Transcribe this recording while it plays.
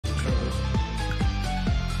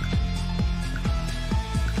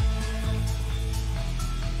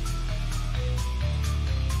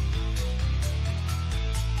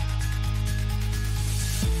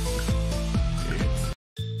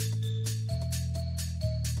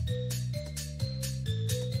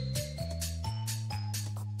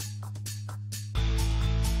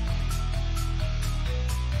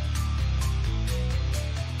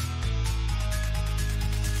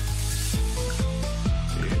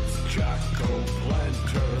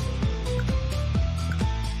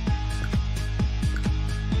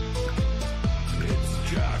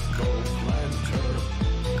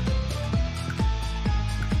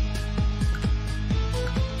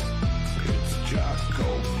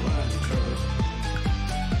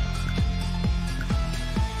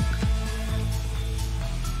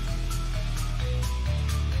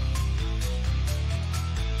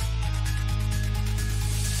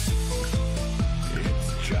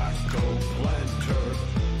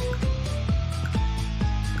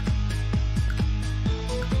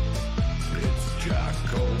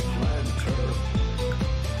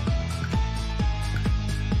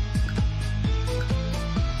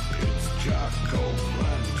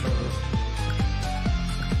JackO'Planter.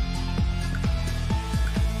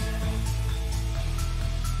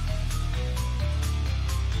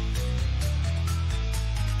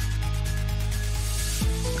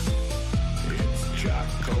 It's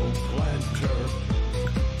JackO'Planter.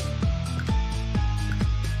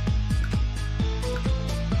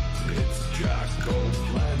 It's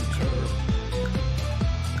JackO'Planter.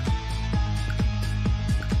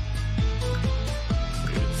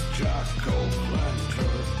 It's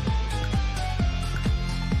JackO'Planter.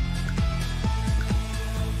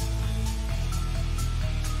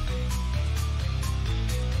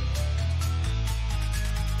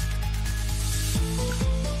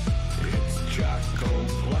 It's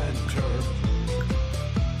JackO'Planter.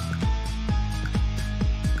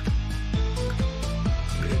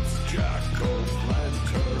 It's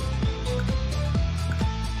JackO'Planter.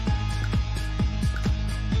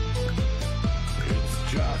 It's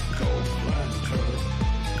JackO'Planter.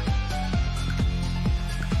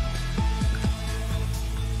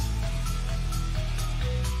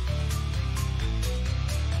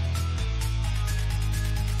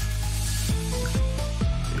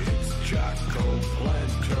 It's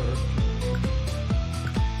JackO'Planter.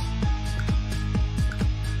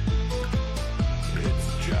 It's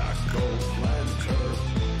JackO'Planter.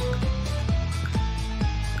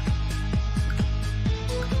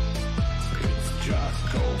 It's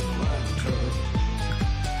JackO'Planter.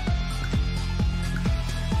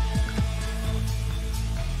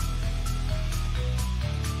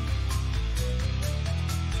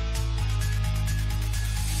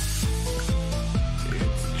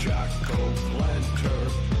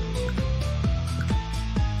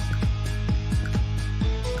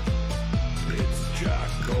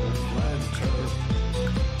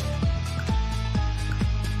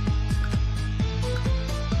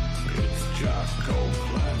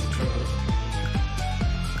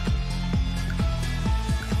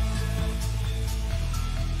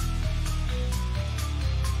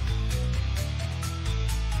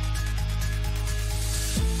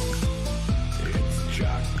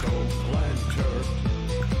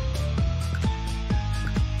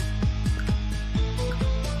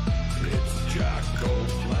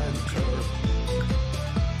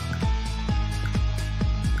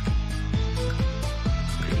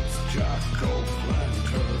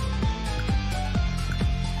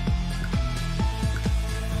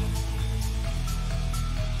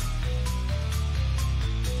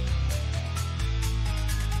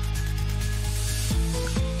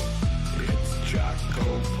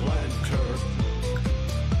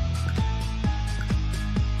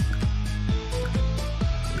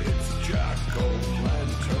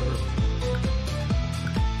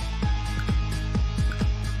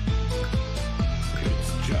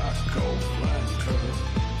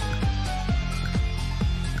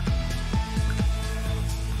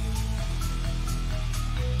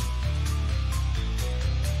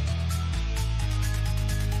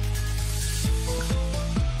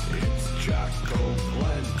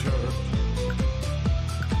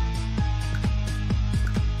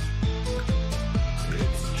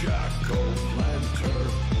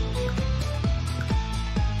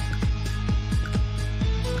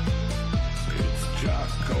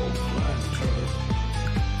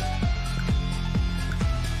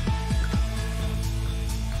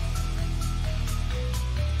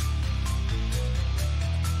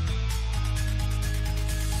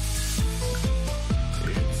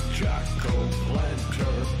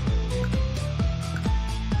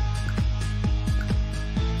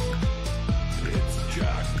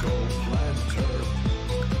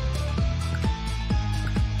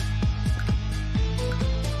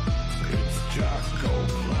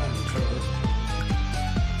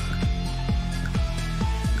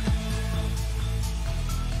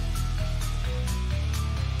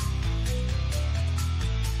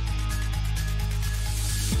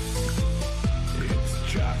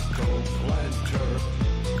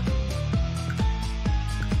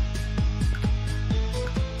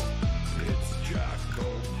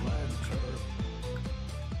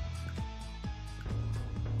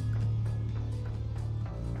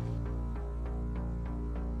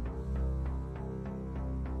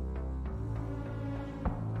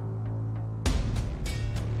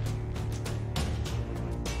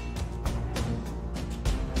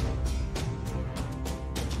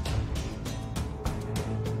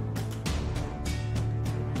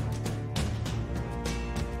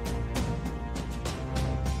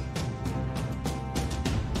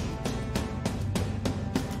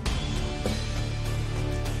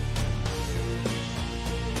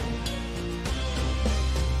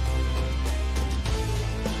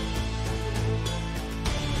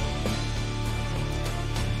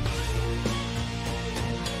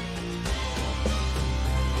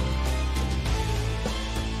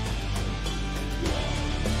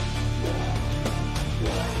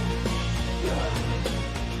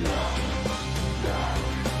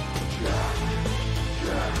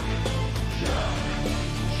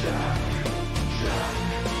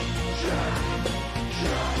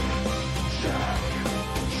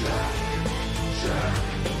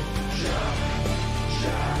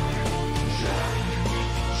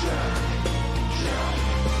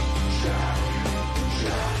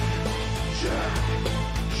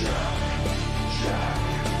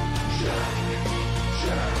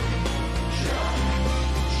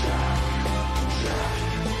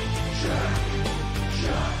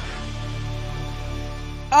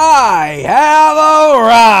 I have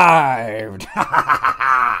arrived!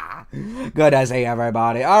 Good to see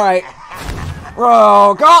everybody. Alright.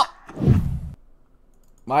 Roll call!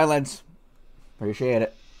 Violence. Appreciate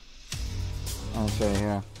it. Let's see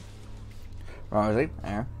here. Rosie,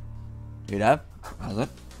 there. Udab, how's it?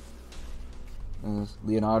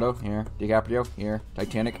 Leonardo, here. DiCaprio, here.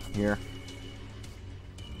 Titanic, here.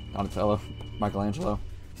 Donatello, Michelangelo.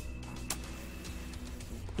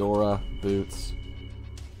 Dora, Boots.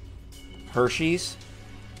 Hershey's.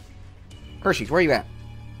 Hershey's, where are you at?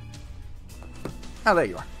 Oh, there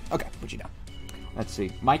you are. Okay, put you down. Let's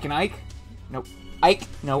see. Mike and Ike? Nope. Ike?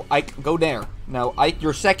 No, Ike, go there. No, Ike,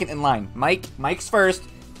 you're second in line. Mike's first,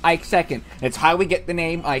 Ike second. It's how we get the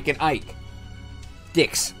name Ike and Ike.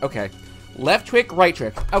 Dicks. Okay. Left trick, right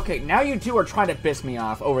trick. Okay, now you two are trying to piss me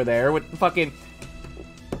off over there with fucking...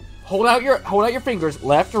 Hold out your fingers.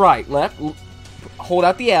 Left, right. Left. Hold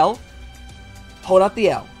out the L. Hold out the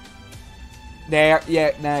L. There.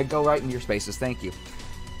 Yeah, now go right in your spaces. Thank you.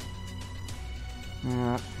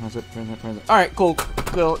 Present. Alright, cool.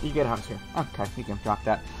 Cool. You get house here. Okay, you can drop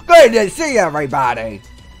that. Good to see everybody!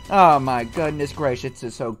 Oh my goodness gracious, this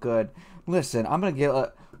is so good. Listen, I'm gonna get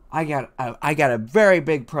a... I got a very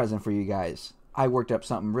big present for you guys. I worked up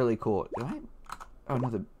something really cool. Oh no,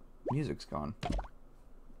 the music's gone.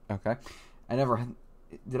 Okay.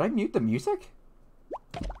 Did I mute the music?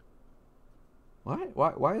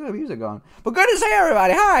 What? Why is the music gone? But good to see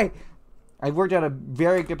everybody! Hi! I worked out a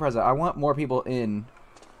very good present. I want more people in.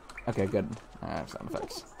 Okay, good. I have sound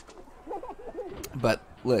effects. But,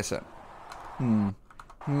 listen. No,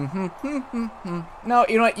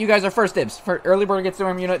 you know what? You guys are first dibs. For early bird gets to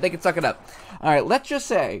them, you know what? They can suck it up. Alright, let's just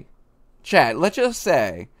say, Chad, let's just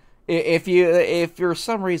say, if for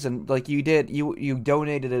some reason, like you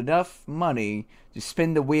donated enough money to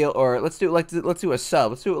spin the wheel, or let's do a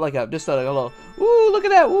sub. Let's do it like just a little, woo, look at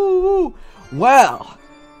that, woo, woo.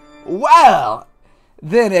 Well,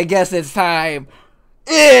 then I guess it's time.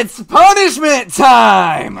 It's punishment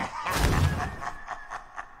time!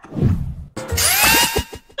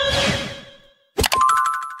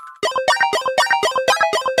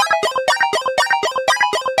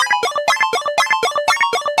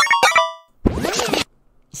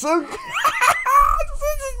 So,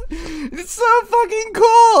 it's so fucking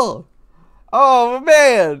cool! Oh,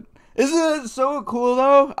 man! Isn't it so cool,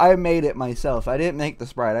 though? I made it myself. I didn't make the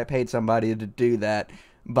sprite. I paid somebody to do that.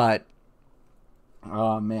 But,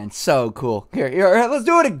 oh, man, so cool. Here, let's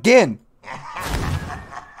do it again.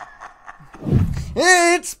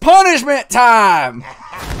 It's punishment time!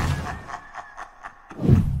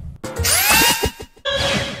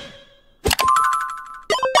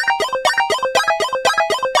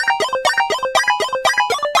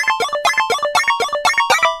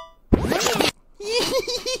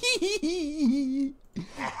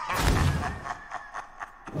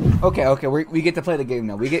 Okay, we get to play the game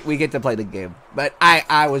now. We get to play the game. But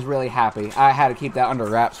I was really happy. I had to keep that under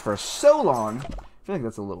wraps for so long. I feel like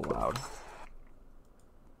that's a little loud.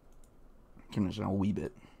 Turn this down a wee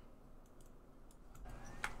bit.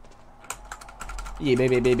 Yeah,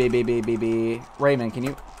 baby. Rayman, can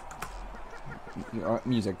you...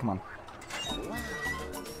 music, come on.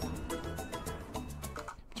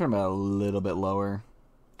 Turn it a little bit lower.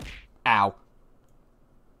 Ow.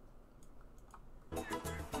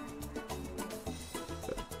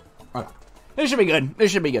 Okay. This should be good.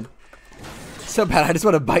 This should be good. So bad, I just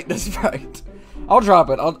want to bite this Sprite. I'll drop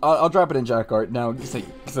it. I'll drop it in Jack Art now because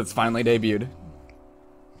it's finally debuted.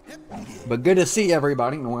 But good to see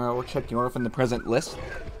everybody. We'll check you off in the present list.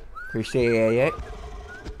 Appreciate it.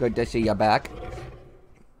 Good to see you back.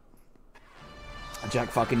 Jack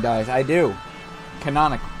fucking dies. I do.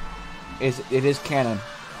 Canonic. It is canon.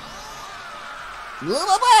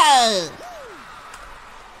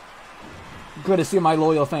 Good to see my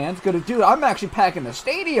loyal fans. Good to dude, I'm actually packing the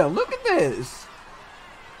stadium. Look at this.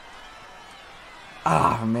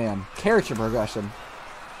 Ah, man. Character progression.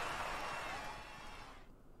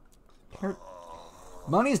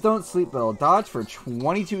 Monies don't sleep well. Dodge for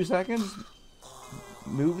 22 seconds.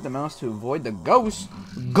 Move the mouse to avoid the ghost.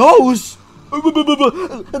 Ghost?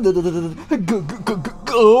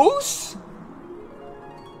 Ghost?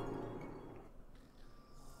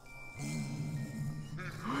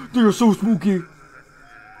 They're so spooky.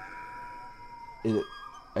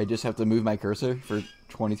 I just have to move my cursor for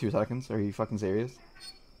 22 seconds? Are you fucking serious?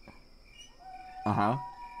 Uh-huh.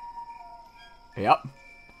 Yep.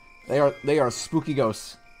 They are spooky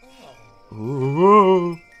ghosts.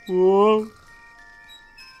 Whoa. Whoa.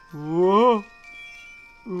 Whoa.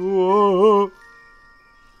 Whoa.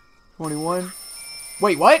 21.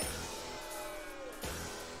 Wait, what?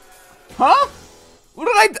 Huh? What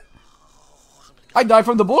did I died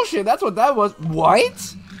from the bullshit. That's what that was.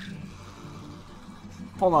 What?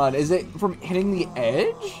 Hold on. Is it from hitting the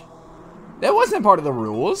edge? That wasn't part of the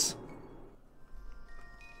rules.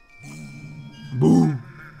 Boom.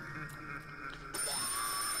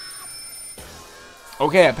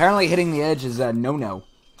 Okay, apparently hitting the edge is a no-no.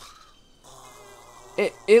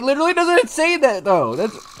 It literally doesn't say that though.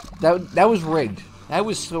 That was rigged. That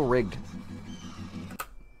was still rigged.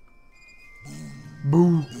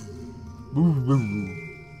 Boo. Boo boo.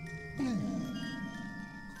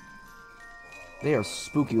 They are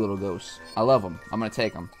spooky little ghosts. I love them. I'm gonna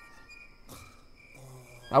take them.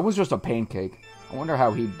 That was just a pancake. I wonder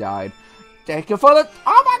how he died. Thank you for the.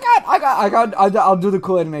 Oh my god! I'll do the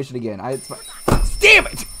cool animation again. Damn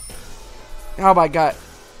it! Oh my god!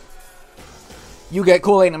 You get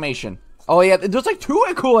cool animation. Oh yeah, there's like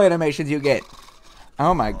 2 cool animations you get.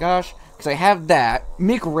 Oh my gosh! Because I have that.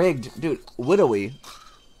 Mick rigged, dude. Widowy.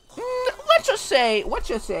 Let's just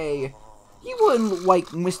say. You wouldn't like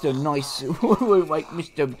Mr. Nice. Wouldn't like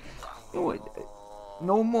Mr.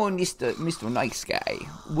 No more Mr. Nice Guy.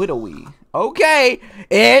 Widowy. Okay,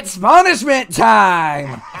 it's punishment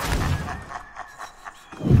time!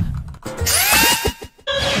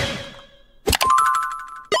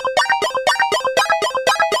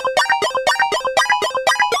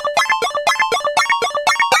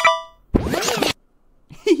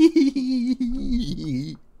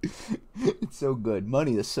 It's so good.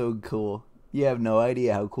 Money is so cool. You have no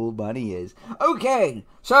idea how cool money is. Okay,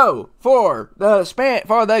 so for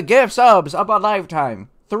the gift subs up a lifetime,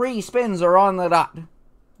 3 spins are on the dot.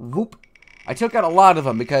 Whoop! I took out a lot of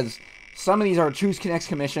them because some of these are Choose Connects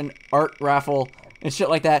Commission, Art Raffle, and shit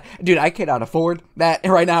like that. Dude, I cannot afford that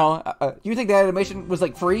right now. You think that animation was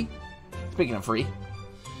like free? Speaking of free.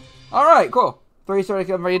 All right, cool. 3 started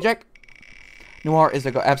coming for you, Jack. Noir is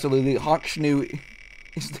like absolutely hot schnoo.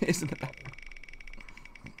 Isn't that?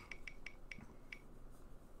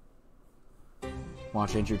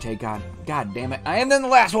 Watch Andrew take God damn it. I am then the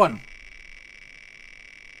last one.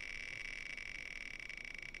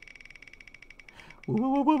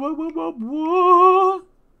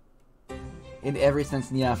 In every sense,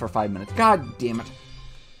 yeah, for 5 minutes. God damn it.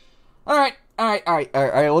 All right.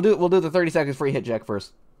 We'll do the 30 seconds free hit Jack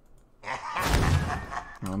first.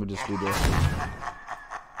 Let me just do this.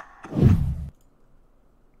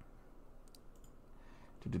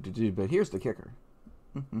 But here's the kicker.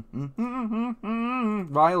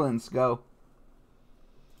 Violence, go.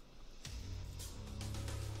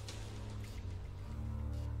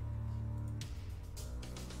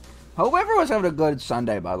 Hope everyone's having a good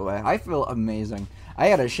Sunday, by the way. I feel amazing. I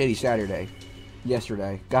had a shitty Saturday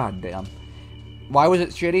yesterday. God damn. Why was it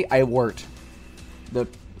shitty? I worked.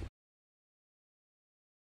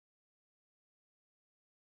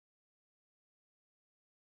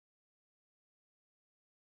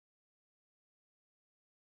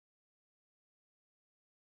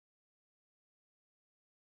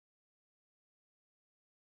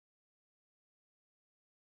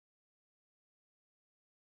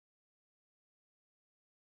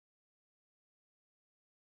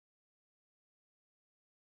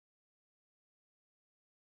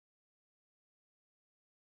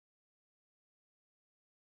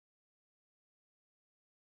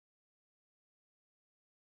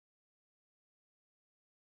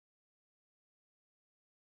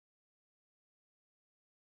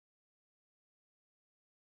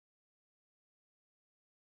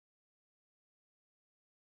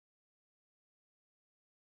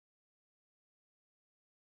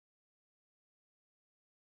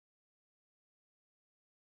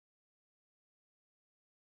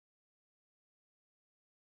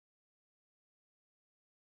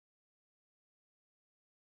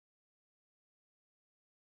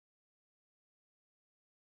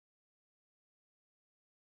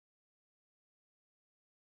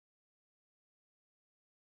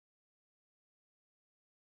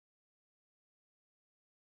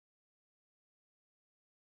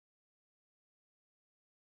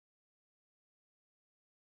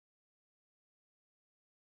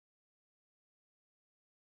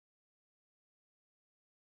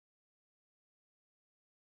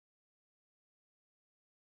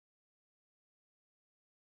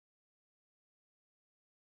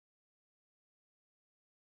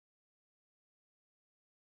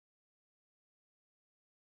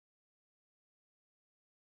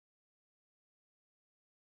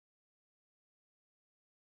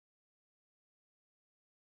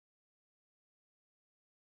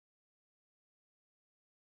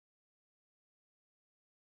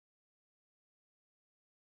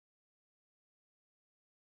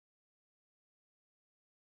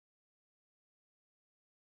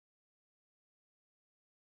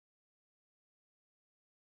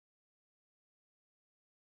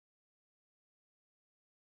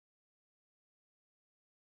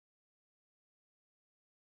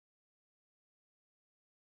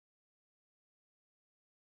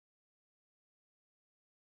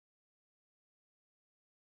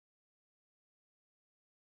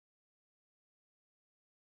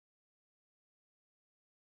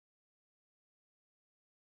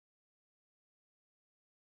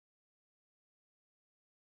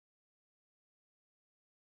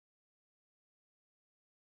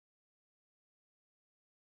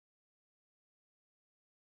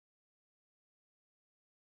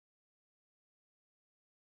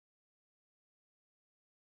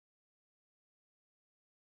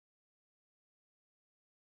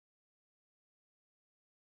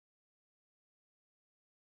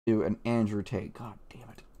 Do an Andrew Tate. God damn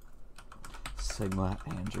it. Sigma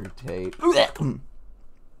Andrew Tate. Alright,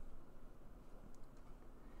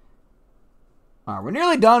 we're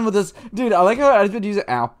nearly done with this. Dude, I like how I've been using...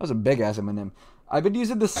 Ow, that was a big-ass M&M. I've been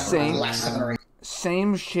using the same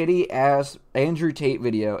shitty-ass Andrew Tate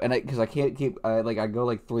video, and because I can't keep... I go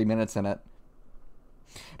like 3 minutes in it.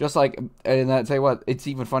 Just like... And I tell you what, it's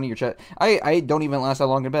even funnier, chat. I don't even last that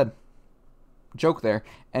long in bed. Joke there.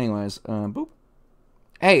 Anyways, boop.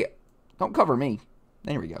 Hey, don't cover me.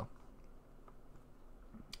 There we go.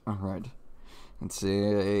 Alright. Let's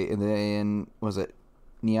see. And then, was it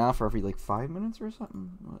Nia for every like 5 minutes or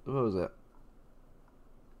something? What was it?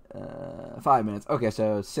 5 minutes. Okay,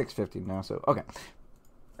 so 6:50 now, so okay.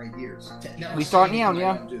 Years. We start Nia.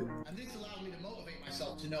 And this allowed me to motivate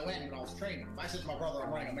myself to no end when I was training. If I said to my brother,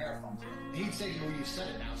 I'm running a marathon, he'd say, well, you said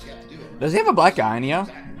it now, so you have to do it. Does he have a black eye, Nia?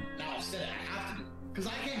 Now I've said it, I have to do it. Because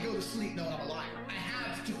I can't go to sleep knowing I'm a liar. I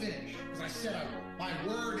have to finish. Because I said I would. My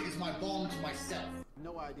word is my bond to myself.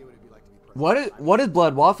 No idea what it'd be like to be president. What is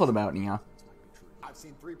Blood Waffled about, Nia? I've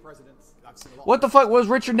seen 3 presidents. I've seen a lot. What the fuck was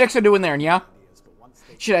Richard Nixon doing there, Nia?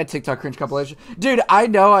 Should I have TikTok cringe compilation? Dude, I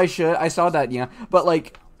know I should. I saw that, Nia. But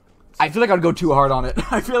like, I feel like I'd go too hard on it.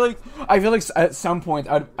 I feel like at some point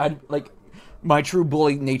I'd like my true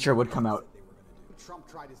bully nature would come out. Trump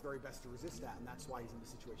tried his very best to resist that, and that's why he's in the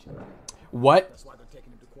situation. What? That's why they're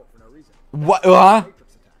taking him to court for no reason. What?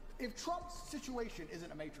 Matrix attack. If Trump's situation isn't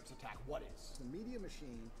a matrix attack, what is? The media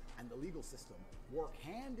machine and the legal system work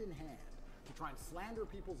hand in hand to try and slander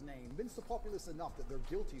people's name, convince the populace enough that they're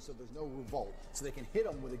guilty so there's no revolt, so they can hit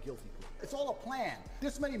them with a guilty plea. It's all a plan.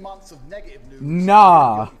 This many months of negative news.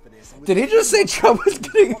 Nah. Did he just say Trump was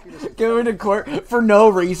going to court for no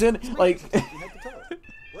reason? Like,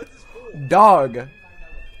 dog.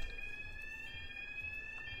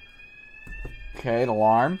 Okay, an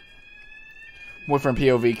alarm. Went from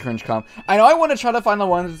POV cringe comp. I know I want to try to find the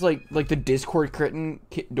ones that's like the Discord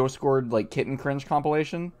like kitten cringe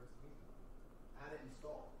compilation.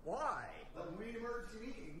 Why?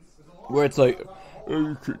 Where it's like,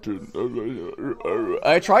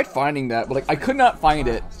 I tried finding that, but like I could not find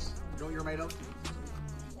it. You know what you're made of?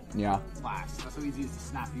 Yeah. Glass. That's so easy as to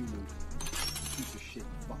snap you, piece of shit,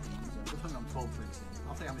 fucking loser. We're talking I'm 12 drinks in.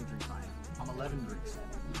 I'll tell you how many drinks I am. I'm 11 drinks in.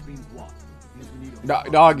 Which means what?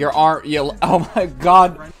 Dog, your arm, oh my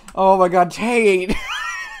god. Oh my god, Tate.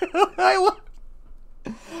 How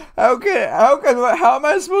am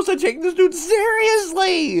I supposed to take this dude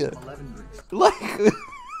seriously? 11 drinks. Like,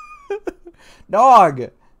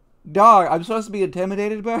 dog, I'm supposed to be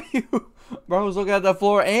intimidated by you? Bro was looking at the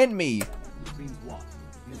floor and me. Which means what?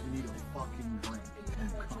 Means we need a fucking drink.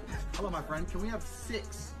 Hello, my friend. Can we have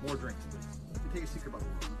 6 more drinks, please? Let me tell you a secret about the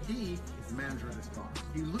world. He is the manager of this bar.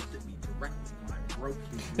 He looked at me directly when I broke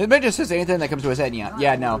his... This man just says anything that comes to his head.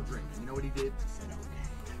 Yeah, no. You know what he did? He said, okay.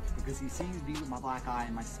 Because he sees me with my black eye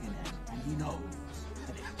and my skinhead, and he knows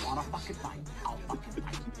that if you want to fucking fight, I'll fucking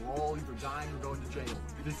fight. We're all either dying or going to jail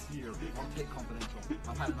this year. I'll take confidential.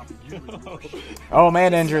 I've had enough of you and your shit. Oh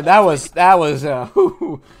man, Andrew, that was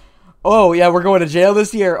oh yeah, we're going to jail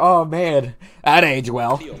this year. Oh man, that aged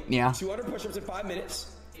well. Yeah. 200 push-ups in 5 minutes.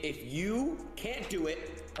 If you can't do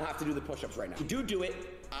it, I'll have to do the push-ups right now. If you do it,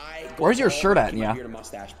 where's your shirt at, yeah?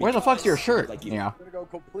 Where the fuck's your shirt? Like yeah. You're gonna go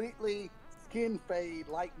completely skin fade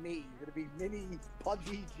like me. You're gonna be mini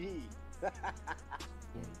Pudgy G.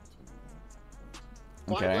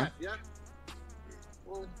 Okay. Yeah.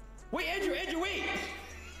 Wait, Andrew, wait!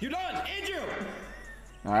 You're done, Andrew!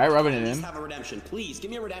 All right, rubbing it Please in. have a redemption, please. Give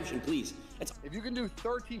me a redemption, please. If you can do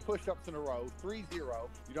 30 push-ups in a row, 3-0, you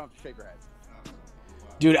don't have to shave your head.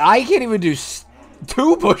 Dude, I can't even do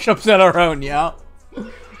 2 push-ups in a row, yeah.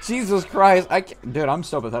 Jesus Christ, dude, I'm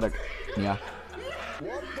so pathetic. Yeah.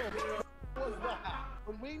 What the was that?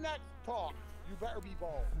 When we next talk, you better be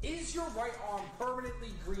bald. Is your right arm permanently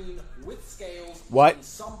green with scales What? in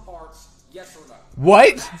some parts, yes or no?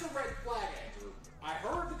 What? That's a red flag, Andrew. I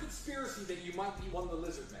heard the conspiracy that you might be one of the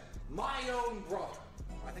lizard men. My own brother.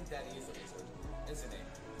 I think that is a lizard, isn't it?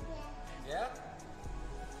 Yeah?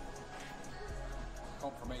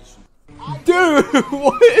 Confirmation. Dude,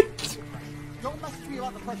 what? Don't mess with me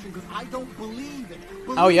about depression because I don't believe it.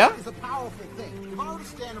 Oh, yeah? Belief is a powerful thing. If I were to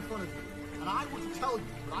stand in front of you and I were to tell you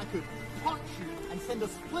that I could punch you and send a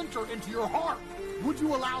splinter into your heart, would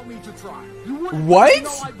you allow me to try? You wouldn't. What? You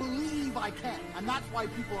know, I believe I can, and that's why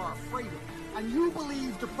people are afraid of it. And you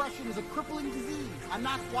believe depression is a crippling disease, and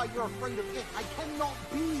that's why you're afraid of it. I cannot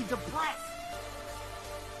be depressed.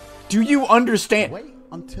 Do you understand? Wait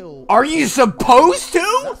until... Are you supposed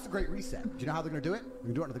to? That's the Great Reset. Do you know how they're going to do it?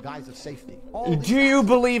 They're going to do it under the guise of safety. Do you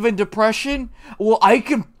believe in depression? Well, I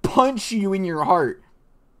can punch you in your heart.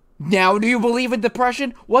 Now do you believe in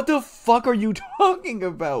depression? What the fuck are you talking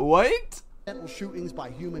about? What? Accidental shootings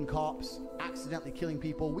by human cops, accidentally killing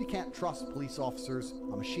people. We can't trust police officers.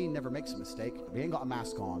 A machine never makes a mistake. If he ain't got a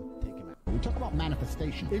mask on, take him out. We talk about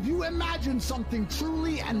manifestation. If you imagine something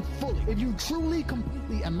truly and fully, if you truly,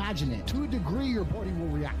 completely imagine it, to a degree your body will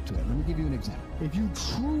react to it. Let me give you an example. If you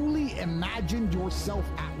truly imagined yourself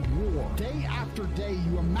at war, day after day,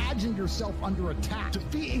 you imagined yourself under attack,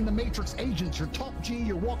 defeating the Matrix agents, you're top G,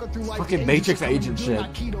 you're walking through life. Fucking Matrix agent shit.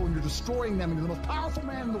 Keto and you're destroying them, and you're the most powerful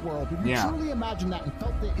man in the world. If you truly imagined that and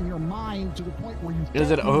felt it in your mind to the point where you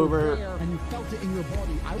is it over? And you felt it in your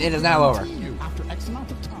body. It is now over. After X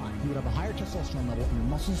amount of time, you would have a higher testosterone level, and your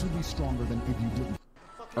muscles would be stronger than if you didn't.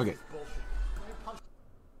 Okay.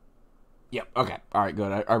 Yep, okay. Alright,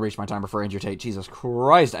 good. I reached my timer for Andrew Tate. Jesus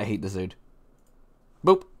Christ, I hate this dude.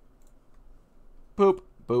 Boop. Boop.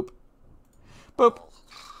 Boop. Boop.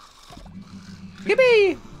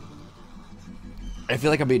 Yippee! I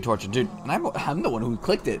feel like I'm being tortured. Dude, I'm the one who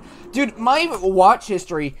clicked it. Dude, my watch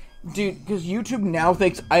history... Dude, because YouTube now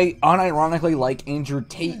thinks I unironically like Andrew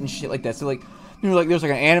Tate and shit like that. So, like, you know, like, there's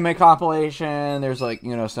like an anime compilation. There's like,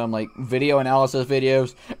 you know, some like video analysis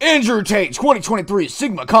videos. Andrew Tate 2023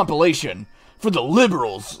 Sigma compilation for the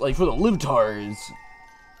liberals, like for the libtards,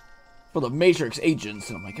 for the Matrix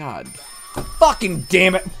agents. Oh my god, fucking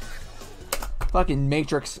damn it, fucking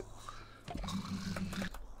Matrix.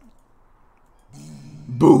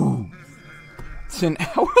 Boom. It's an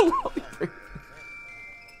hour long.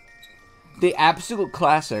 The absolute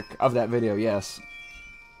classic of that video, yes.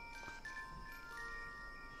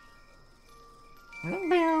 When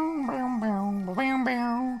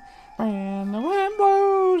the wind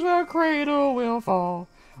blows, a cradle will fall.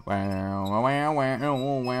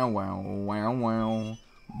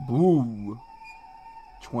 Boo.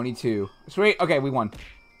 22. Sweet. Okay, we won.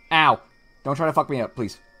 Ow. Don't try to fuck me up,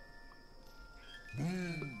 please.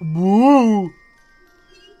 Boo.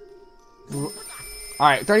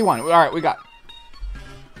 Alright, 31. Alright, we got...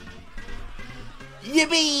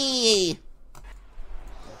 Yippee!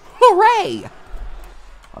 Hooray!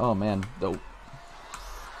 Oh, man. The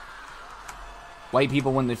white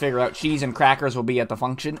people, when they figure out cheese and crackers will be at the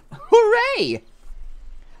function. Hooray!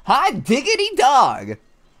 Hot diggity dog!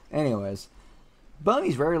 Anyways.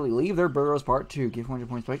 Bunnies rarely leave their burrows part 2. Give 100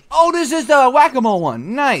 points back. Oh, this is the whack-a-mole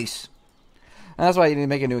one. Nice! And that's why you need to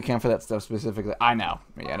make a new account for that stuff specifically. I know.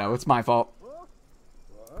 Yeah, no, it's my fault.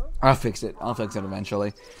 I'll fix it. I'll fix it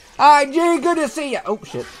eventually. Alright, G, good to see you. Oh,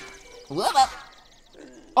 shit. What up?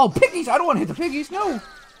 Oh, piggies! I don't want to hit the piggies, no!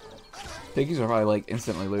 Piggies are probably, like,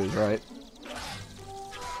 instantly lose, right?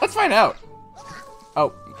 Let's find out.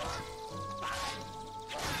 Oh.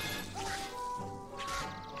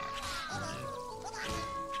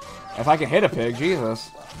 If I can hit a pig,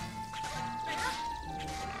 Jesus.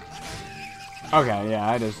 Okay, yeah,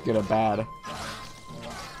 I just get a bad.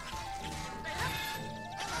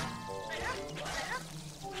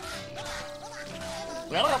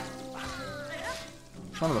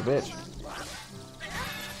 Son of a bitch.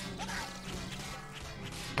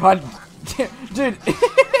 God, dude,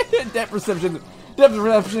 depth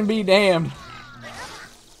perception be damned.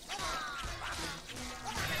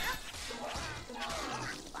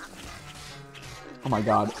 Oh my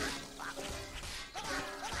god.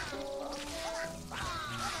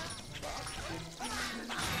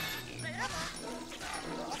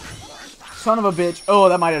 Son of a bitch. Oh,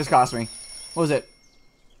 that might have just cost me. What was it?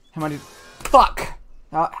 How much? Fuck!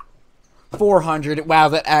 400. Wow,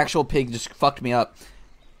 that actual pig just fucked me up.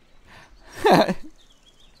 I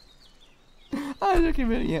took a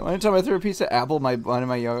minute. One time I threw a piece of apple in my bun in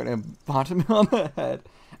my yard and bonked me on the head.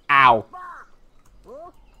 Ow.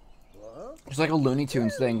 It's like a Looney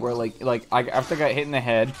Tunes thing where like after I got hit in the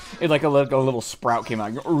head, it like a little sprout came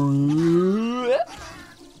out.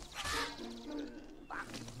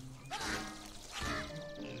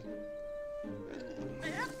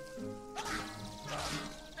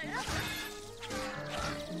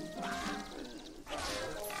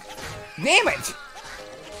 Damn it!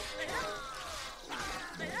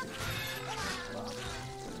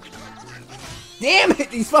 Damn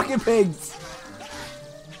it, these fucking pigs!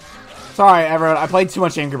 Sorry, everyone, I played too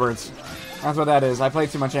much Angry Birds. That's what that is, I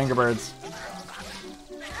played too much Angry Birds.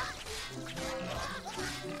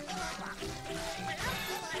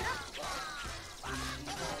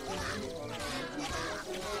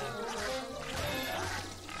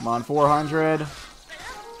 Come on, 400.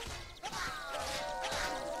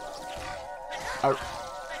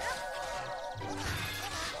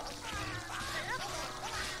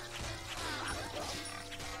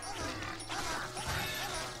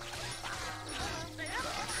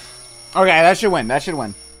 Okay, that should win. That should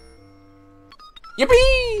win.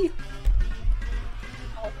 Yippee!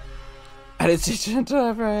 I didn't see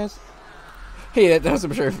Gentle Fries. Hey, that was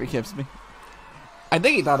some sure if he keeps me. I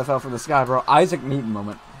think he thought it fell from the sky, bro. Isaac Newton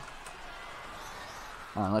moment.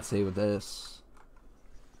 Let's see with this.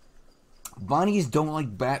 Bunnies don't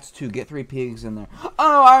like bats too. Get 3 pigs in there.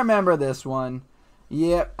 Oh, I remember this one.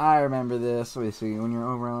 Yep, I remember this. Let me see. When you're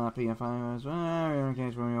overlapping and 5 minutes,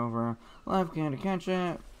 when you're over, life can't catch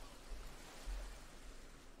it.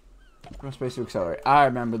 Press space to accelerate. I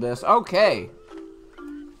remember this. Okay.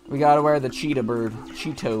 We gotta wear the cheetah bird.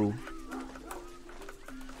 Cheeto.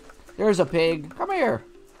 There's a pig. Come here.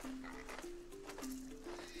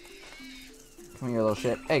 Come here, little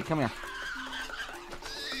shit. Hey, come here.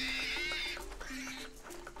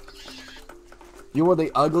 You are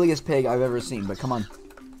the ugliest pig I've ever seen, but come on.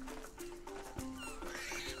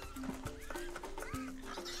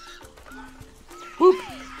 Whoop.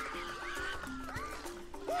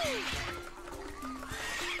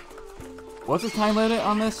 What's the time limit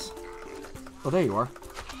on this? Oh, there you are.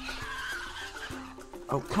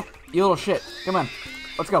 Oh, come. You little shit. Come on.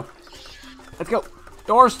 Let's go. Let's go.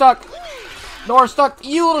 Door stuck. Door stuck.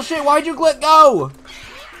 You little shit. Why'd you let go?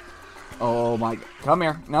 Oh my. Come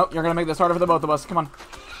here. Nope. You're going to make this harder for the both of us. Come on.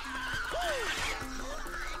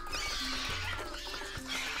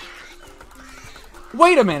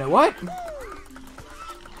 Wait a minute. What?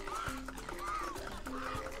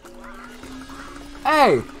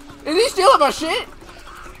 Hey. Is he stealing my shit?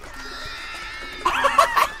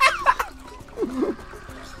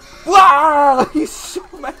 Wow! He's so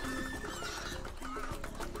mad.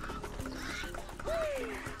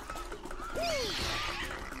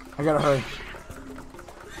 I gotta hurry.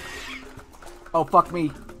 Oh, fuck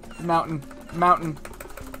me. Mountain. Mountain.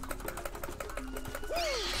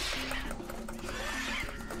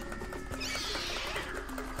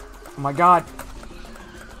 Oh my god.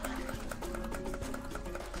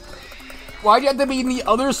 Why'd you have to be in the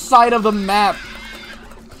other side of the map?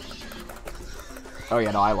 Oh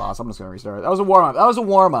yeah, no, I lost. I'm just gonna restart. That was a warm-up. That was a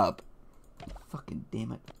warm-up. Fucking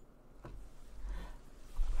damn it.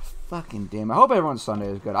 Fucking damn it. I hope everyone's Sunday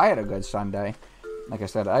is good. I had a good Sunday. Like I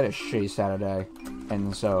said, I had a shitty Saturday.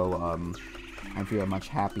 And so, I feel much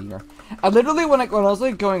happier. I literally, when I was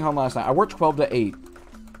like going home last night, I worked 12 to 8.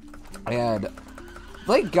 I had,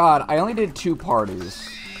 thank God, I only did 2 parties.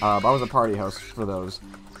 I was a party host for those.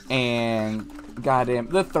 And, goddamn,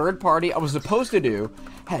 the third party I was supposed to do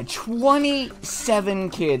had 27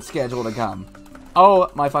 kids scheduled to come. Oh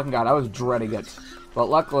my fucking god, I was dreading it. But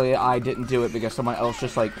luckily, I didn't do it because someone else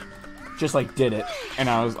just did it. And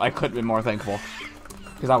I couldn't be more thankful.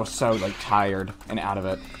 Because I was so, like, tired and out of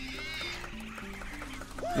it.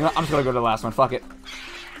 You know what? I'm just gonna go to the last one. Fuck it.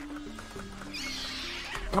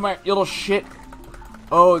 Come here, you little shit.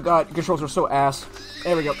 Oh god, controls are so ass.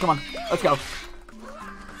 There we go. Come on. Let's go.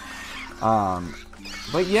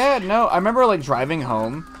 But yeah, no, I remember, like, driving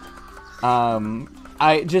home.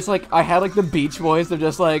 I just, like, I had, like, the Beach Boys. They're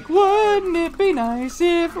just like, wouldn't it be nice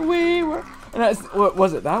if we were... And I, what,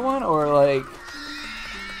 was it that one? Or, like...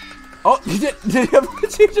 Oh, he's like, no,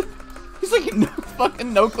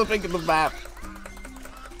 fucking no-clipping in the map.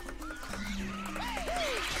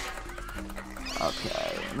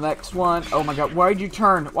 Okay, next one. Oh my god, why did you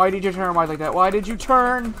turn? Why did you turn? Why like that? Why did you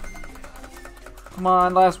turn? Come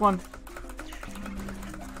on, last one.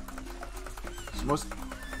 It's the most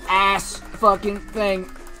ass fucking thing.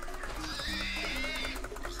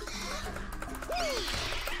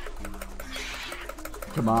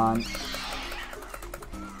 Come on.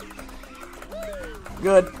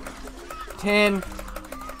 Good. 10.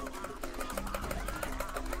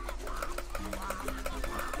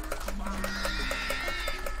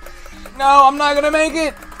 No, I'm not gonna make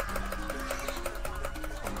it.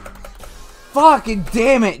 Fucking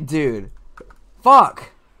damn it, dude.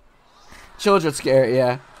 Fuck. Children's scary,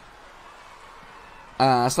 yeah.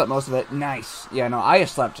 I slept most of it. Nice. Yeah, no, I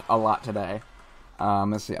slept a lot today.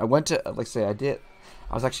 Let's see. I went to, like, say I did.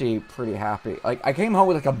 I was actually pretty happy. Like, I came home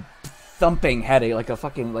with, like, a thumping headache, like a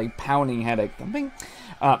fucking, like, pounding headache.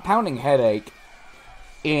 Pounding headache.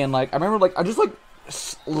 And, like, I remember, like, I just, like,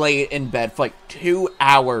 lay in bed for, like, 2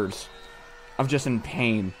 hours of just in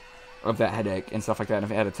pain of that headache and stuff like that, and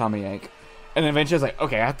if I had a tummy ache. And then eventually I was like,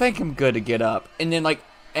 okay, I think I'm good to get up. And then, like,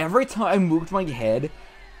 every time I moved my head,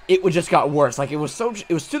 it would just got worse. Like, it was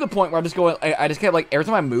to the point where I just go, I just kept, like, every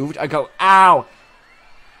time I moved, I go, ow!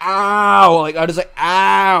 Ow! Like, I was like,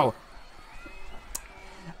 ow!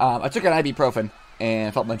 I took an ibuprofen, and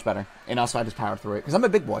it felt much better. And also, I just powered through it, because I'm a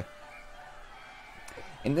big boy.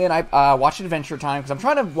 And then I watched Adventure Time, because I'm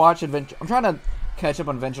trying to catch up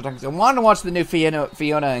on Adventure Time, because I wanted to watch the new Fiona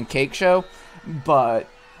and Cake show, but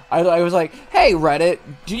I was like, hey Reddit,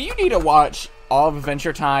 do you need to watch all of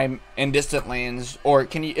Adventure Time and Distant Lands, or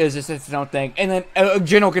is this its own thing? And then a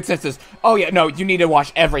general consensus, oh yeah, no, you need to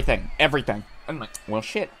watch everything. I'm like, well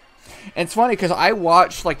shit. And it's funny because I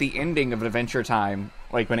watched like the ending of Adventure Time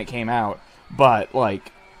like when it came out, but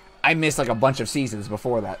like I missed like a bunch of seasons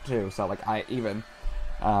before that too. So like and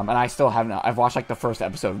I still haven't. I've watched like the first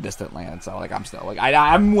episode of Distant Land, so like I'm still like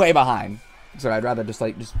I'm way behind. So I'd rather just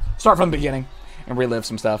start from the beginning and relive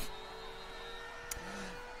some stuff.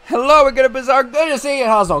 Hello, we're gonna Bizarre. Good to see you,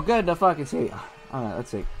 Hustle. Good to fucking see you. All right,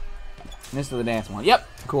 let's see. This is the dance one. Yep,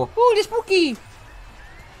 cool. Ooh, the spooky.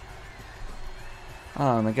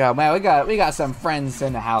 Oh my god, man, we got some friends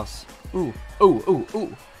in the house. Ooh.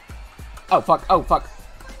 Oh fuck.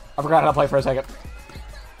 I forgot how to play for a second.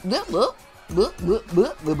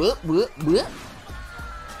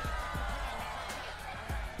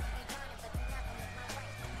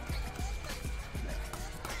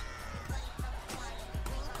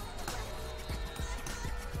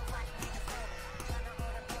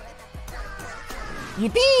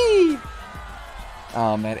 Yippee!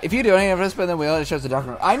 Oh man, if you do any of this, spin the wheel, it shows the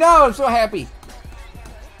document. I know, I'm so happy.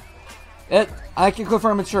 I can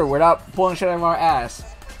confirm it's true. We're not pulling shit out of our ass.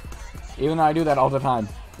 Even though I do that all the time.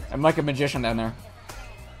 I'm like a magician down there.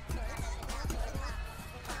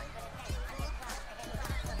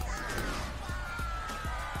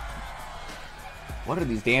 What are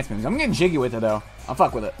these dance moves? I'm getting jiggy with it though. I'll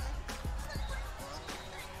fuck with it.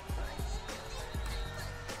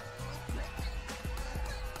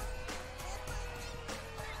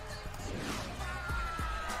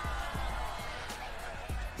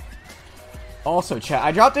 Also, chat.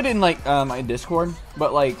 I dropped it in like my Discord,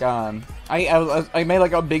 but like I made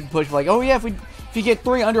like a big push, like, oh yeah, if you get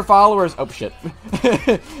 300 followers, oh shit,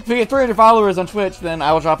 if you get 300 followers on Twitch, then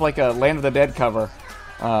I will drop like a Land of the Dead cover.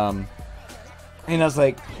 And I was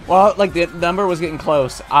like, well, like the number was getting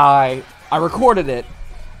close. I recorded it.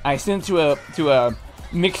 I sent it to a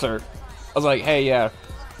mixer. I was like, hey, yeah,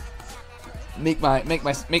 make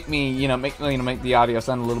the audio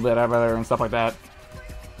sound a little bit better and stuff like that.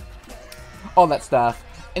 All that stuff.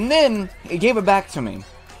 And then it gave it back to me.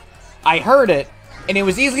 I heard it, and it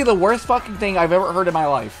was easily the worst fucking thing I've ever heard in my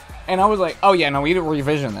life. And I was like, oh yeah, no, we need to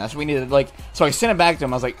revision this. We need to, like, so I sent it back to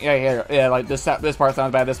him. I was like, yeah, like this part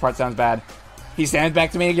sounds bad, this part sounds bad. He sent it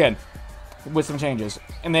back to me again with some changes.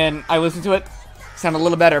 And then I listened to it, sounded a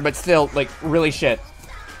little better, but still, like, really shit.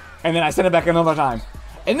 And then I sent it back another time.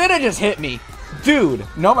 And then it just hit me. Dude,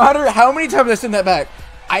 no matter how many times I send that back,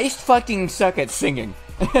 I fucking suck at singing.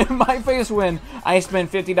 My face when I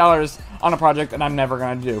spend $50 on a project that I'm never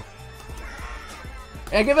gonna do.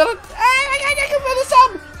 I give it a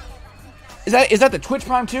sub. Is that the Twitch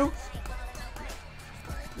Prime too?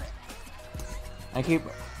 I keep.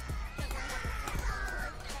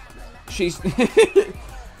 She's.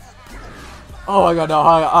 Oh my god, no!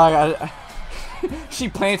 I got. She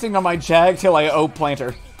planting on my jag till I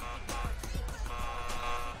planter.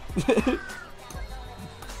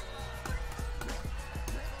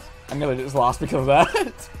 I'm gonna just lost because of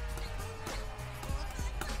that.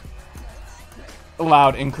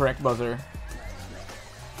 Loud, incorrect buzzer.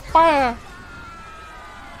 Fire!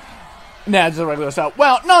 Nah, it's a regular sound.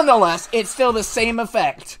 Well, nonetheless, it's still the same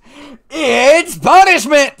effect. It's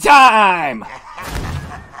punishment time!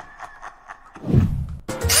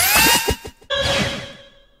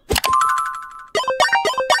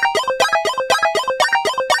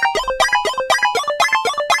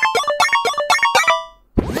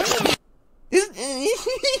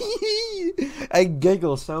 I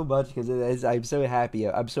giggle so much because I'm so happy.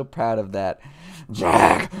 I'm so proud of that.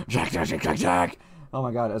 Jack. Oh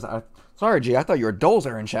my god. Sorry, G. I thought you were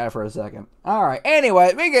Dozer in chat for a second. Alright,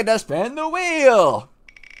 anyway, we get to spin the wheel.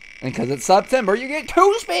 And because it's September, you get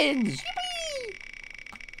 2 spins. Yippee!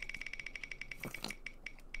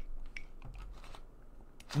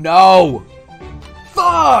 No!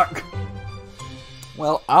 Fuck!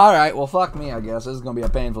 Well, alright. Well, fuck me, I guess. This is going to be a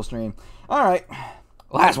painful stream. Alright.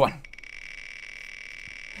 Last one.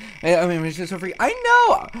 I mean, it's just so free. I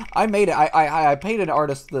know. I made it. I paid an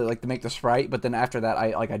artist to make the sprite, but then after that,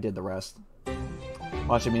 I did the rest.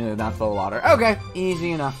 Watching me not fill the water. Okay,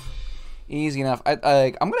 easy enough. Easy enough.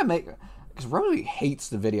 I'm gonna make, because Rosie hates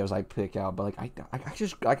the videos I pick out, but like I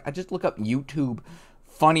just look up YouTube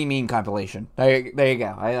funny meme compilation. There you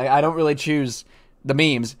go. I don't really choose the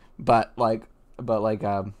memes, but all right.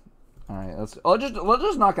 Let's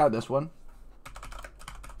just knock out this one.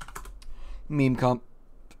 Meme comp.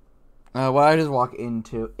 What I just walk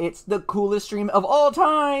into. It's the coolest stream of all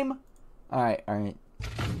time! Alright.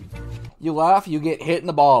 You laugh, you get hit in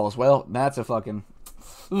the balls. Well, that's a fucking...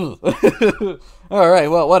 Alright,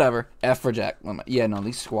 well, whatever. F for Jack. Yeah, no,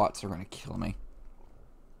 these squats are going to kill me.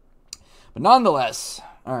 But nonetheless,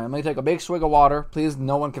 alright, I'm going to take a big swig of water. Please,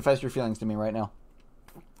 no one confess your feelings to me right now.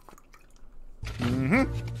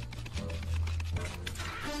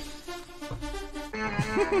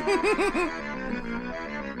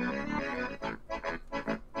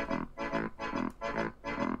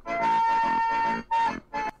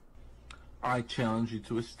 I challenge you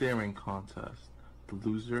to a staring contest. The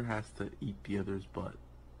loser has to eat the other's butt.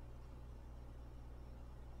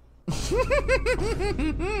 When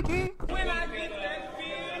I get that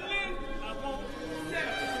feeling, I won't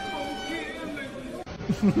settle for killing.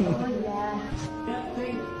 Oh yeah.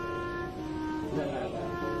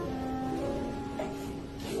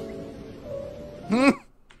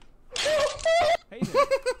 Hey there.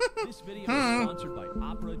 This video is sponsored by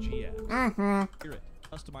Opera GX. Hear it.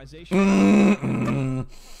 Customization.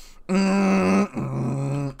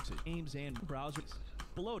 Games and browsers.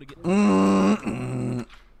 Below to get an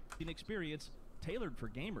experience tailored for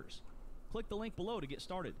gamers. Click the link below to get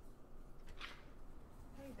started.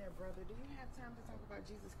 Hey there, brother. Do you have time to talk about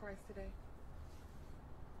Jesus Christ today?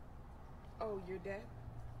 Oh, you're dead?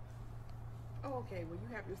 Oh, okay. Well, you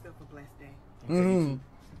have yourself a blessed day.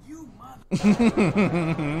 You mother.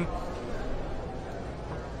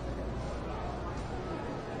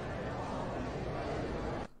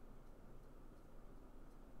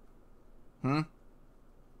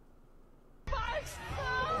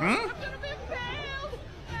 I'm gonna be failed.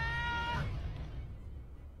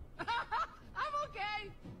 I'm okay.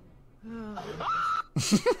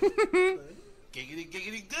 Giggity,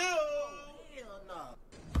 giggity, go! Hell no.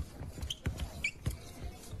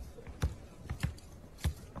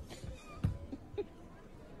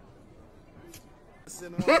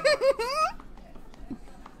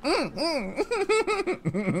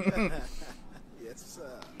 Yes,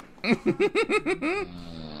 sir.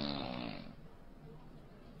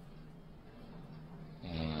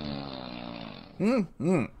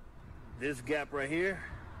 This gap right here,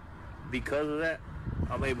 because of that,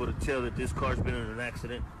 I'm able to tell that this car's been in an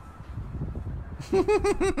accident.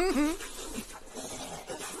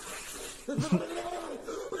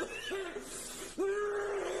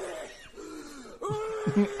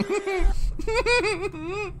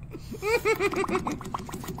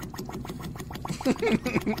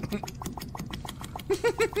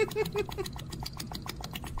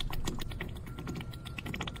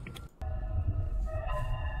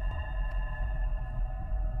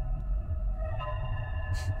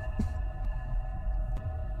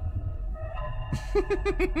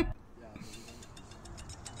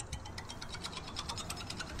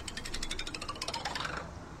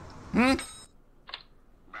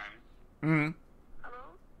 Hello?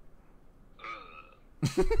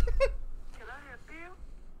 Can I help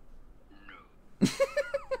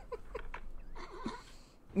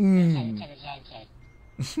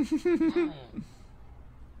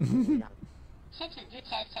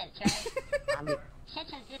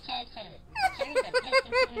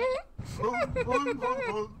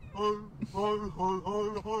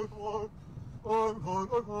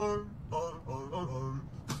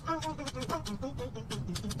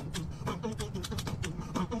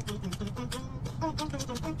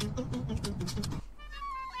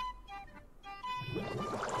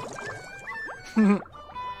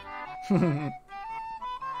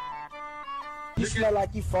You smell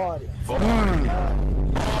like you farted.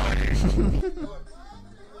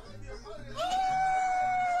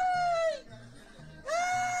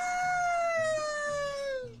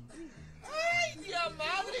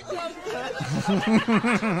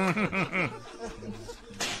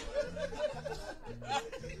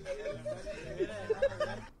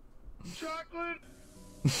 chocolate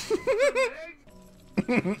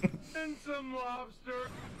and some lobster.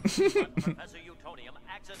 Professor Utonium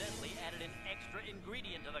accidentally added an extra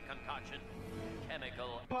ingredient to the concoction.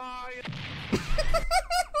 Chemical pie.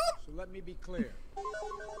 So let me be clear.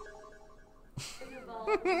 There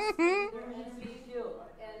needs to be fuel,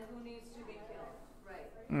 and who needs to be killed,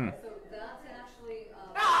 right? So that's actually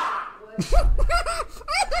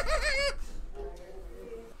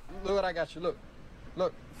Look what I got you. Look.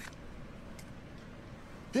 Look.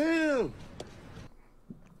 Damn!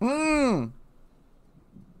 Oh!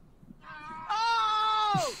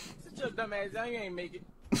 Sit your dumb ass down. You ain't make it.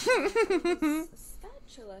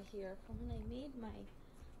 Spatula here from when I made my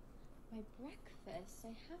breakfast. I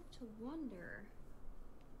have to wonder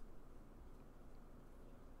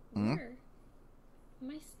where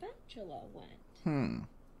my spatula went.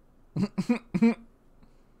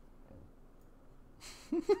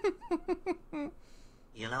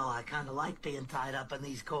 You know, I kind of like being tied up in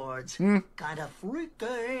these cords. Hmm. Kind of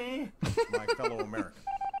freaky. My fellow American.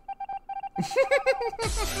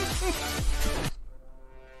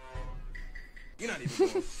 You're not even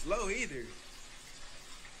going slow either.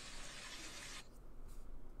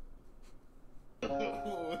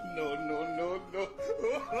 Oh, no, no, no, no.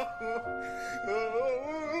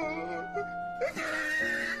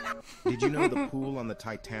 Did you know the pool on the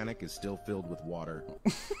Titanic is still filled with water?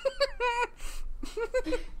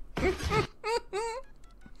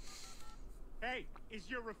 Hey, is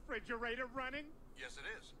your refrigerator running? Yes, it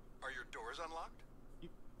is. Are your doors unlocked?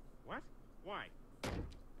 What? Why?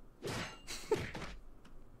 I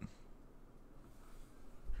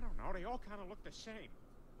don't know. They all kind of look the same.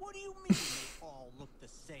 What do you mean they all look the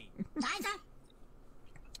same? Taisa,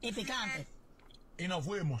 y picante. Y nos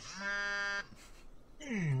fuimos.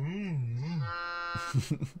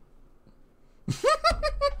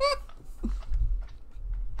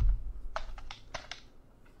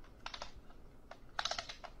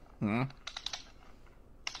 Hmm.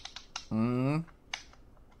 Hmm.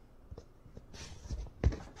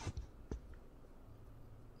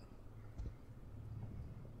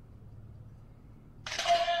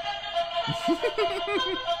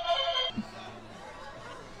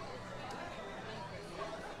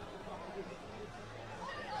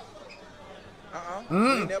 We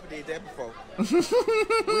ain't never did that before.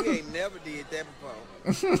 We ain't never did that before.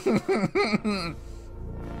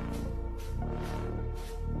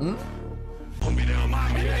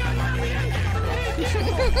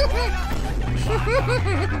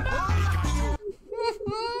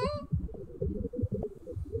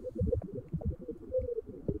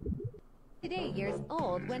 Today years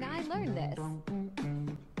old when I learned this.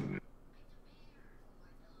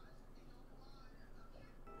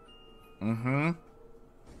 Mm-hmm.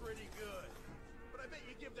 Pretty good. But I bet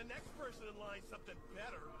you give the next person in line something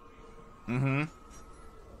better. Mm-hmm.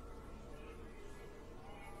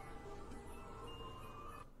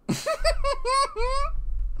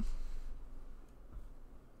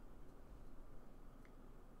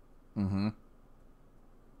 Mm-hmm.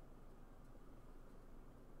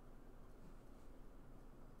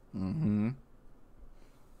 Mm-hmm.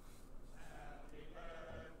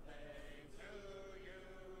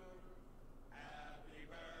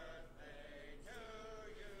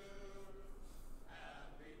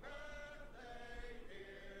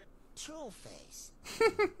 Troll face.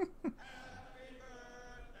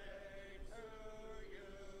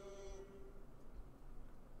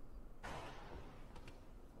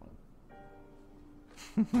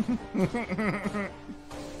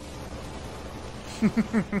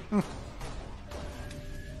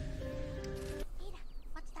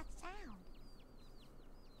 What's that sound?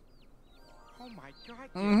 Oh my God.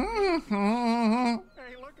 Mm-hmm.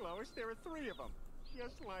 Hey, look, Lois, there are 3 of them.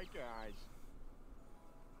 Just like ours.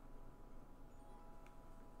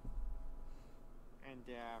 And,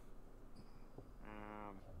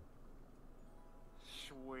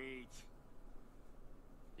 sweet.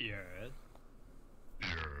 Yes.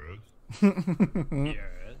 Yes. Yes.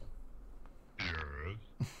 Yes.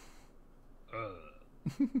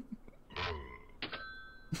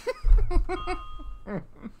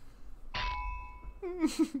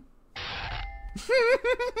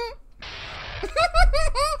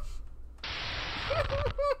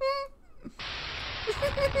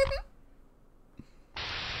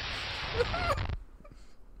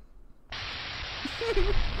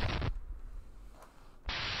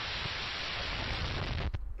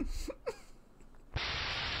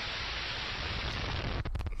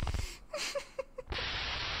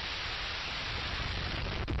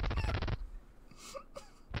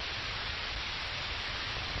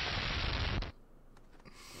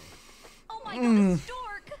 Oh my God, a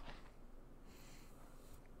stork!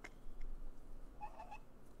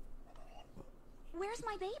 Where's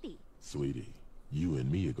my baby? Sweetie, you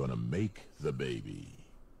and me are gonna make the baby.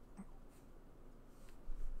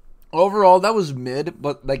 Overall, that was mid,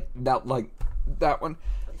 but like that one.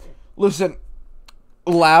 Listen,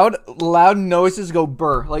 loud noises go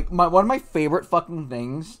burr. Like one of my favorite fucking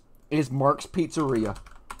things is Mark's Pizzeria.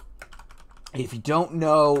 If you don't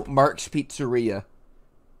know Mark's Pizzeria,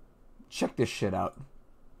 check this shit out.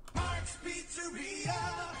 Mark's Pizzeria.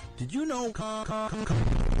 Did you know?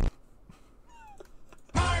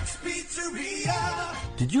 Mark's Pizzeria.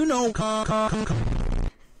 Did you know?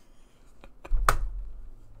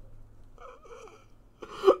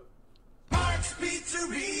 Mark's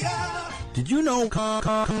Pizzeria. Did you know?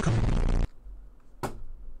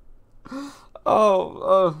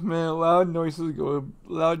 Oh man, loud noises go.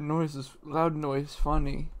 Loud noise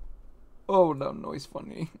funny. Oh, loud noise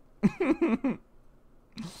funny.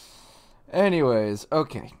 Anyways,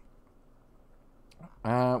 okay.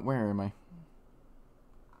 Where am I?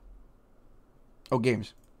 Oh,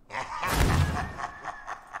 games.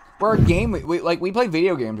 We're a game. We play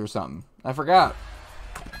video games or something. I forgot.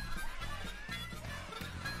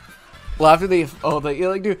 Well, after they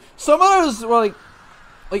dude, some of those were like,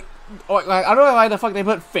 I don't know why the fuck they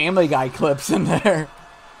put Family Guy clips in there.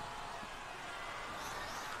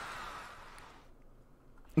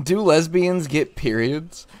 Do lesbians get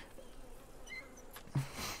periods?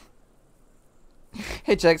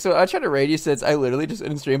 Hey, Jack, so I tried to raid you since I literally just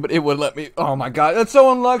in stream, but it wouldn't let me. Oh my god, that's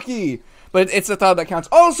so unlucky. But it's the thought that counts.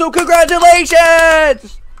 Also,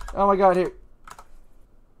 congratulations! Oh my god, here.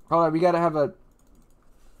 Hold on, we gotta have a...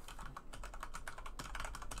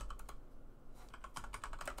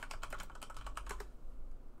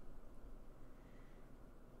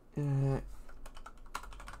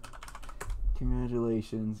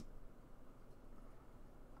 Congratulations.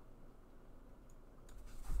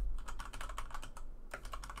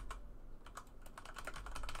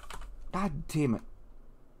 God damn it.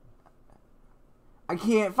 I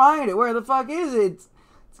can't find it. Where the fuck is it? It's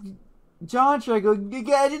John Trickle.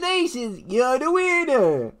 Congratulations. You're the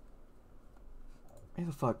winner. Where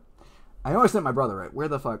the fuck? I know I sent my brother, right? Where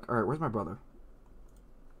the fuck? Alright, where's my brother?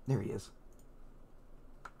 There he is.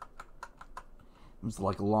 It was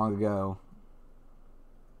like long ago.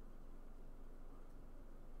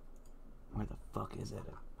 Where the fuck is it?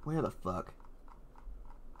 Where the fuck?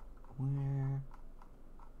 Where?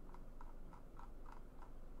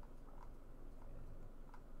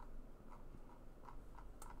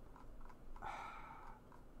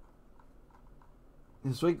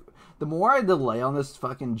 This week, the more I delay on this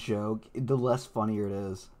fucking joke, the less funnier it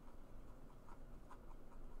is.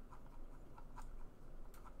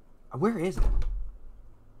 Where is it?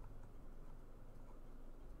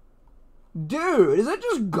 Dude, is it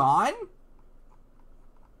just gone?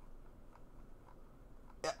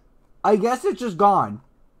 I guess it's just gone.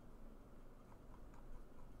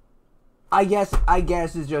 I guess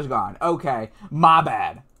it's just gone. Okay, my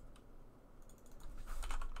bad.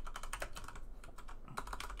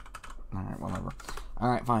 Alright, whatever.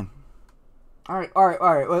 Alright, fine. Alright,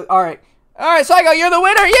 Psycho, you're the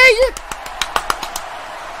winner!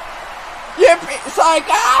 Yeah!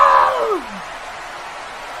 Psycho!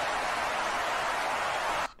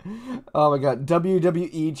 Oh my god,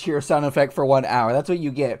 WWE cheer sound effect for 1 hour. That's what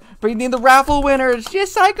you get. Bring in the raffle winners!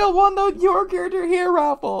 Just Psycho won the Your Character Here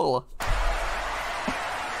raffle!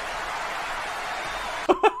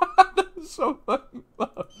 That's so fucking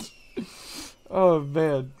fun. Oh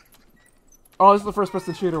man. Oh, this is the first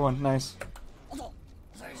person shooter one. Nice.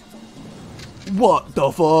 What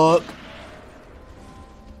the fuck?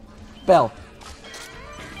 Bell.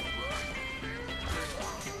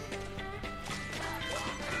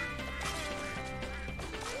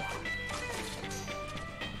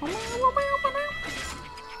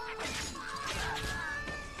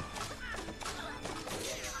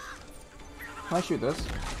 Can I shoot this?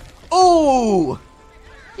 Oh!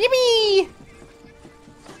 Yippee!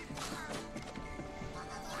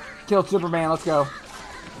 Killed Superman, let's go.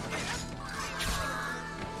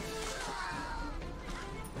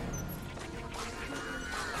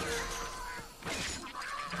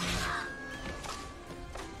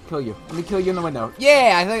 Kill you. Let me kill you in the window.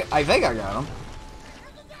 Yeah, I think I got him.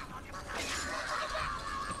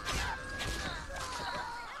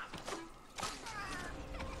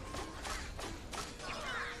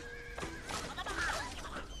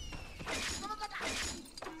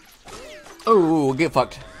 Oh, get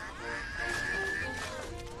fucked.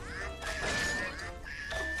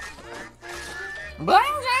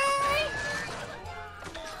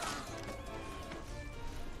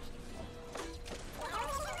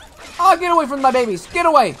 Oh, get away from my babies! Get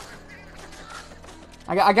away!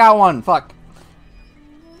 I got one. Fuck.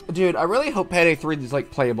 Dude, I really hope Payday 3 is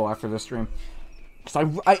like playable after this stream. Cause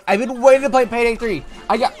I've been waiting to play Payday 3.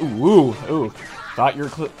 I got ooh. Thought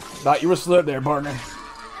you were slipped there, partner.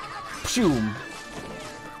 Shoom.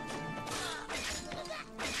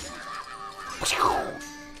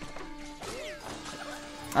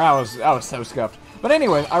 That was so scuffed. But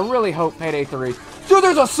anyway, I really hope Payday 3. Dude,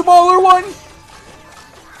 there's a smaller one.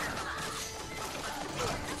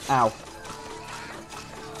 Ow.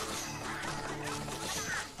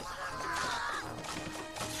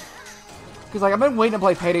 Because like I've been waiting to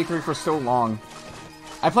play Payday 3 for so long.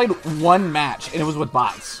 I played one match and it was with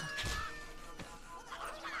bots.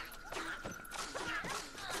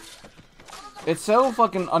 It's so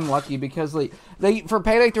fucking unlucky because like for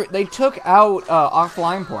Payday 3 they took out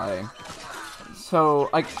offline play. So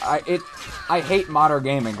like I hate modern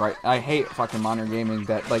gaming, right? I hate fucking modern gaming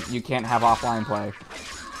that, like, you can't have offline play.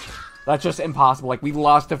 That's just impossible. Like, we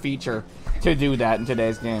lost a feature to do that in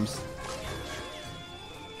today's games.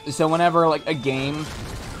 So whenever, like, a game,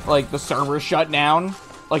 like, the servers shut down,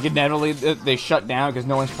 like, inevitably they shut down because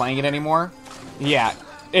no one's playing it anymore. Yeah,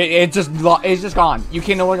 it's just gone. You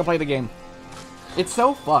can no longer play the game. It's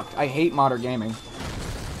so fucked. I hate modern gaming.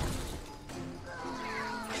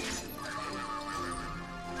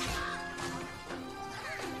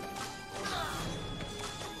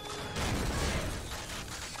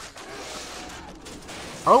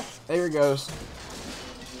 Oh, there it goes.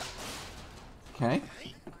 Okay.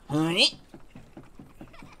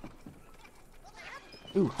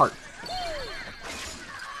 Ooh, heart.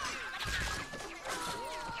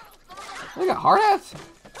 They got heart hats?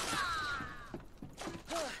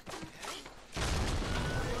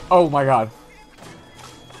 Oh my god.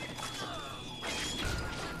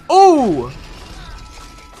 Oh!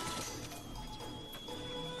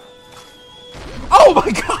 Oh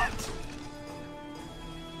my god!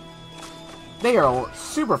 They are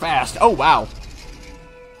super fast. Oh wow.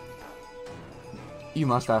 You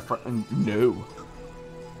must have no.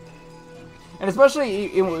 And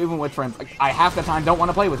especially even with friends, like, I half the time don't want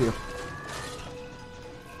to play with you.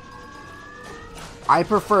 I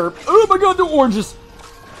prefer. Oh my god, the oranges!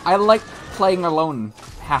 I like playing alone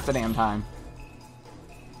half the damn time.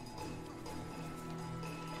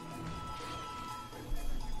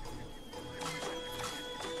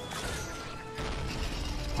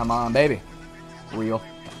 Come on, baby. Real.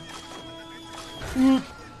 Here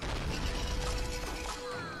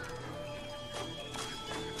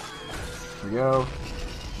we go.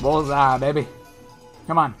 Bullseye, baby.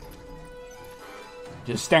 Come on.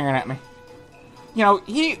 Just staring at me. You know,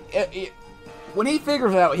 when he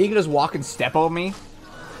figures out he can just walk and step over me,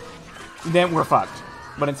 then we're fucked.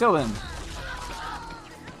 But until then...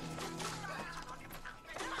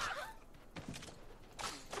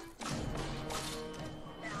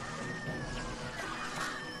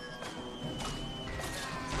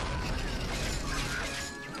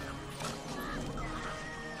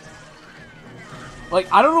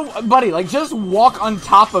 Like, I don't know, buddy, like, just walk on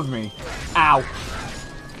top of me. Ow.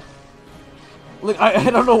 Like, I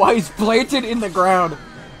don't know why he's planted in the ground.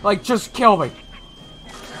 Like, just kill me.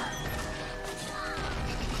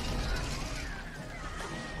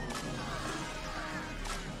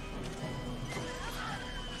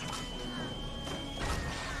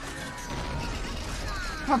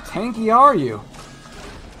 How tanky are you?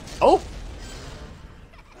 Oh!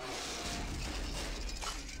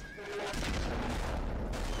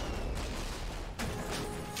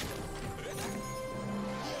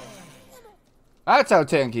 That's how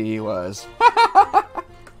tanky he was.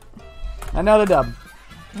 Another dub.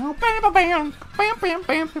 Get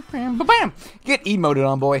emoted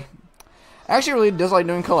on, boy. I actually really dislike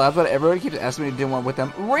doing collabs, but everybody keeps asking me to do one with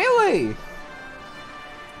them. Really?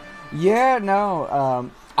 Yeah,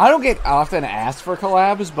 no. I don't get often asked for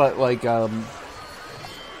collabs, but like, yeah,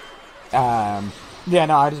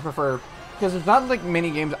 no, I just prefer, because there's not like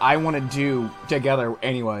many games I want to do together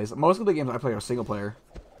anyways. Most of the games I play are single player.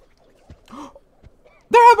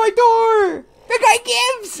 They're at my door! The guy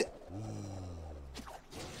gives!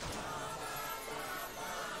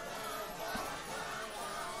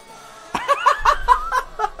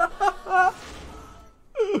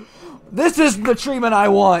 This isn't the treatment I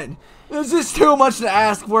want. This is too much to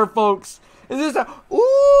ask for, folks. Is this a...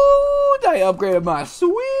 Ooh, they upgraded my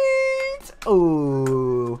suite.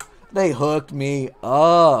 Ooh, they hooked me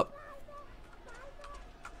up.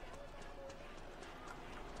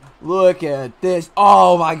 Look at this.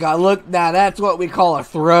 Oh my god, look, now that's what we call a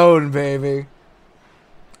throne, baby.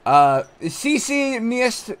 CC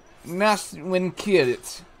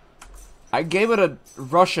Nestwinkirit. I gave it a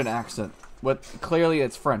Russian accent, but clearly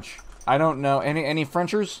it's French. I don't know. Any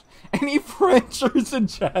Frenchers? Any Frenchers in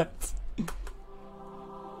chat?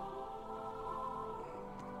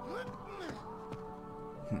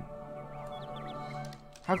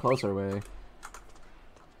 How close are we?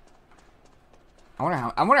 I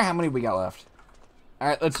wonder how many we got left. All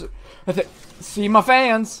right, let's see my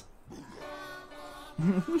fans.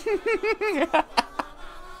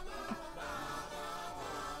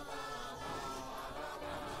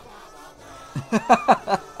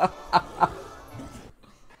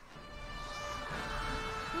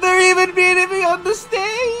 They're even beating me on the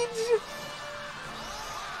stage.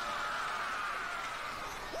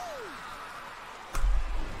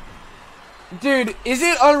 Dude, is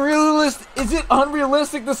it unrealistic? Is it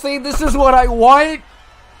unrealistic to say this is what I want?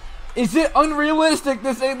 Is it unrealistic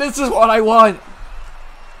to say this is what I want?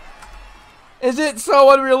 Is it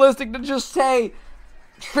so unrealistic to just say,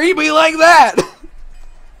 treat me like that?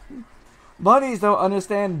 Bunnies don't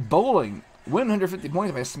understand bowling. Win 150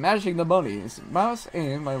 points by smashing the bunnies. Mouse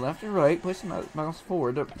aim by left and right. Push the mouse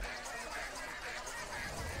forward.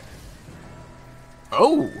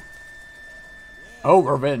 Oh! Oh,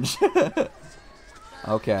 revenge.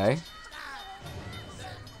 Okay.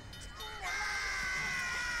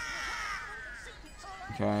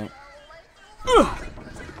 Okay. Ugh.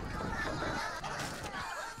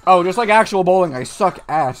 Oh, just like actual bowling, I suck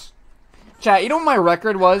ass. Chat, you know what my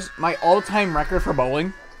record was? My all-time record for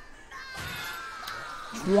bowling?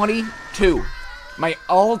 22. My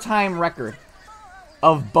all-time record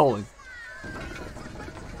of bowling.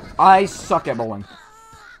 I suck at bowling.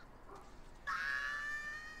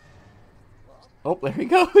 Oh, there we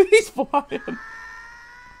go. He's flying.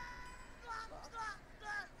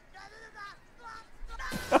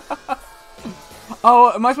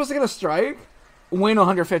 Oh, am I supposed to get a strike? Win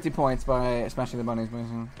 150 points by smashing the bunnies.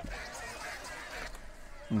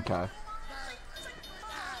 Okay.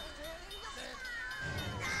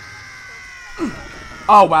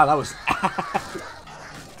 Oh, wow, that was...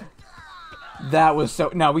 that was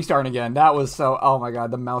so... No, we starting again. That was so... Oh, my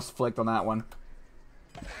God, the mouse flicked on that one.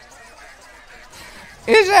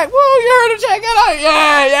 Is that... Woo, you heard him check it out!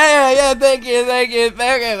 Yeah, thank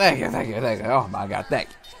you. Oh, my God, thank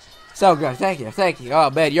you. So good, thank you. Oh,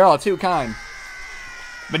 man, you're all too kind.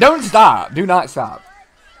 But don't stop. Do not stop.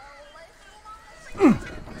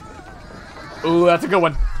 Ooh, that's a good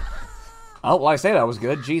one. Oh, well, I say that was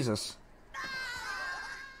good. Jesus.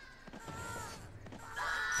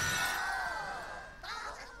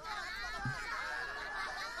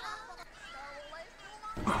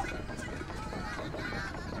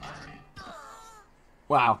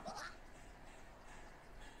 Wow.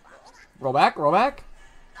 Roll back, roll back.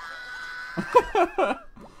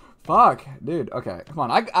 Fuck, dude. Okay, come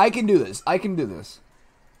on. I can do this. I can do this.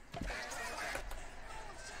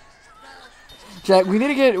 Jack, we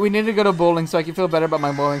need to go to bowling so I can feel better about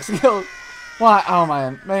my bowling skills. Why? Oh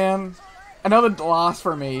man. Another loss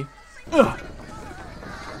for me. Ugh.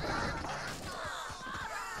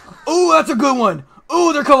 Ooh, that's a good one.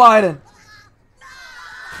 Ooh, they're colliding.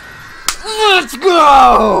 Let's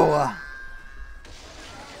go!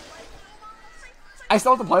 I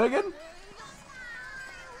still have to play again?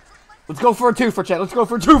 Let's go for a twofer, chat. Let's go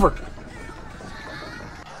for a twofer.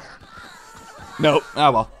 Nope.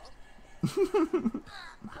 Oh, well.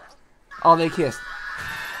 Oh, they kissed.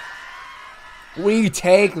 We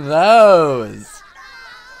take those.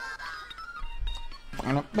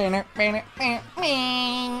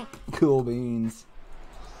 Cool beans.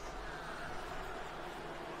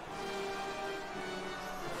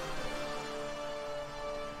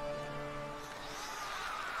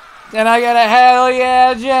 Can I get a hell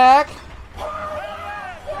yeah, Jack?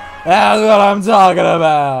 That's what I'm talking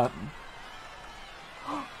about.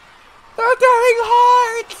 They're throwing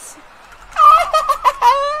hearts!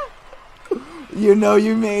 You know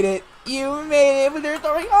you made it. You made it, but they're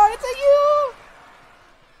throwing hearts at you!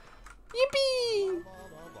 Yippee!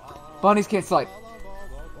 Bunnies can't slide.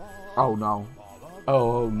 Oh no.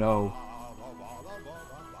 Oh no.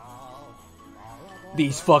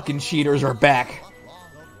 These fucking cheaters are back.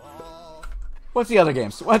 What's the other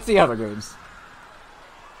games?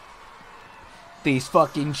 These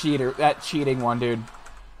fucking cheater. That cheating one, dude.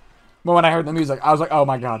 But when I heard the music, I was like, oh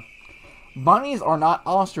my god. Bunnies are not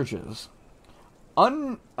ostriches.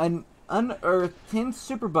 Unearth 10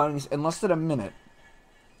 super bunnies in less than a minute.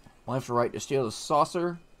 Left or right to steal the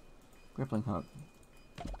saucer. Grappling hook.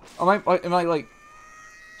 Am I like...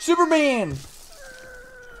 Superman!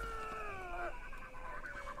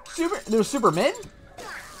 There's Supermen?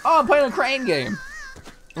 Oh, I'm playing a crane game.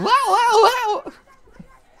 Wow.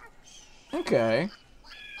 Okay.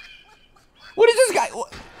 What is this guy?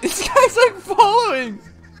 This guy's like following.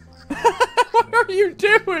 What are you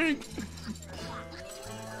doing?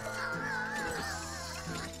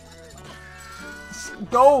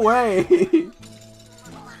 Go away.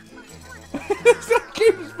 This guy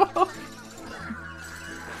keeps following.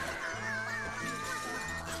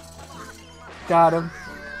 Got him.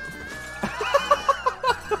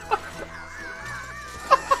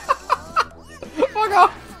 Fuck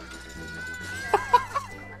off!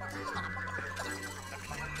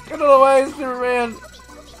 Get out of the way, Superman!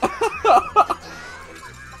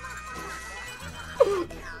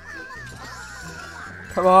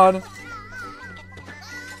 Come on!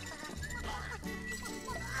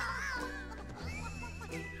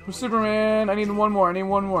 Superman, I need one more.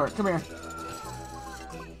 Come here.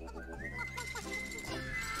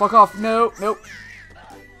 Fuck off. Nope.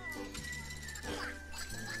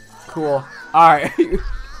 Cool. Alright.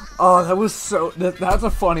 Oh, that was so... That's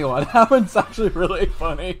a funny one. That one's actually really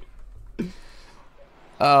funny.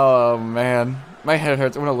 Oh, man. My head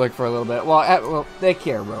hurts. I'm gonna look for a little bit. Well, take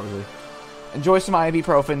care, Rosie. Enjoy some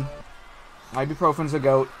ibuprofen. Ibuprofen's a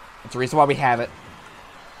goat. That's the reason why we have it.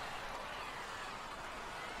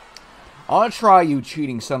 I'll try you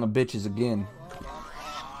cheating son of bitches again.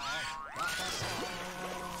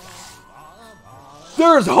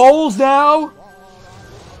 There's holes now!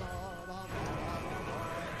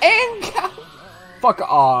 And... Fuck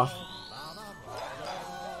off.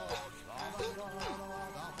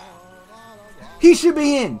 He should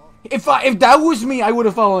be in. If that was me, I would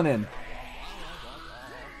have fallen in.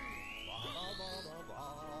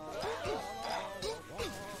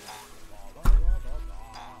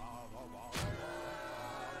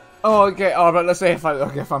 Oh, okay. Oh, but let's say if I'm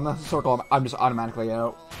not in the circle, I'm just automatically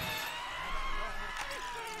out.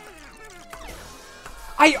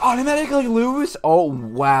 I automatically lose? Oh,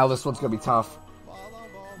 wow. This one's gonna be tough.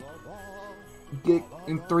 Get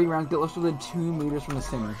in 3 rounds. Get less than 2 meters from the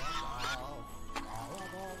singer.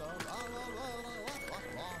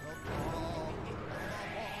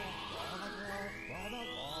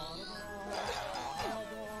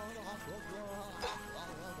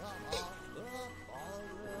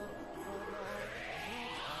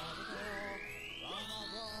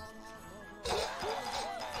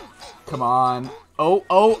 Come on.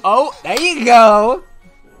 Oh, there you go.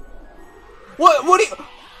 What do you...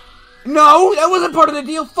 No, that wasn't part of the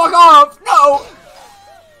deal. Fuck off. No.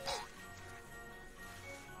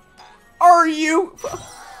 Are you...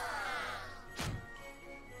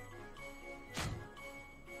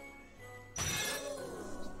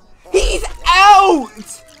 He's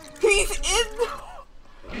out. He's in...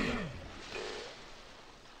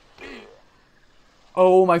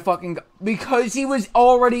 Oh my fucking god. Because he was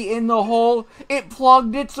already in the hole, it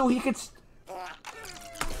plugged it so he could...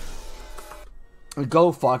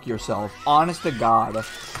 Go fuck yourself. Honest to God.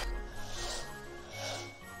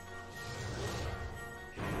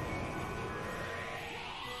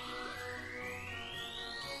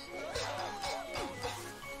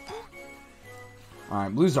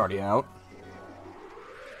 Alright, Blue's already out.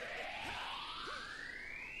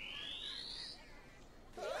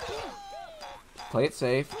 Play it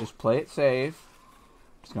safe. Just play it safe.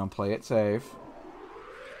 Just gonna play it safe.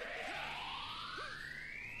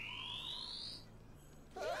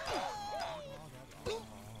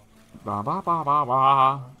 Ba ba ba ba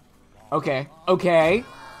ba. Okay. Okay.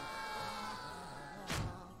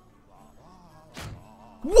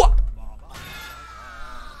 What?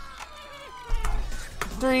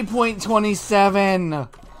 3.27.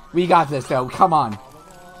 We got this though. Come on.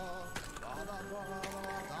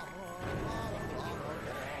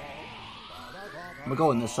 We're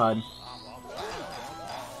going this side.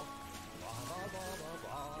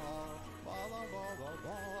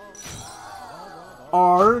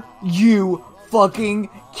 Are you fucking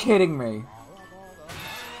kidding me?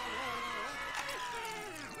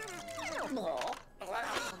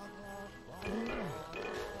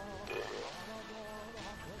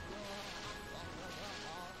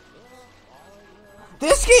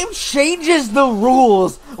 This game changes the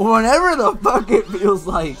rules whenever the fuck it feels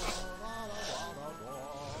like.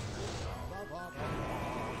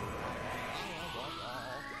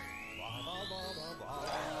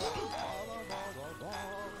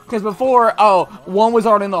 Because before, oh, one was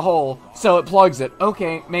already in the hole, so it plugs it.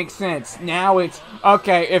 Okay, makes sense. Now it's,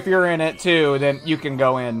 okay, if you're in it too, then you can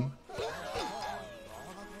go in.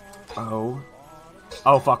 Oh.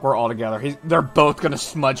 Oh, fuck, we're all together. They're both gonna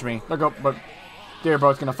smudge me. They're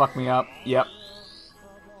both gonna fuck me up. Yep.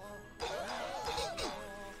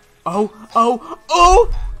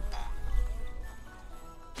 Oh!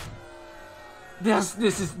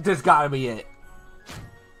 This gotta be it.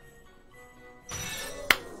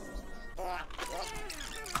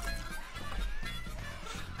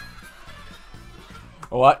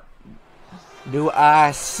 What do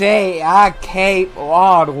I say? I keep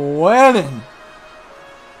on winning.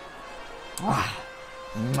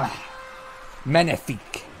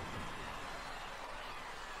 Magnifique.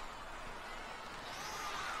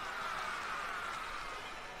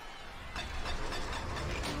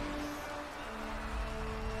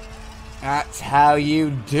 That's how you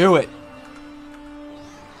do it.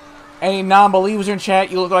 Any non-believers in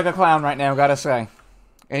chat, you look like a clown right now, gotta say.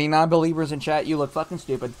 Any non-believers in chat, you look fucking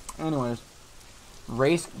stupid. Anyways.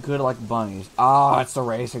 Race good like bunnies. Oh, it's the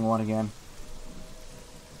racing one again.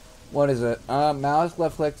 What is it? Mouse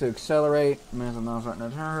left click to accelerate. Mouse button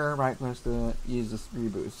to turn. Right click to use the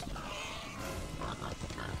speed boost.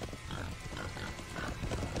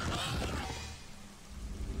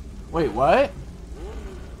 Wait, what?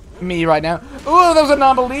 Me right now. Ooh, that was a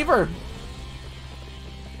non-believer.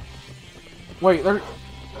 Wait, they're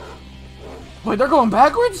going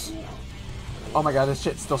backwards? Oh my god, this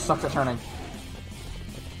shit still sucks at turning.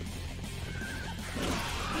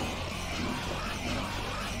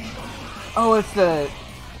 Oh, it's the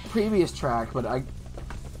previous track, but I...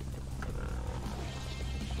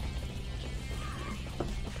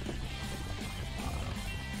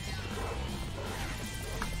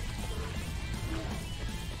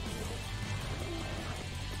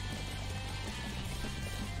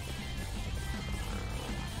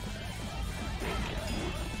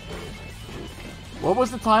 What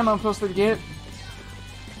was the time I'm supposed to get?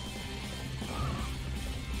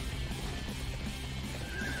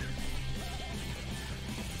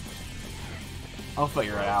 I'll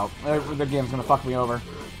figure it out. The game's gonna fuck me over.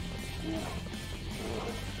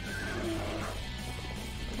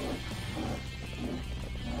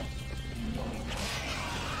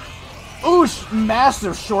 Oosh!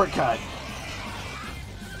 Massive shortcut.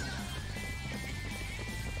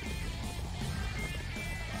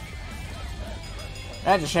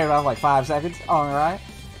 That just shaved off like 5 seconds. Alright.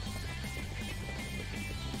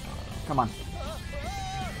 Come on.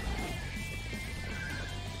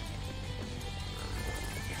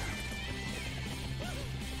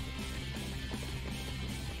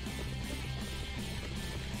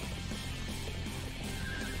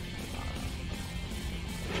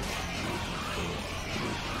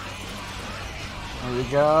 There we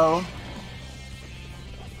go.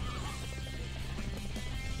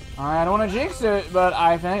 I don't want to jinx it, but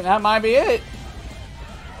I think that might be it.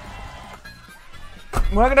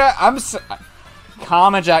 We're gonna.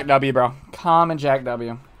 Calm and Jack W, bro. Calm and Jack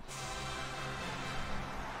W.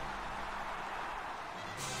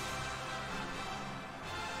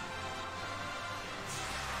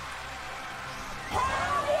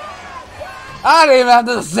 I don't even have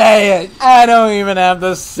to say it. I don't even have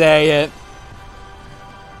to say it.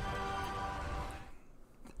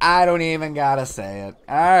 I don't even gotta say it.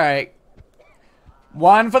 Alright.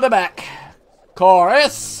 One for the back.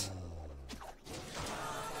 Chorus.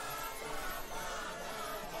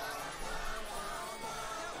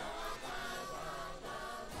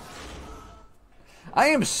 I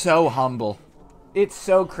am so humble. It's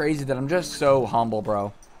so crazy that I'm just so humble,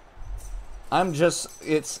 bro. I'm just,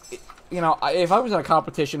 you know, if I was in a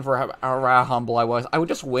competition for how humble I was, I would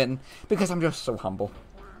just win because I'm just so humble.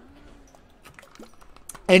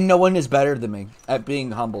 And no one is better than me at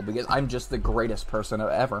being humble because I'm just the greatest person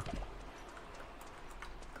ever.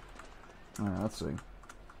 Alright, let's see.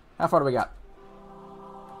 How far do we got?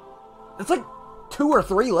 It's like 2 or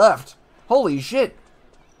 3 left. Holy shit.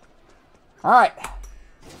 Alright.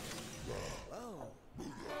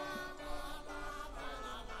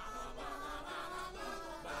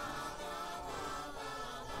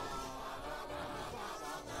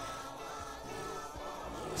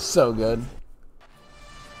 So good.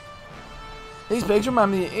 These pigs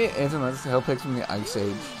remind me of hell pigs from the Ice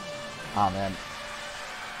Age. Aw, oh, man.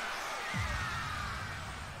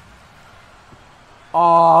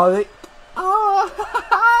 Oh,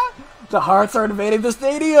 the hearts are invading the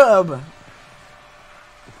stadium.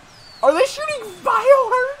 Are they shooting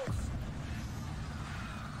fireworks?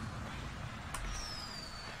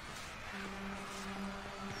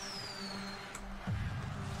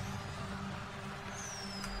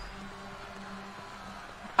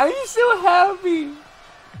 I'm so happy.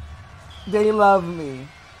 They love me.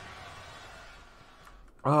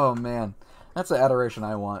 Oh, man. That's the adoration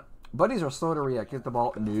I want. Buddies are slow to react. Get the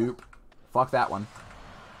ball. Nope. Fuck that one.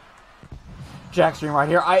 Jack stream right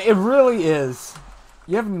here. It really is.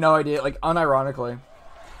 You have no idea. Like, unironically.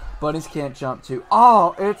 Buddies can't jump too.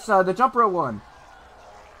 Oh, it's the jump rope one.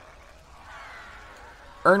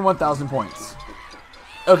 Earn 1,000 points.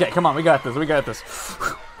 Okay, come on. We got this. We got this.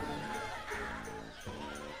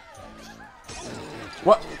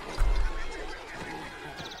 What?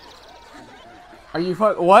 Are you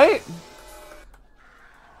what?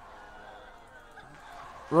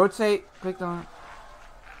 Rotate, click on.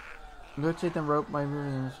 Rotate the rope by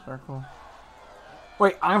moving in a circle.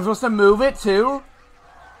 Wait, I'm supposed to move it too?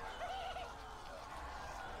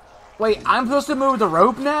 Wait, I'm supposed to move the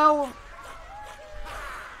rope now?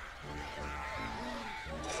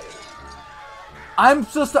 I'm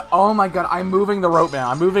supposed to. Oh my god, I'm moving the rope now.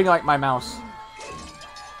 I'm moving like my mouse.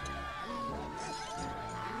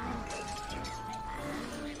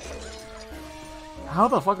 How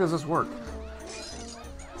the fuck does this work?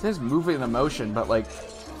 It says moving the motion, but like...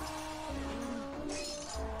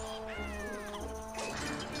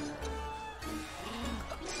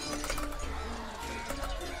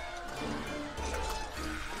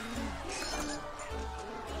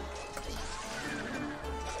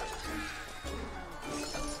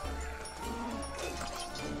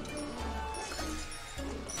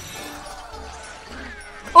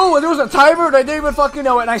 Oh, there was a timer and I didn't even fucking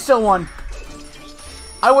know it and I still won.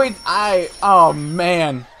 Oh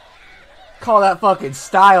man. Call that fucking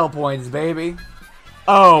style points, baby.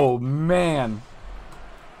 Oh man.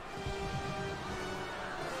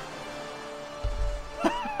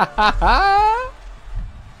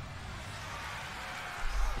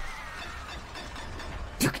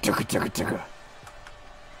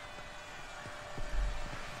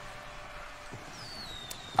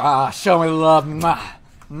 Show me love. Mwah.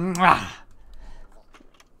 Mwah.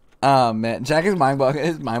 Oh man, Jack his mind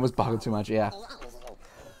was boggled too much. Yeah.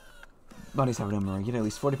 Buddies have a number. Get at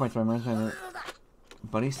least 40 points for my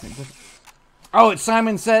buddies. Oh, it's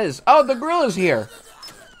Simon Says. Oh, the grill is here.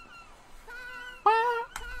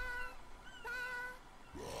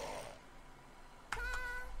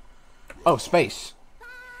 Oh, space.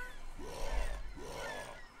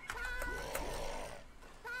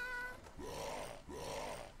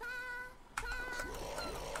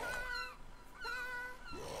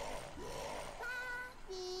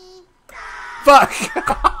 Fuck!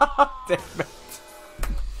 Damn it.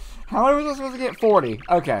 How many was I supposed to get? 40.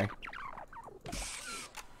 Okay.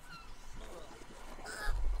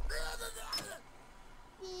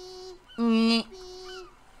 You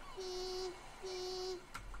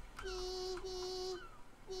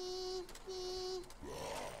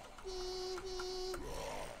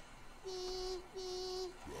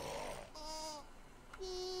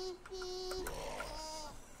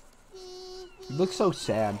look so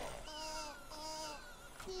sad.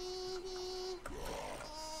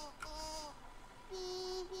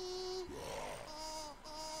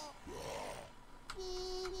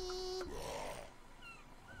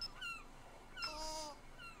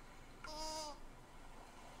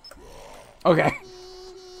 Okay.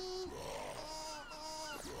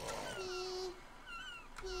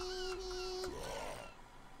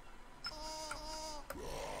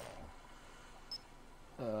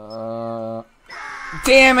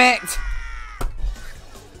 Damn it!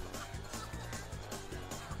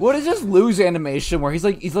 What is this lose animation where he's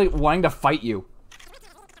like wanting to fight you?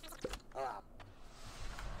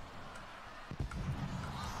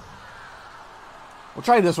 We'll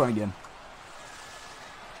try this one again.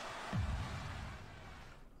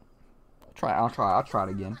 I'll try it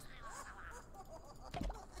again.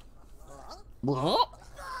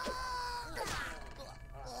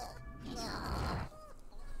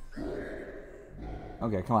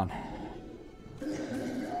 Okay, come on.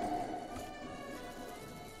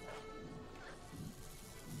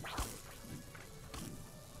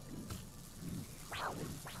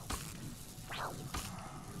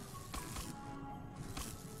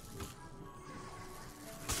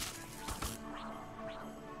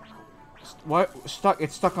 What? Stuck?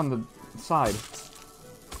 It's stuck on the side.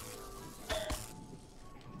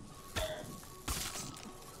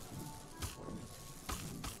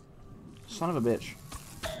 Son of a bitch.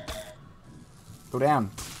 Go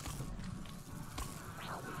down.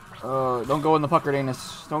 Don't go in the puckered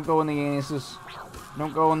anus. Don't go in the anuses.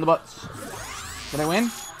 Don't go in the butts. Did I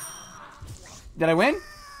win? Did I win?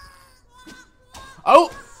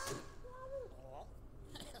 Oh!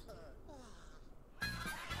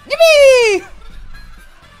 Yippee!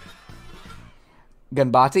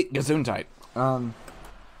 Gunbati? Gesundheit.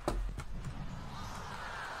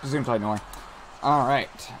 Gesundheit, no.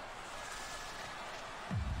 Alright.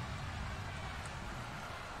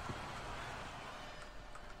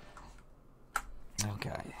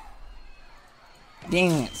 Okay.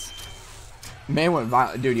 Dang it. Man went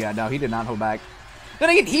violent. Dude, yeah, no, he did not hold back. Then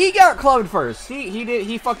again, he got clubbed first.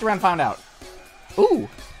 He fucked around and found out. Ooh.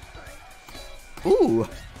 Ooh.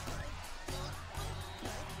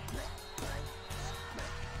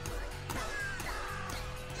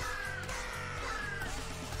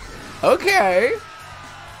 Okay.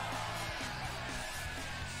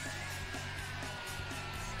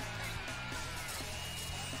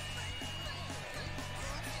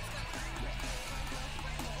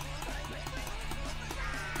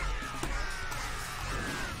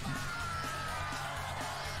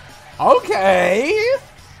 Okay.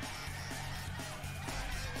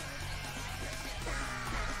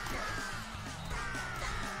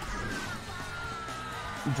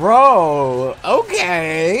 Bro,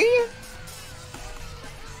 okay.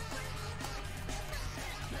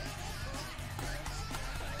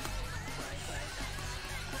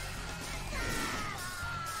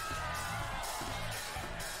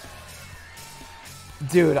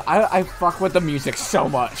 Dude, I fuck with the music so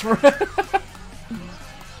much.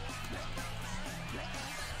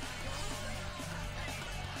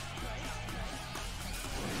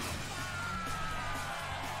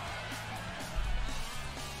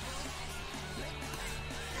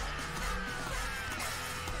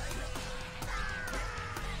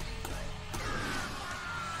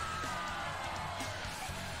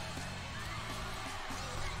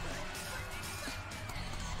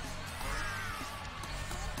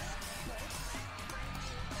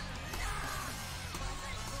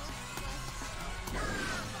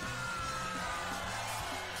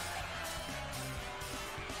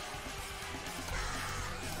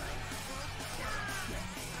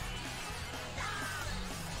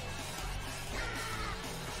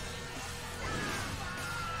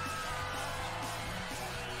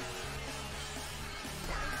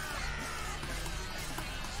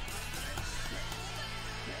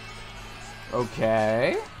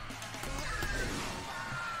 Okay.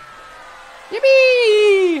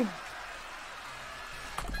 Yippee!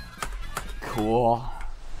 Cool.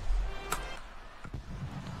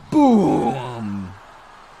 Boom!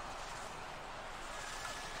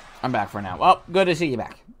 I'm back for now. Well, good to see you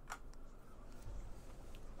back.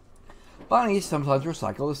 Bunnies sometimes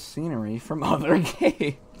recycle the scenery from other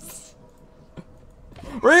games.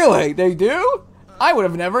 Really? They do? I would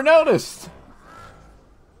have never noticed.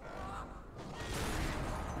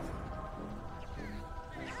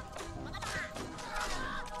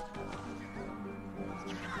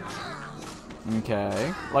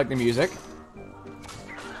 Okay, like the music.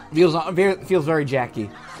 Feels very Jackie.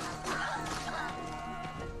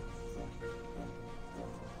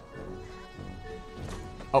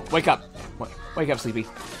 Oh, wake up! Wake up, Sleepy.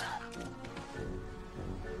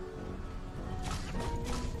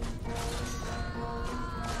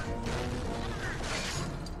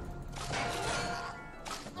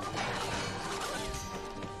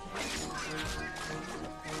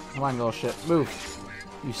 Come on, little shit, move!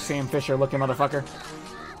 You Sam Fisher-looking motherfucker.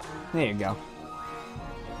 There you go.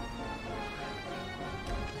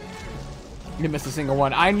 You missed a single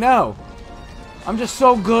one. I know! I'm just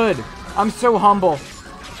so good! I'm so humble.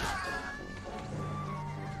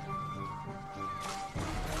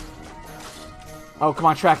 Oh, come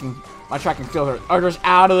on, tracking. My tracking skills are just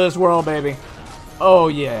out of this world, baby. Oh,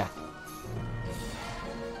 yeah.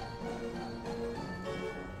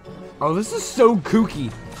 Oh, this is so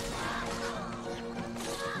kooky.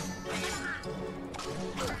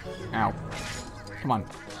 Ow. Come on.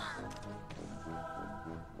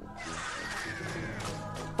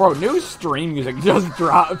 Bro, new stream music just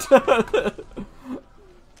dropped.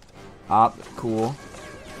 Cool.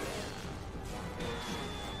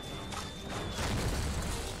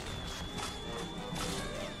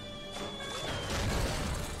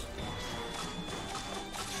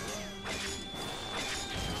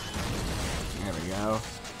 There we go.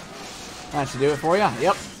 That should do it for you.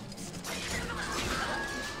 Yep.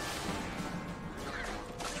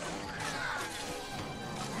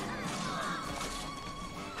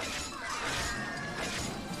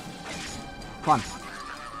 Come on.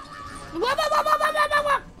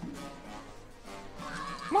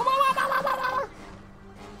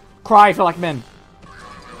 Cry for like men.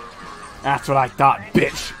 That's what I thought,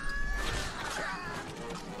 bitch.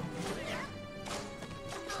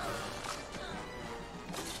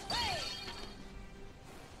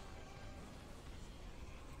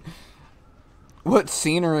 What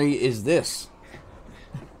scenery is this?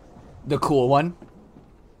 The cool one.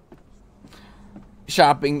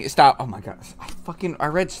 Shopping, stop. Oh my god. I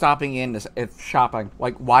read stopping in as if shopping.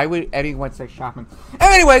 Like, why would anyone say shopping?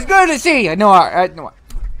 Anyways, good to see you. No,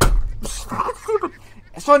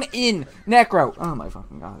 it's on in. Necro. Oh my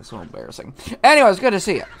fucking god, it's so embarrassing. Anyways, good to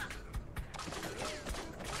see you.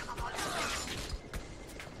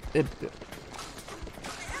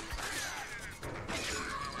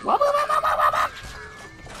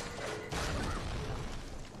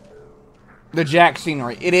 The Jack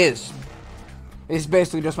scenery. It is. It's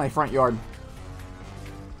basically just my front yard.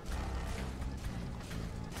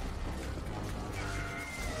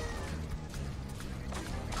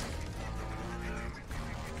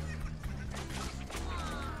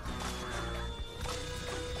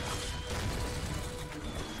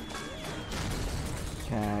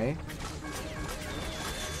 Okay.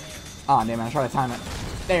 Oh, damn it, I tried to time it.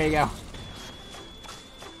 There you go.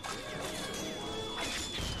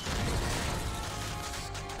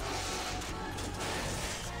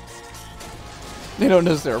 They don't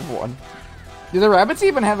deserve one. Do the rabbits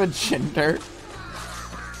even have a gender?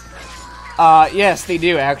 Yes, they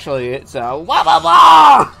do, actually. It's, wah, wah,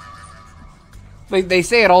 wah! They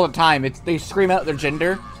say it all the time. They scream out their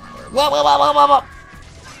gender. Wah, wah, wah, wah, wah,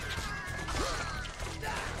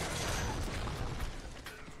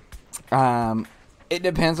 wah. It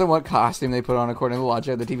depends on what costume they put on according to the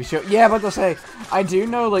logic of the TV show. Yeah, but they'll say, I do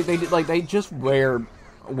know, like, they just wear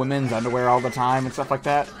women's underwear all the time and stuff like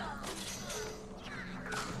that.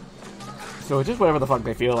 So it's just whatever the fuck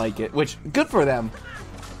they feel like it, which, good for them.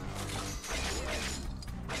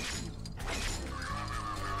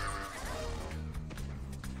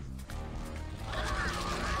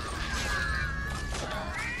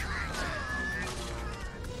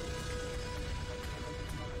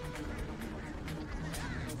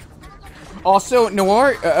 Also,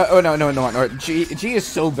 Noir, Noir. G is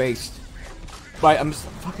so based. But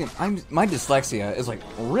my dyslexia is like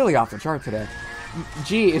really off the chart today.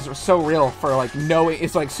 G is so real for like knowing,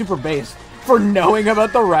 it's like super based for knowing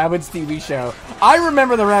about the Rabbids TV show. I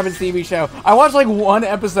remember the Rabbids TV show. I watched like one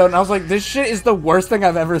episode and I was like, this shit is the worst thing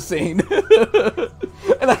I've ever seen.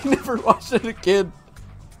 And I never watched it as a kid.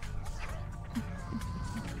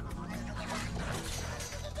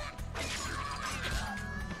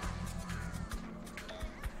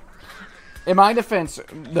 In my defense,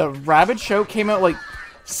 the Rabbids show came out like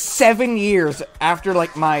 7 years after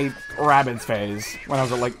like my Rabbids phase when I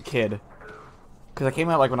was a like kid. Because I came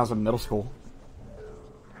out like when I was in middle school.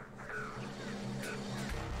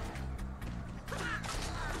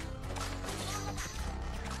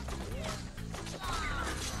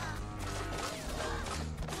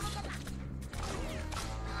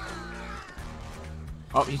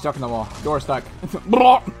 Oh, he's stuck in the wall. Door stuck.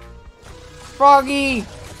 Froggy!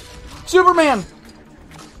 Superman!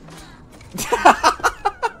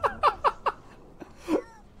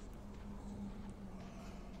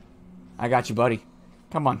 I got you, buddy.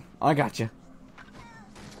 Come on. I got you.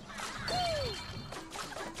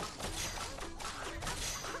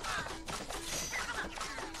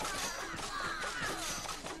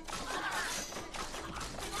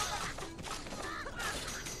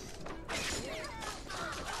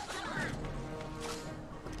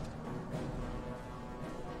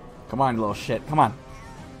 Come on, little shit. Come on.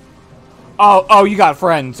 Oh, you got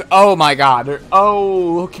friends. Oh my god.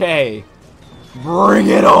 Oh, okay. Bring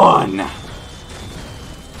it on.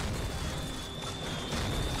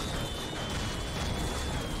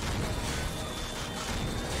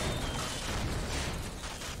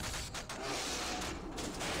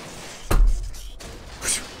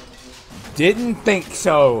 Didn't think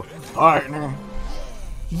so, partner.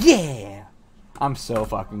 Yeah. I'm so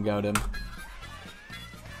fucking goated.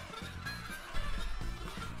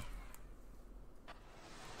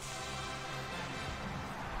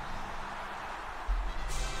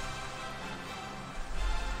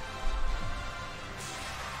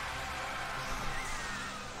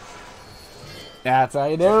 That's how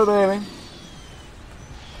you do it, baby.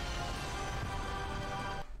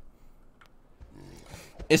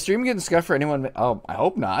 Is stream getting scuffed for anyone? Oh, I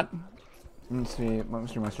hope not. Let me see. Let me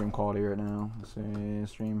see my stream quality right now. Let's see.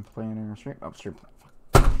 Stream planner. Stream. Oh, stream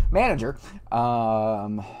manager.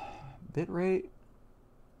 Bitrate.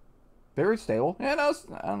 Bitrate stable. Yeah, no,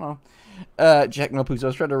 I don't know. Jack, no please. I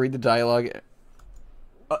was trying to read the dialogue.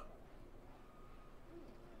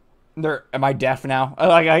 Am I deaf now?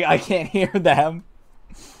 Like I can't hear them.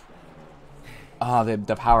 Ah,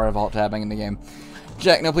 the power of alt tabbing in the game.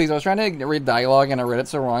 Jack, no please, I was trying to read dialogue and I read it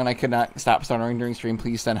so wrong and I could not stop stuttering during stream.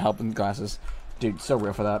 Please send help in glasses. Dude, so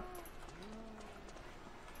real for that.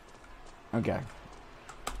 Okay.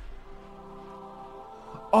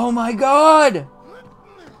 Oh my god!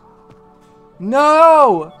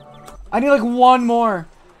 No! I need like one more.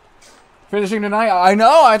 Finishing tonight? I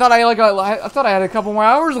know. I thought I thought I had a couple more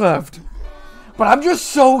hours left. But I'm just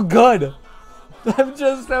so good. I'm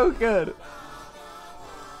just so good.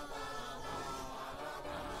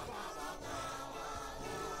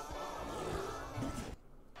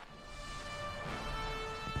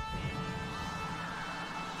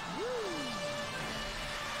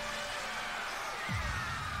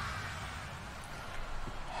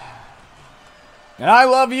 And I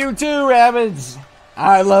love you too, Rabbids.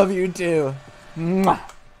 I love you too. Mwah.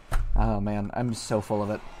 Oh man, I'm so full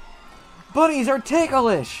of it. Bunnies are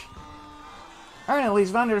ticklish. Earn at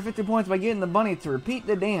least 150 points by getting the bunny to repeat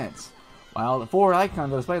the dance. While the forward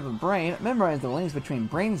icon goes by the brain, memorize the links between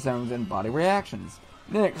brain zones and body reactions.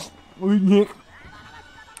 Next,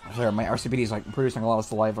 sorry, my RCPD is like producing a lot of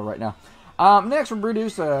saliva right now. Next, we'll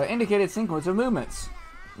produce an indicated sequence of movements.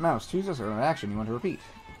 Mouse, choose a certain action you want to repeat.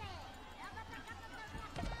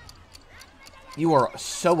 You are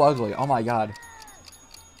so ugly. Oh my god.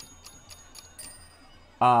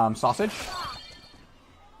 Sausage.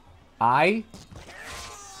 I.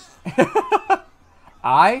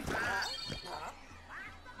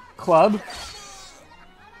 Club.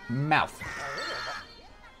 Mouth.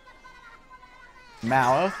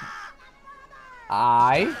 Mouth.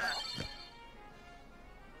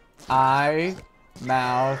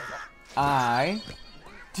 Mouth.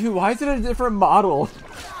 Dude, why is it a different model?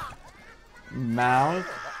 Mouth,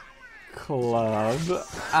 club,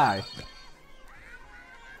 eye.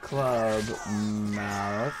 Club,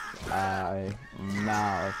 mouth, eye.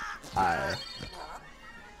 Mouth, eye.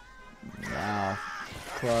 Mouth,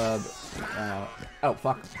 club, mouth. Oh,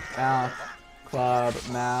 fuck. Mouth, club,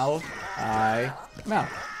 mouth, eye,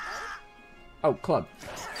 mouth. Oh, club.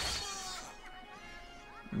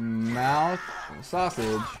 Mouth,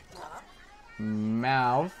 sausage.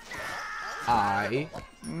 Mouth, eye,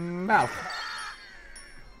 mouth.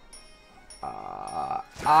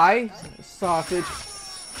 I sausage.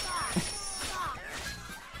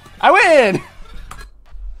 I win!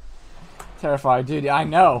 Terrified, dude. I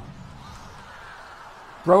know.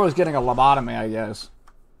 Bro is getting a lobotomy, I guess.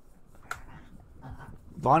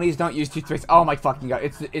 Bonnies don't use toothpaste. Oh my fucking god!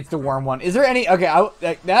 It's the worm one. Is there any?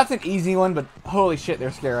 Okay, that's an easy one, but holy shit,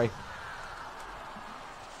 they're scary.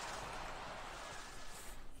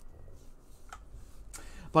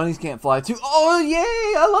 Bunnies can't fly too. Oh yay!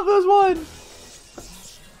 I love those ones.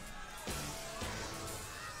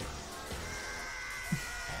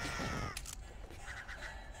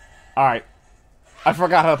 All right, I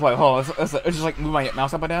forgot how to play. Hold on, let's just like move my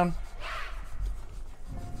mouse up and down.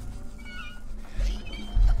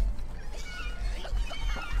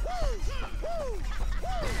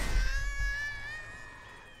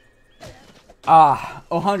 Ah,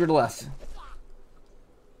 100 less.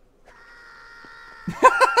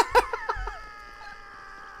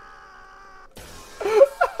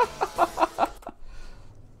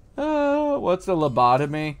 What's a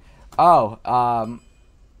lobotomy? Oh,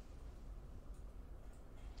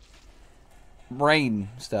 brain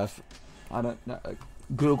stuff. I don't know.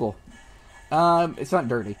 Google. It's not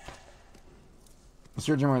dirty.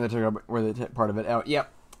 Surgeon where they took part of it out.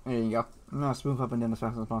 Yep. There you go. No, smooth up and down as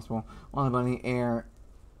fast as possible. On the bunny air.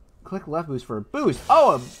 Click left boost for a boost.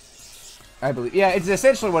 Oh, I believe. Yeah, it's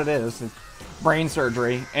essentially what it is. It's brain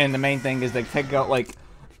surgery, and the main thing is they take out like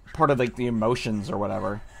part of like the emotions or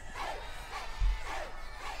whatever.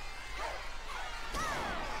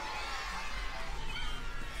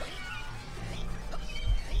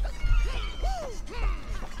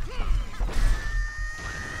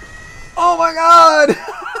 Oh my god!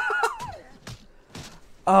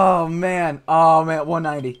 Oh man,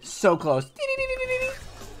 190. So close.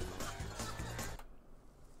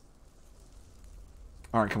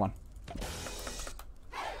 Alright, come on.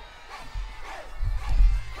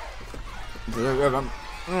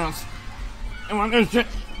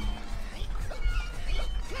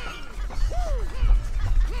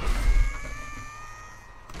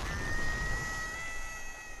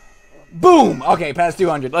 Boom! Okay, past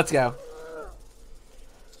 200. Let's go.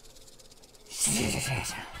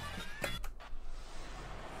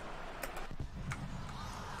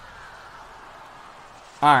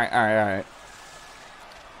 Alright.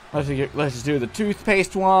 Let's just do the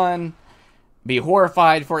toothpaste one. Be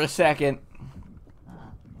horrified for a second.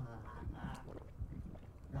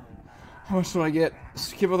 How much do I get?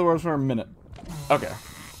 Skip other words for a minute. Okay.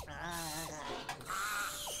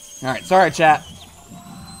 Alright, sorry chat.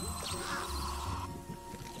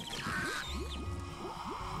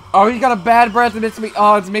 Oh, he's got a bad breath and it's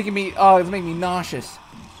making me nauseous.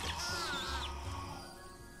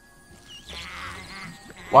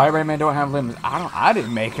 Why Rayman don't have limbs? I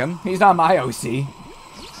didn't make him. He's not my OC.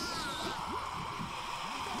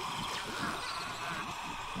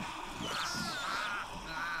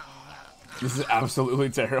 This is absolutely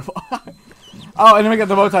terrible. Oh, and then we got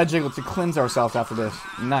the bow tie jiggle to cleanse ourselves after this.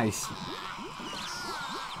 Nice.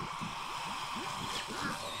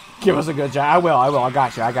 Give us a good job. I will. I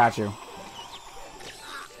got you.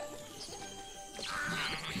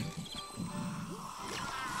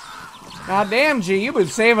 God damn, G, you've been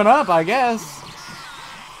saving up, I guess.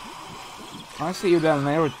 I see you down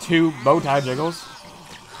there with 2 bow tie jiggles.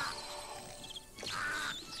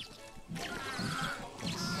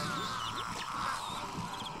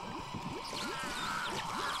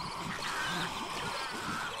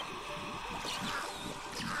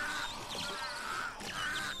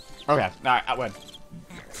 Okay, alright, I win.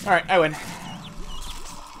 Alright, I win.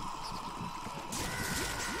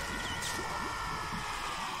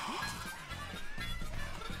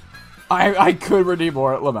 I could redeem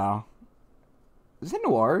more at Lamau. Is it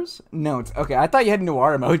Noirs? No, it's okay. I thought you had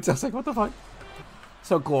Noir emotes. I was like, what the fuck?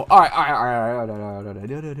 So cool. Alright. Do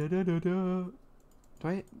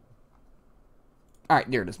I?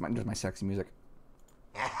 Alright, there it is. There's my sexy music.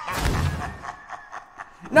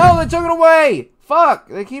 No, they took it away! Fuck!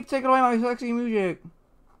 They keep taking away my sexy music.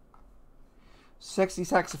 Sexy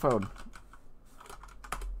saxophone.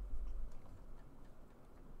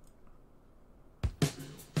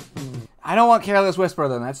 I don't want Careless Whisper,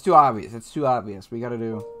 then. That's too obvious. It's too obvious. We gotta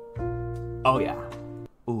do... Oh, yeah.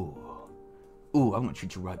 Ooh. Ooh, I'm gonna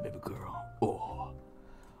treat you right, baby girl. Ooh.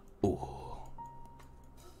 Ooh.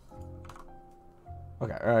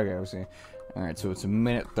 Okay, let's see. Alright, so it's a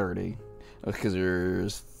minute 30. Because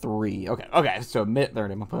there's 3. Okay, so a minute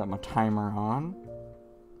 30. I'm gonna put my timer on.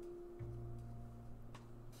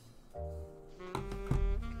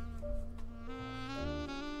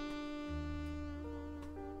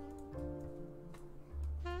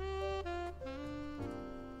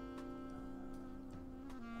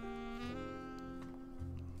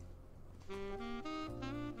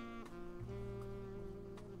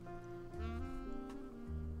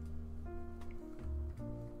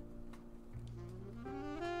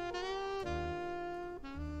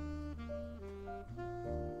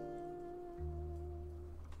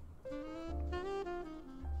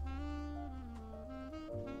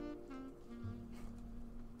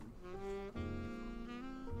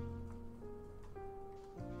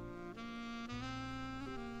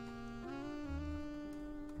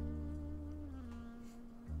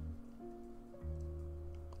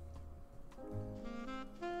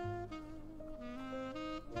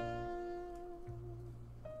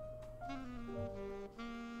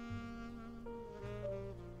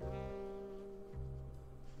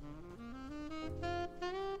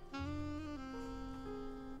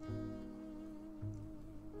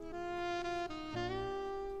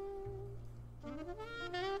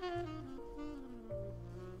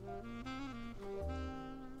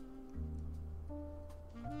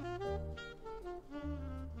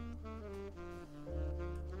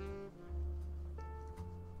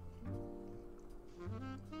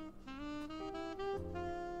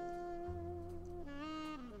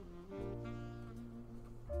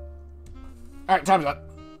 Alright, time's up.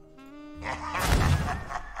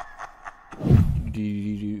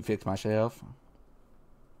 Fix myself.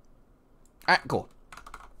 Alright, cool.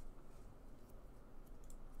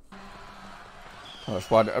 Oh,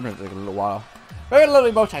 squad. I'm gonna take a little while. Very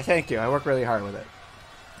lovely bow tie, thank you. I work really hard with it.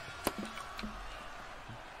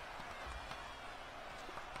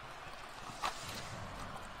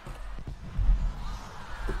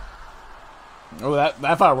 Oh,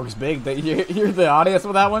 that firework's big. You hear the audience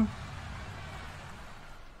with that one?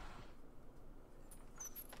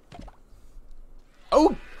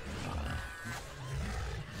 Oh!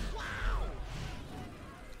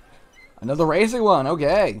 Another racing one,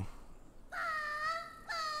 okay.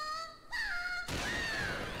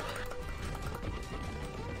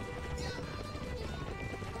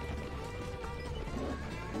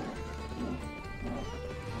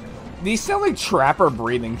 These sound like trapper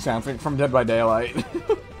breathing sounds like from Dead by Daylight.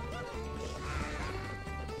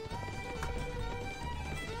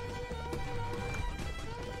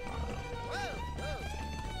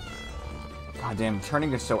 God damn,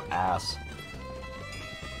 turning is so ass.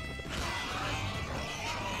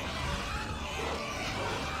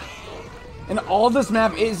 And all this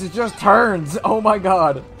map is just turns. Oh my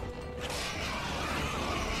god.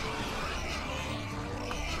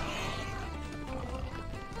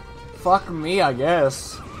 Fuck me, I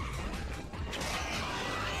guess.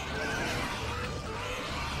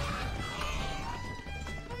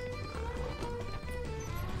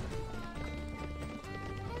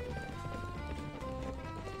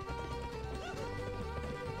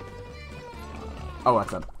 Oh,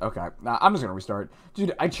 that's up. Okay. Nah, I'm just gonna restart.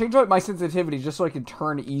 Dude, I changed out my sensitivity just so I can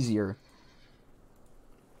turn easier.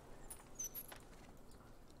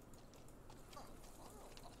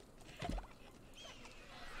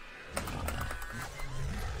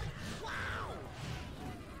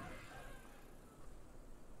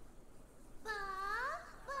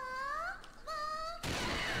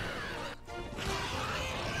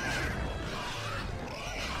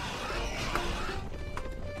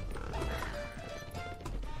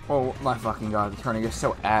 Oh my fucking god, the turning is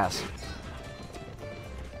so ass.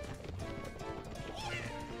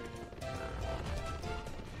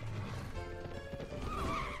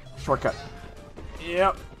 Shortcut.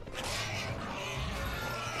 Yep.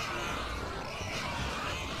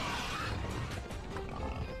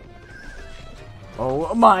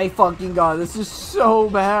 Oh my fucking god, this is so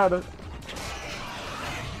bad.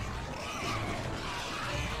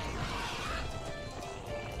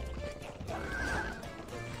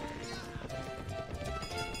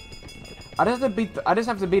 I just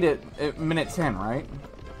have to beat it at minute 10, right?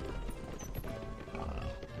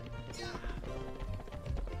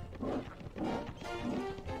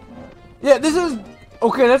 Yeah, this is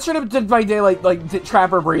okay. That's straight up Dead by Daylight, like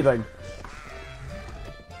trapper breathing.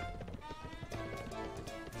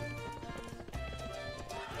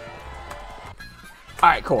 All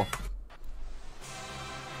right, cool.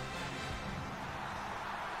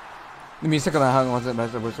 The music on the song wasn't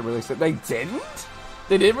best of which they released it. They didn't?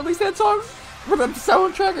 They didn't release that song for the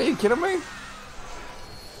soundtrack? Are you kidding me?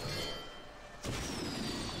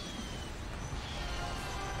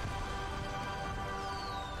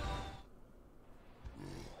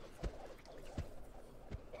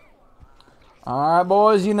 Alright,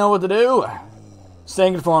 boys, you know what to do.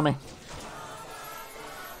 Sing it for me.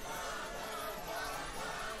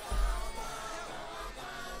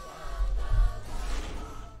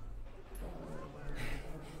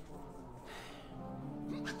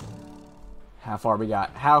 How far we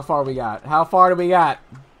got? How far we got? How far do we got?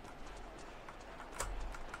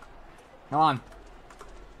 Come on.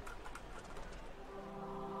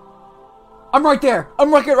 I'm right there.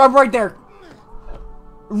 I'm right there.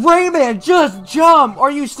 Rayman, just jump. Are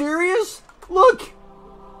you serious? Look.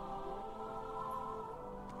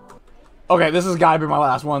 Okay, this has got to be my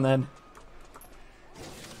last one then.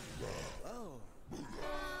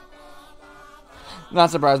 Not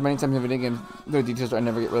surprised. Many times in video games, the details I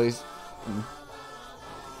never get released.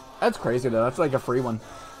 That's crazy though. That's like a free one.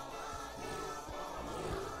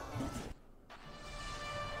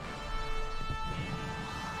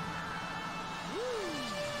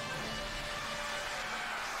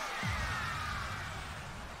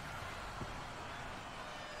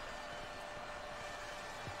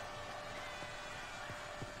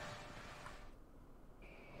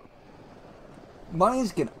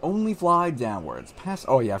 Bunnies can only fly downwards. Pass.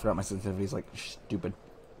 Oh yeah, I forgot my sensitivities. Like stupid.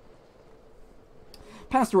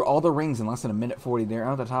 Pass through all the rings in less than a minute 40. There,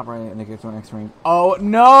 out the top right, and it gets to the next ring. Oh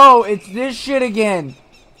no! It's this shit again.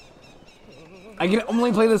 I can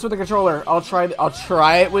only play this with the controller. I'll try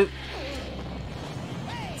it with.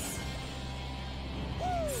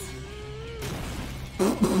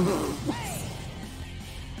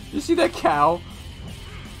 you see that cow?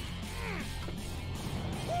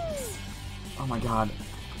 Oh my god.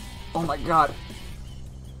 Oh my god.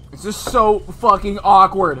 It's just so fucking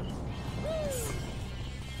awkward.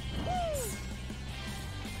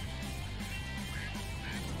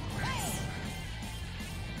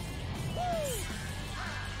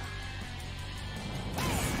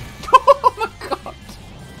 Oh my god.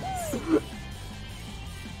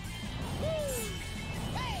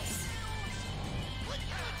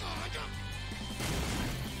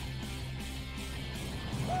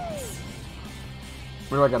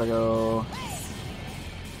 Where do I gotta go?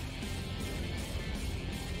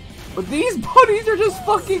 But these bunnies are just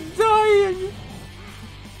fucking dying!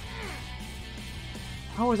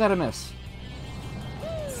 How was that a miss?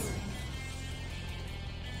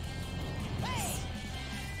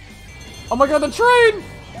 Oh my god, the train!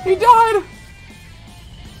 He died!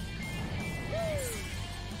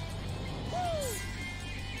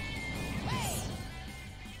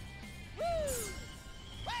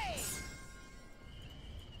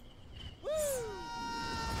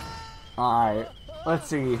 Alright, let's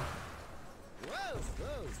see.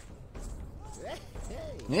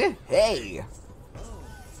 Yeah, hey!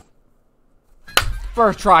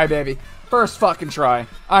 First try, baby. First fucking try.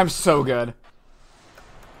 I'm so good.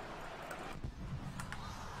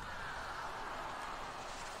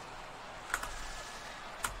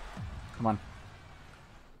 Come on.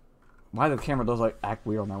 Why the camera does like act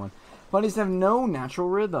weird on that one? Bunnies have no natural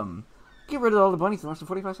rhythm. Get rid of all the bunnies in less than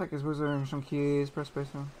 45 seconds. Was there some keys? Press space.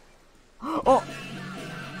 Oh!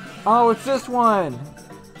 Oh, it's this one!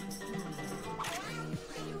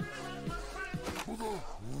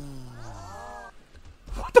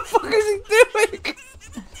 What the fuck is he doing?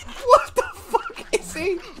 What the fuck is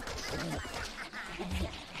he?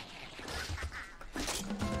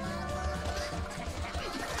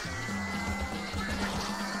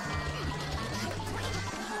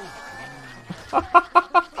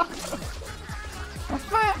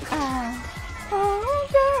 Oh,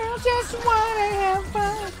 girl, just wanna have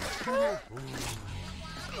fun.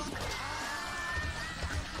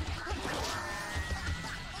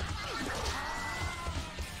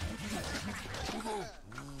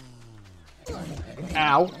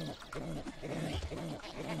 Ow.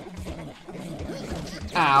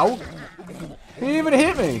 Ow. He didn't even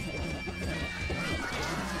hit me.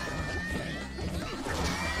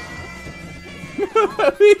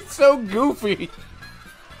 He's so goofy.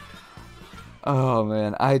 Oh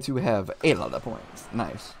man, I too have a lot of points.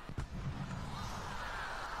 Nice.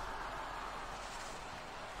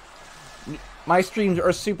 My streams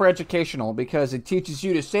are super educational because it teaches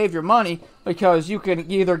you to save your money because you can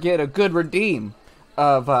either get a good redeem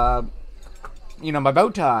of, you know, my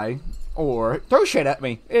bow tie or throw shit at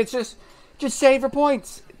me. It's just save your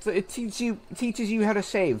points. It teaches you how to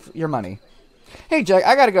save your money. Hey, Jack,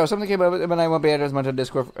 I gotta go. Something came up, and I won't be able to as much on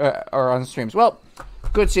Discord or on streams. Well,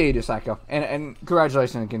 good seeing you, Psycho. And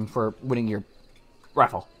congratulations again for winning your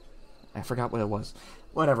raffle. I forgot what it was.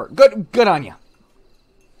 Whatever. Good on you.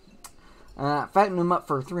 Fatten him up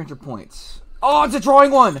for 300 points. Oh, it's a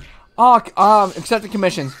drawing one. Oh, accepting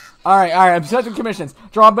commissions. All right, I'm accepting commissions.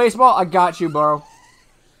 Draw a baseball. I got you, bro.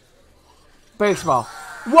 Baseball.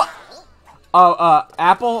 What? Oh,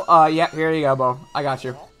 apple. Yeah, here you go, bro. I got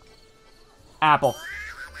you. Apple.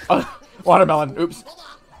 Watermelon. Oops.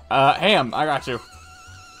 Ham. I got you.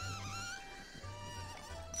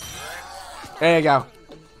 There you go.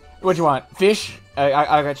 What you want? Fish?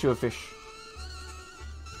 I got you a fish.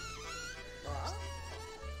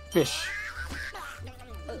 Fish.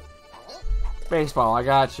 Baseball. I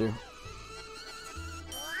got you.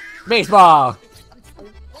 Baseball.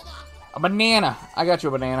 A banana. I got you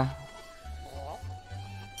a banana.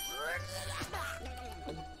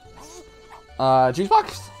 Juice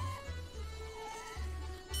box?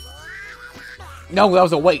 No, that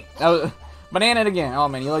was a wait. That was banana again. Oh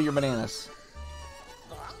man, you love your bananas.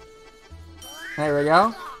 There we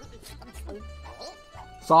go.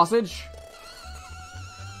 Sausage.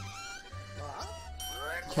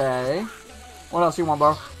 Okay. What else you want,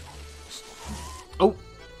 bro? Oh.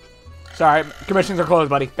 Sorry, commissions are closed,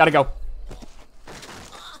 buddy. Gotta go.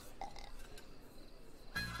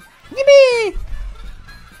 Yippee!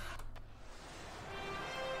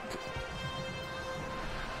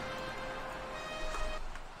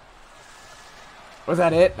 Was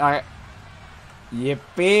that it? Alright.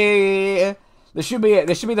 Yippee! This should be it.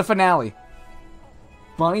 This should be the finale.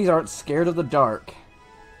 Bunnies aren't scared of the dark.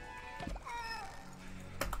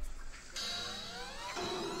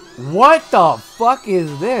 What the fuck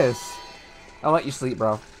is this? I'll let you sleep,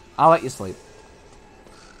 bro. I'll let you sleep.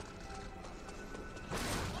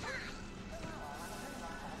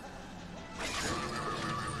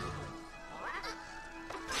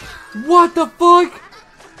 What the fuck?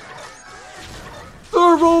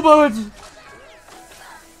 They're robots!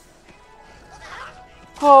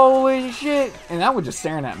 Holy shit! And that was just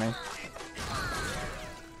staring at me.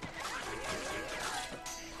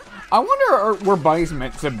 I wonder were bunnies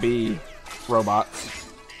meant to be robots?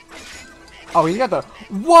 Oh, he got the...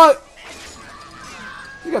 What?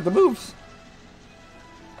 He got the moves.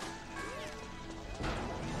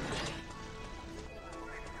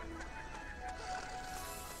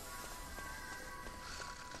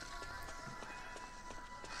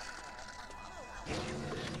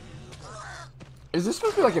 Is this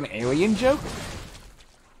supposed to be like an alien joke?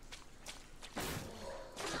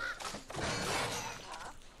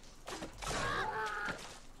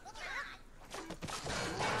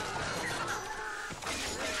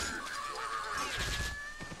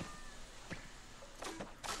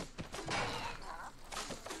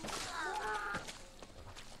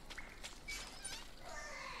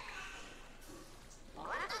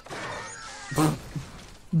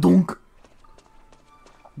 Dunk.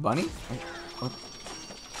 Bunny? What?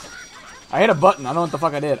 I hit a button. I don't know what the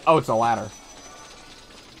fuck I did. Oh, it's a ladder.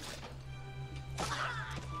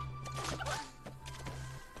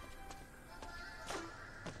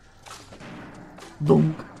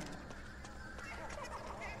 Dunk.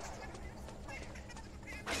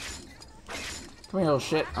 Come here, little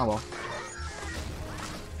shit. Oh well.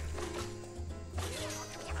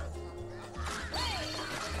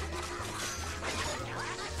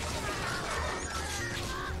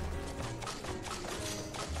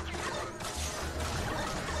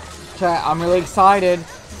 Chat, I'm really excited.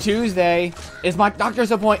 Tuesday is my doctor's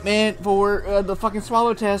appointment for the fucking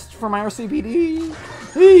swallow test for my RCPD.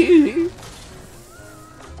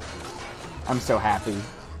 I'm so happy.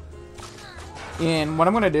 And what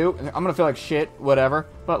I'm gonna do, I'm gonna feel like shit, whatever.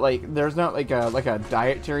 But like, there's not like a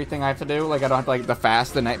dietary thing I have to do. Like I don't have to like the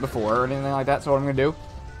fast the night before or anything like that. So what I'm gonna do,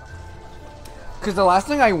 because the last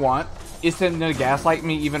thing I want is them to gaslight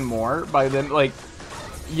me even more by them like.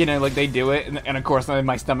 You know, like they do it, and of course, then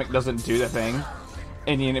my stomach doesn't do the thing,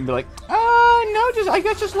 and you know, be like, no, I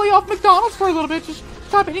guess just lay off McDonald's for a little bit, just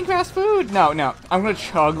stop eating fast food. No, I'm gonna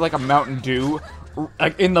chug like a Mountain Dew,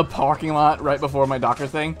 like in the parking lot right before my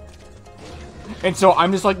doctor's thing, and so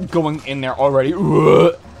I'm just like going in there already, and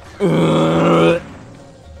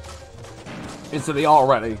so they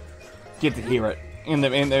already get to hear it, and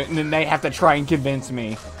then they have to try and convince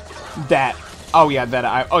me that. Oh yeah,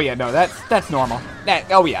 no, that's normal.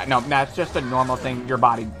 Oh yeah, no, that's just a normal thing your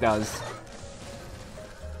body does.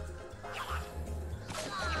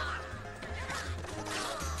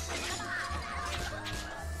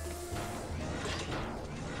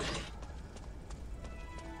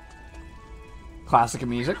 Classic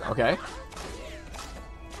music, okay.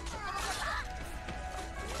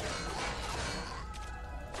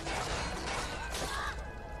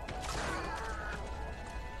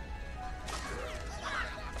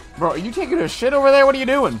 Bro, are you taking a shit over there? What are you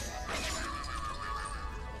doing?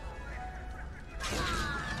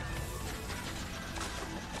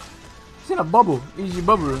 It's in a bubble. Easy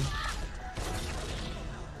bubble.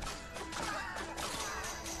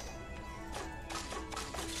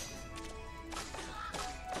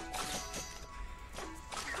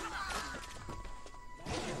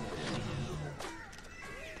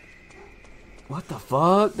 What the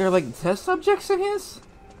fuck? They're like test subjects in his?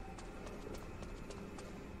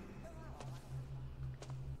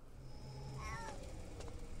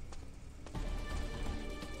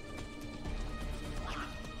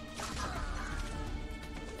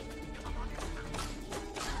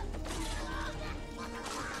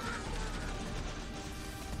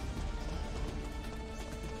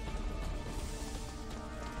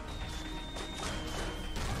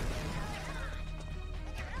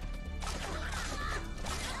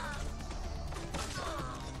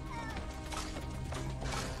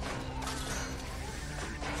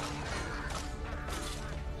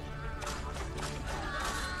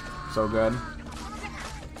 So good.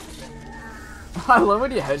 I love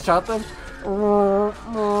when you headshot them.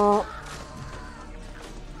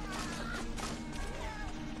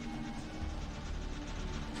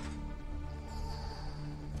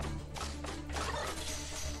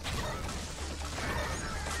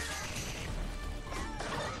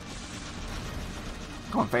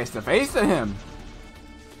 Going face to face to him.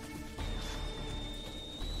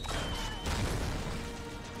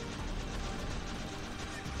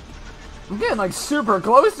 I'm getting like super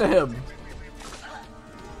close to him.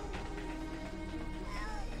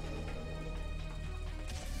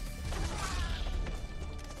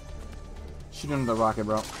 Shoot him the rocket,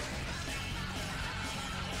 bro.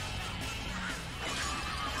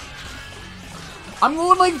 I'm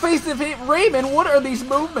going like face to face. Rayman, what are these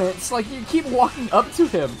movements? Like you keep walking up to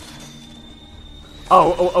him.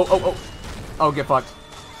 Oh. Oh, get fucked.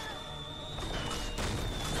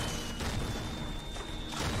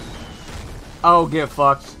 Oh, get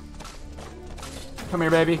fucked. Come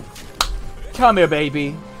here, baby. Come here,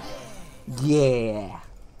 baby. Yeah.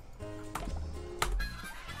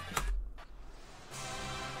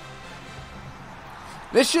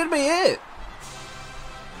 This should be it.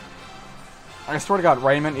 I swear to God,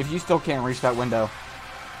 Rayman, if you still can't reach that window.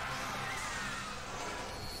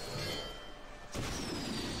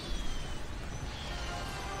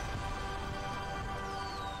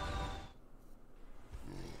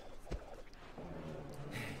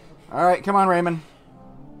 Alright, come on, Rayman.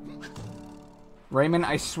 Rayman,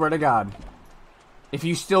 I swear to God. If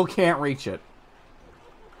you still can't reach it.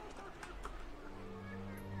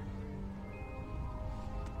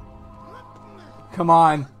 Come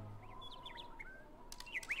on.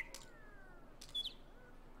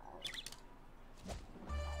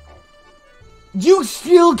 You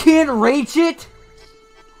still can't reach it?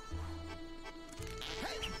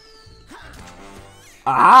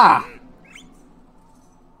 Ah!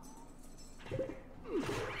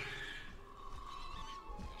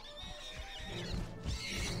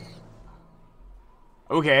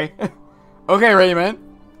 Okay. Okay, Rayman.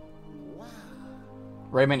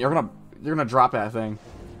 Rayman, you're gonna drop that thing.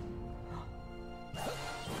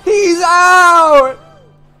 He's out!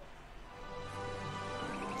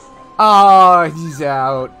 Oh, he's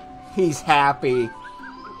out. He's happy.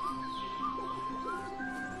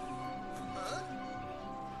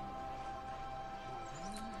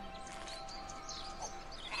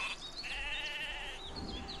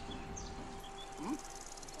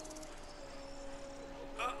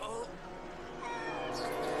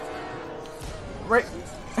 Right.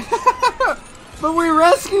 But we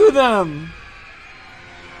rescued them.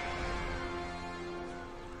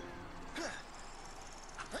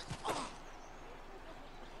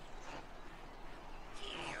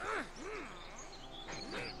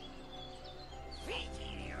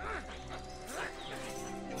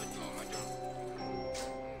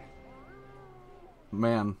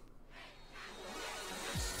 Man.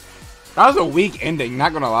 That was a weak ending,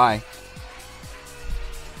 not gonna lie.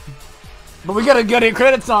 But we got a good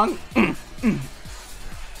credit song.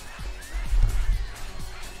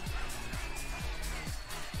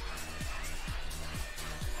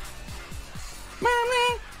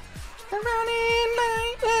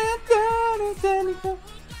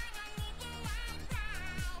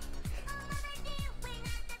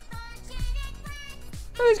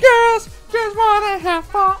 These girls just wanna have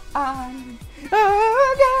fun.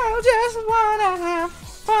 Oh, girls just wanna have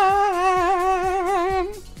fun.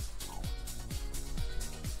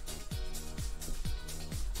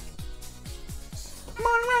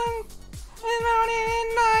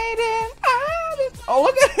 Oh,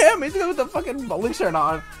 look at him! He's with the fucking blue shirt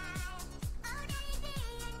on.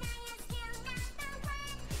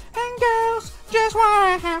 And girls just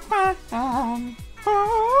wanna have fun.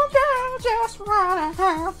 Oh, girls just wanna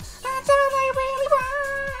have. That's all they really want.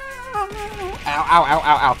 Ow! Ow! Ow!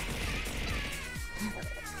 Ow! Ow!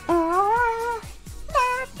 Oh,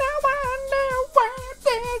 that's the wonder what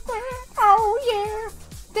they want. Oh yeah,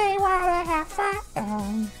 they wanna have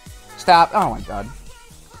fun. Stop! Oh my God!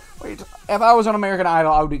 Wait, if I was on American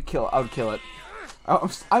Idol, I would kill it.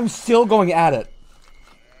 I'm still going at it.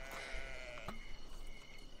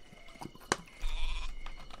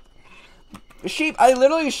 Sheep, I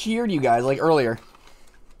literally sheared you guys like earlier.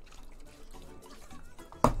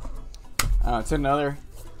 Oh, it's another.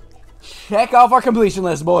 Check off our completion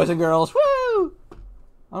list, boys and girls. Woo!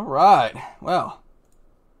 All right. Well,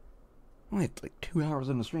 only like 2 hours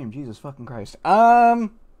in the stream. Jesus fucking Christ.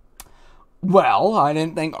 Well, I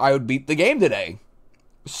didn't think I would beat the game today.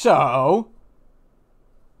 So,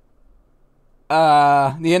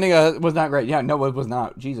 the ending was not great. Yeah, no, it was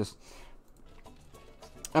not. Jesus.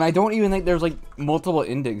 And I don't even think there's, like, multiple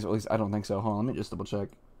endings. At least, I don't think so. Hold on, let me just double check.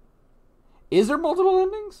 Is there multiple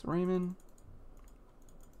endings? Rayman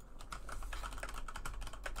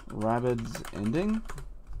Rabbids ending?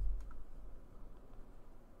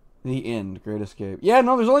 The end. Great escape. Yeah,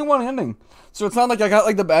 no, there's only one ending. So it's not like I got,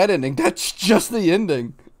 like, the bad ending. That's just the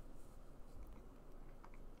ending.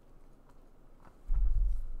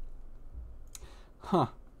 Huh.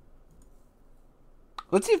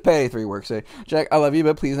 Let's see if Payday 3 works. Hey, Jack, I love you,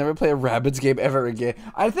 but please never play a Rabbids game ever again.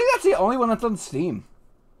 I think that's the only one that's on Steam.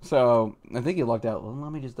 So, I think you lucked out. Well,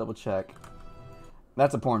 let me just double check.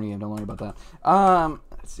 That's a porn game. Don't worry about that.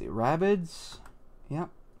 Let's see. Rabbids. Yep.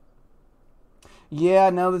 Yeah,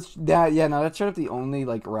 no, that's straight up the only,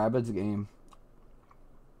 like, Rabbids game.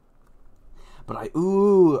 But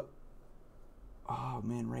ooh. Oh,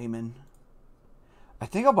 man, Rayman. I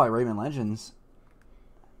think I'll buy Rayman Legends.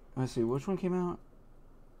 Let's see, which one came out?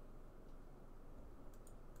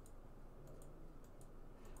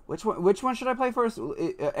 Which one should I play first?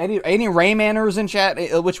 Any Raymaners in chat?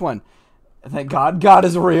 Which one? Thank God. God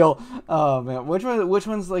is real. Oh, man. Which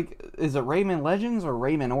one's like... Is it Rayman Legends or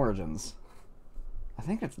Rayman Origins? I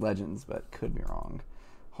think it's Legends, but could be wrong.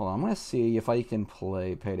 Hold on. I'm going to see if I can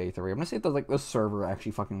play Payday 3. I'm going to see if the server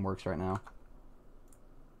actually fucking works right now.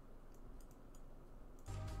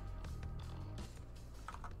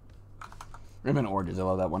 Rayman Origins. I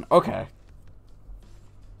love that one. Okay.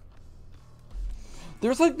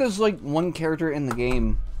 There's like this one character in the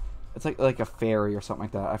game. It's like a fairy or something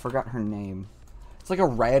like that. I forgot her name. It's like a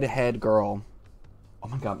redhead girl. Oh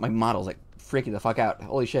my god, my model's like freaking the fuck out.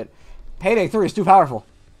 Holy shit. Payday 3 is too powerful.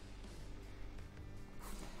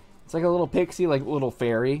 It's like a little pixie, like little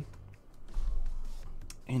fairy.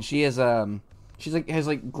 And she is has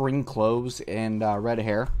like green clothes and red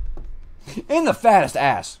hair. And the fattest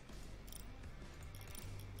ass.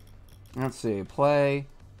 Let's see, play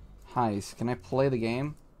heist. Can I play the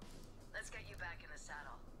game? Let's get you back in the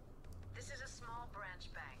saddle. This is a small branch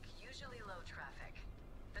bank, usually low traffic.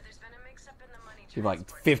 But there's been a mix-up in the money Give like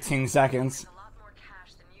 15 seconds. a lot more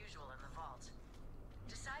cash than usual in the vault.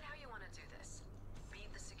 Decide how you want to do this.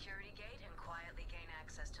 Beat the security gate and quietly gain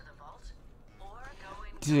access to the vault, or go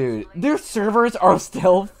in. Dude, their servers are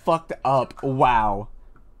still fucked up. Wow.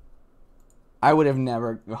 I would have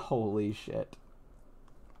never. Holy shit.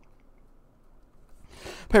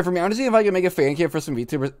 Pay for me. I want to see if I can make a fan kit for some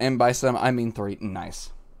VTubers, and by some, I mean 3.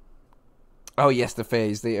 Nice. Oh, yes, the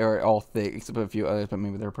phase. They are all thick, except a few others, but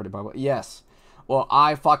maybe they're pretty popular. Yes. Well,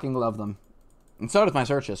 I fucking love them. And so does my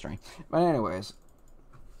search history. But anyways.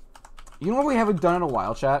 You know what we haven't done in a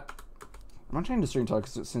while, chat? I'm not changing the stream talk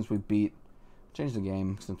since we beat... Change the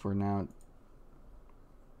game, since we're now...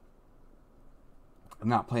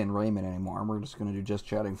 not playing Rayman anymore. We're just going to do just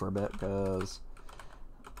chatting for a bit, because...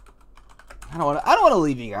 I don't want to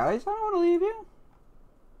leave you guys. I don't want to leave you.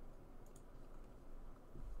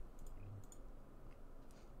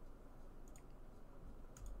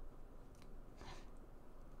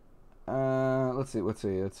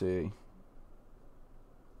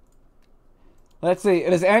 Let's see.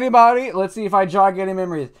 Does anybody? Let's see if I jog any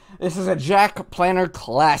memories. This is a JackO'Planter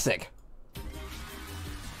classic.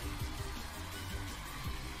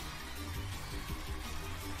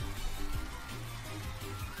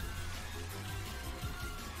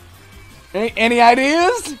 Any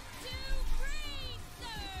ideas?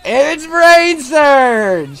 It's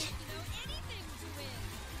BrainSurge!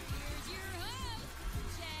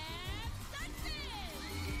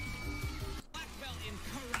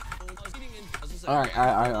 Alright.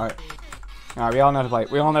 Alright, we all know how to play.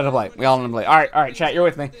 Alright, chat, you're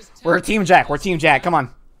with me. We're Team Jack. Come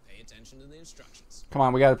on. Pay attention to the instructions. Come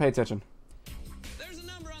on, we gotta pay attention. There's a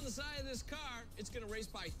number on the side of this car. It's gonna race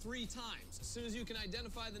by 3 times. As soon as you can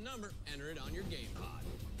identify the number, enter it on your game pod.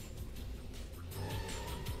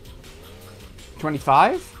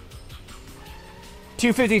 25?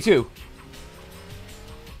 252.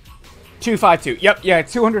 252. Yep, yeah,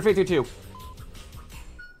 252.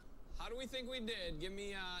 How do we think we did? Give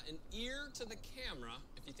me an ear to the camera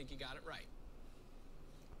if you think you got it right.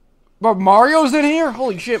 But Mario's in here?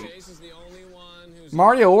 Holy shit. Chase is the only one who's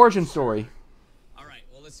Mario origin story. Alright,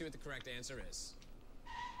 well, let's see what the correct answer is.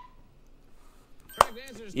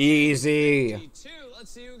 Easy.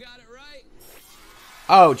 Let's see who got it right.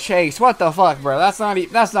 Oh, Chase, what the fuck, bro? That's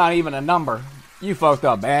not even a number. You fucked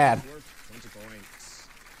up bad.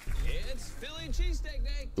 It's Philly cheesesteak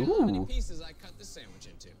day. Count how many pieces I cut this sandwich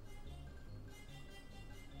into.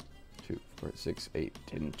 2, 4, 6, 8,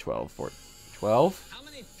 10, 12, 14, 12? How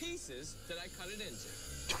many pieces did I cut it into?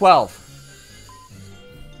 12.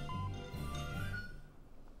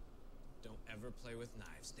 Don't ever play with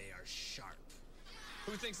knives. They are sharp.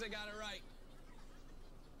 Who thinks they got it right?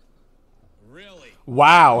 Really?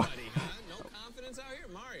 Wow. No confidence out here?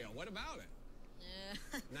 Mario, what about it?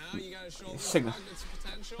 Now you gotta show its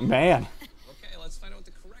potential? Man. Okay, let's find out what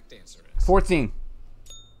the correct answer is. 14.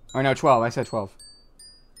 Or no, 12. I said 12.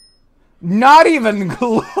 Not even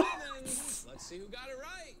close. Let's see who got it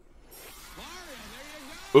right. Mario,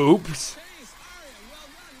 there you go. Oops.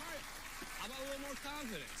 How about a little more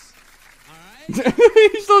confidence?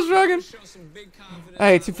 Alright? He's still struggling.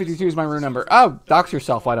 Hey, 252 is my room number. Oh, dox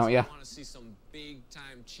yourself, why don't you? I want to see some big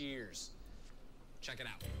time cheers. Check it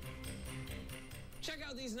out. Check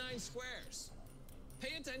out these 9 squares.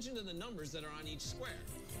 Pay attention to the numbers that are on each square.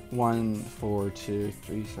 1, 4, 2,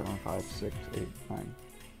 3, 7, 5, 6, 8, 9.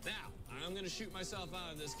 Now, I'm going gonna shoot myself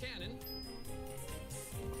out of this cannon.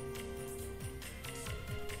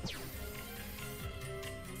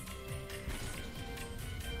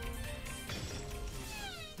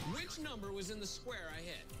 Which number was in the square I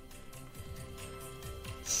hit?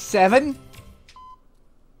 7?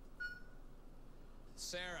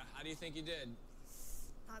 Sarah, how do you think you did?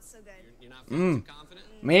 Not so good. You're not feeling too confident?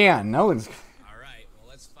 Man, no one's... All right, well,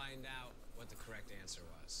 let's find out what the correct answer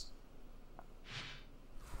was.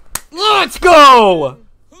 Let's go!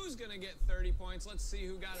 Who's gonna get 30 points? Let's see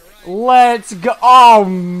who got it right. Let's go. Oh,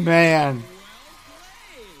 man.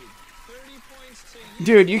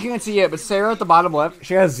 Dude, you can't see it, but Sarah at the bottom left,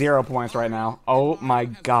 she has 0 points right now. Oh, my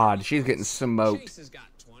God. She's getting smoked. Chase has got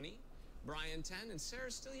 20, Brian 10, and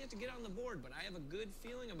Sarah's still yet to get on the board, but I have a good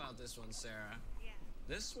feeling about this one, Sarah. Yeah.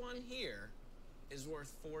 This one here is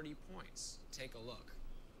worth 40 points. Take a look.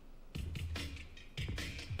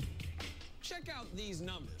 Check out these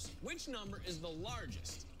numbers. Which number is the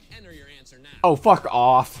largest? Enter your answer now. Oh, fuck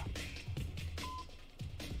off.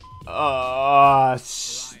 Bottom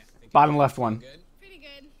left one. Pretty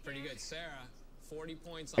good. Pretty good, Sarah. 40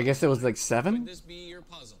 points. I guess it was like 7? Could this be your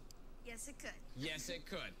puzzle? Yes, it could. Yes, it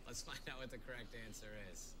could. Let's find out what the correct answer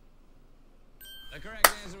is. The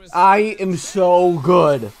correct answer was... I am so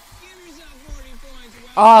good.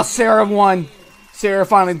 Ah, Sarah won. Sarah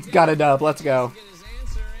finally got it up. Let's go.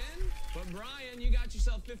 But Brian, you got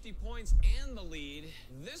yourself 50 points and the lead.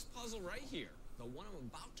 This puzzle right here, the one I'm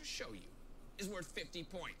about to show you, is worth 50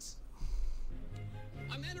 points.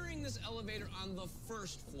 I'm entering this elevator on the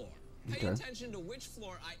first floor. Pay attention to which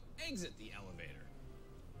floor I exit the elevator.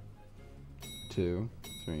 2,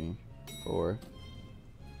 3, 4,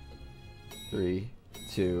 3,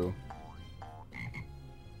 2,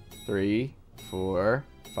 3, 4,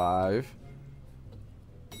 5,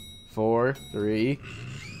 4, 3,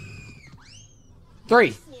 3.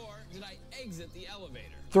 Which floor did I exit the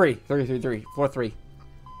elevator? 3, 4, 3.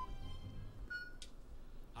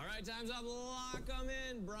 All right, time's up. Lock 'em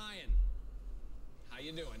in, Brian. How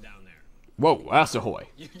you doing down there? Whoa, that's ahoy.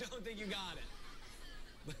 You don't think you got it?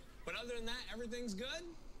 But other than that, everything's good?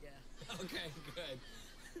 Yeah. Okay, good.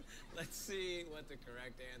 Let's see what the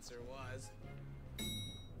correct answer was.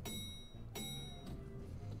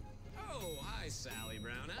 Oh, hi, Sally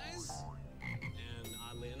Brown Eyes. And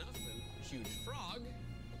oddly enough, a huge frog.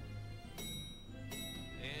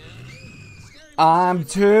 And I'm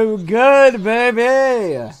too good,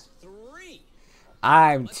 baby. 3.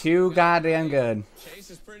 I'm too goddamn good.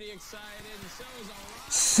 Chase is pretty excited, and so is Orion.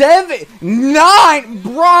 7, 9,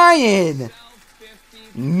 Brian.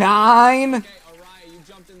 9,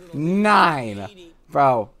 9,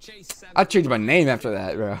 bro. I changed my name after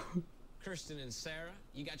that, bro. Kirsten and Sarah,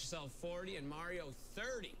 you got yourself 40, and Mario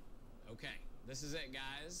 30. Okay, this is it,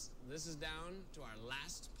 guys. This is down to our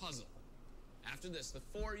last puzzle. After this, the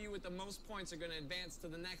 4 of you with the most points are going to advance to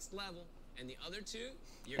the next level, and the other 2,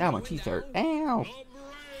 you're Ow, my going teeth down hurt. Ow. the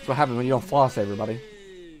That's what happens when you don't floss, everybody.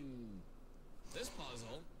 This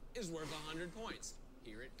puzzle is worth 100 points.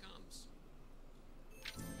 Here it comes.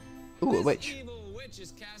 Ooh, a This witch. evil witch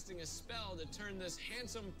is casting a spell to turn this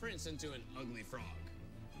handsome prince into an ugly frog.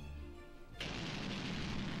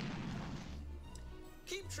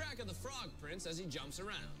 Keep track of the frog prince as he jumps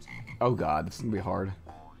around. Oh god, this is gonna be hard.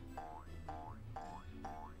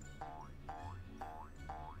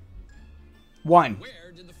 One.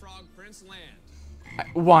 Where did the frog prince land?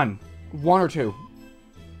 1 or 2.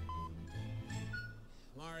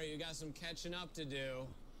 Mario, you got some catching up to do.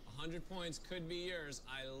 100 points could be yours.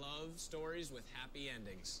 I love stories with happy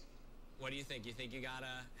endings. What do you think? You think you got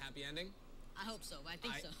a happy ending? I hope so. I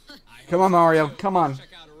think so. Come on, Mario. Come on.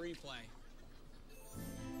 Check out a replay.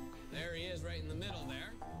 There he is, right in the middle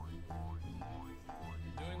there.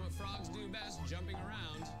 Doing what frogs do best, jumping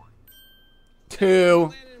around.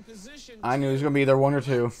 2. I knew it was gonna be either 1 or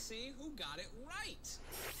 2. See who got it right.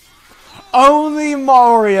 Only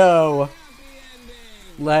Mario.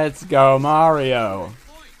 Let's go, Mario.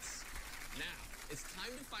 Now, it's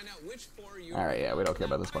time to find out which 4 you Alright, yeah, we don't care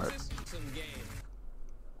about this part.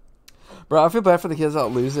 Bro, I feel bad for the kids that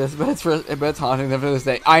lose this, but it's haunting them to this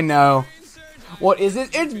day. I know. What is it?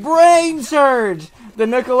 It's BrainSurge, the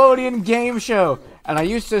Nickelodeon game show. And I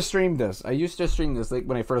used to stream this. Like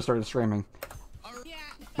when I first started streaming.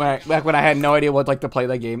 Back when I had no idea what to play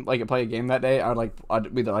that game, play a game that day, we'd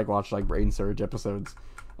watch BrainSurge episodes,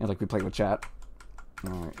 and we play with chat.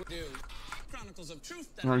 All right.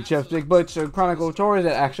 Alright, Chef Big Butch, Chronicle of Stories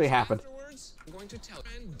that actually happened. I'm going to tell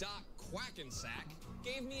Doc Quackensack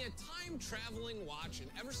gave me a time-traveling watch, and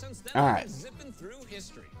ever since then, I've been zipping through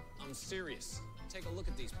history. I'm serious. Take a look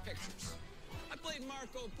at these pictures. I played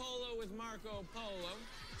Marco Polo with Marco Polo,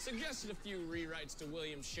 Suggested a few rewrites to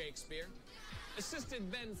William Shakespeare.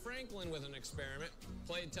 Assisted Ben Franklin with an experiment.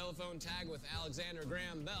 Played telephone tag with Alexander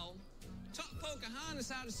Graham Bell. Taught Pocahontas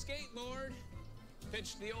how to skateboard.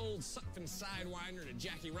 Pitched the old Sutphin Sidewinder to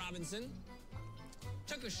Jackie Robinson.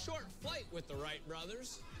 Took a short flight with the Wright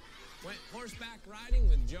brothers. Went horseback riding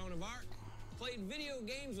with Joan of Arc. Played video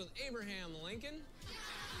games with Abraham Lincoln.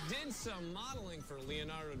 Did some modeling for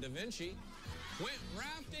Leonardo da Vinci. Went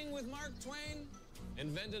rafting with Mark Twain.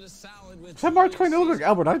 Invented a salad with... Is that Mark Twain? It looks like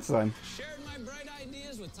Albert Einstein. Shared my bright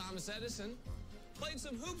ideas with Thomas Edison. Played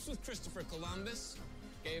some hoops with Christopher Columbus.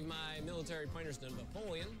 Gave my military pointers to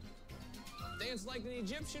Napoleon. Danced like an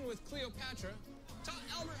Egyptian with Cleopatra. Taught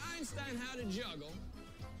Albert Einstein how to juggle.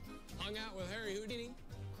 Hung out with Harry Houdini.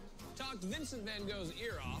 Talked Vincent van Gogh's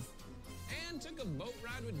ear off. And took a boat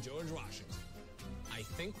ride with George Washington. I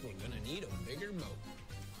think we're gonna need a bigger boat.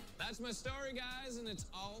 That's my story, guys, and it's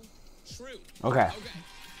all true. Okay.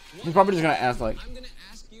 He's probably just gonna ask like. I'm gonna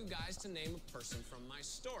ask you guys to name a person from my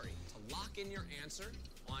story. To lock in your answer,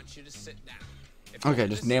 I want you to sit down. Okay,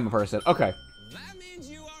 just name a person. Okay. That means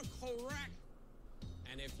you are correct.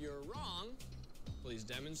 And if you're wrong, please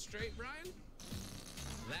demonstrate, Brian.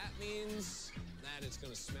 That means that it's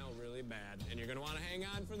gonna smell really bad, and you're gonna want to hang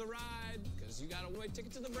on for the ride because you got a white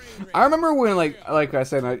ticket to the brain drain. I remember when like I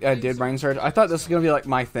said I did BrainSurge. I thought this was gonna be like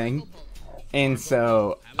my thing. And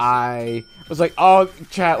so I was like, oh,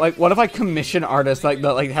 chat, like, what if I commission artists like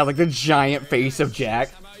that, like, have like the giant face of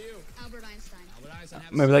Jack?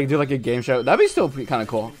 Maybe like do like a game show. That'd be still kind of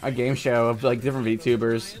cool. A game show of like different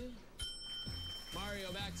VTubers.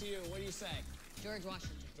 Mario, back to you. What do you say? George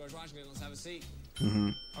Washington. George Washington. Let's have a seat.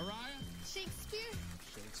 Mhm. Araya. Shakespeare.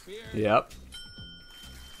 Shakespeare. Yep.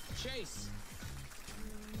 Chase.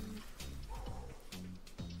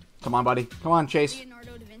 Come on, buddy. Come on, Chase.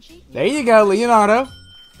 Leonardo da Vinci. There you go, Leonardo.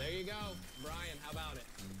 There you go. Brian, how about it?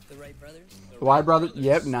 The Wright brothers. The Wright brothers.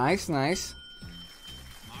 Yep, nice, nice.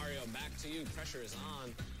 Mario, back to you. Pressure is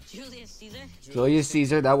on. Julius Caesar. Julius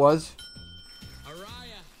Caesar, that was.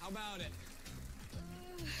 Araya, how about it?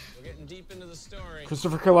 We're getting deep into the story.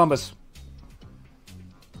 Christopher Columbus.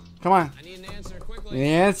 Come on. I need an answer quickly. The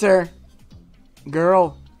answer.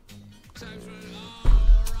 Girl.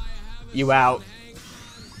 You out.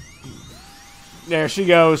 There she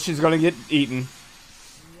goes. She's gonna get eaten.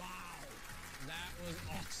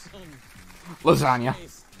 Lasagna.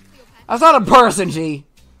 That's not a person, G.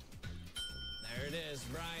 There it is,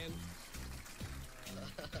 Brian.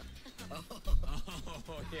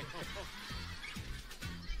 Yeah.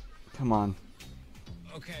 Come on.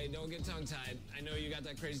 Okay, don't get tongue-tied. I know you got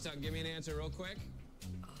that crazy tongue. Give me an answer real quick.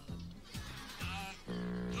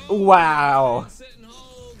 Wow.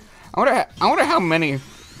 I wonder how many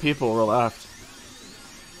people were left.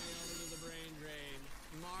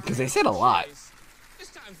 Because they said a lot.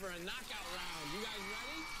 It's time for a knockout round. You guys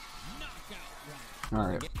ready? Knockout round.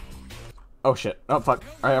 All right. Oh shit. Oh fuck.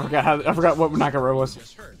 All right, I forgot what knockout round was.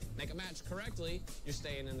 Just heard. Make a match correctly, you're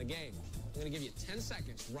staying in the game. I'm gonna give you 10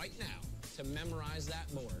 seconds right now to memorize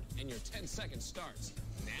that board, and your 10 seconds starts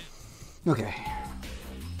now. Okay.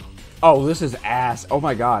 Oh, this is ass. Oh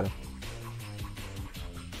my god.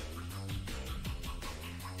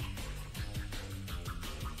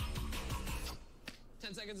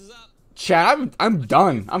 Chat, I'm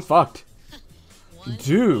done. I'm fucked.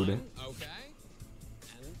 Dude. Okay.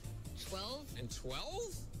 And 12. And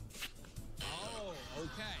 12? Oh,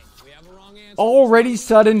 okay. We have a wrong answer. Already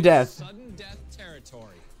sudden death. Sudden death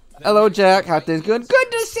territory. Hello, Jack. How things good?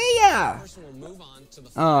 Good to see ya.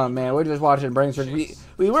 Oh man, we're just watching BrainSurge.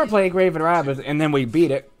 We were playing Raving Rabbids and then we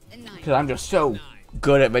beat it because I'm just so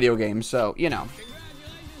good at video games. So you know.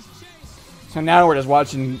 So now we're just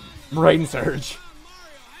watching BrainSurge.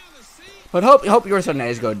 But hope your Sunday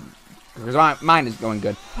is good, because mine is going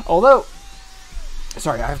good. Although,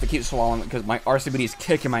 sorry, I have to keep swallowing because my RCBD is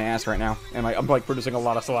kicking my ass right now, and I'm like producing a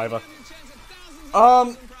lot of saliva.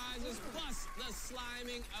 Oh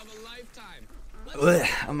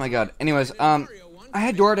my god. Anyways, I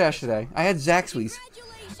had DoorDash today. I had Zaxby's,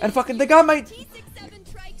 and fucking they got my.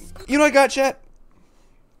 You know what I got, chat?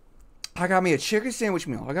 I got me a chicken sandwich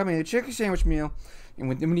meal. And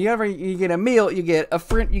whenever you get a meal, you get a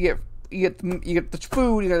friend. You get the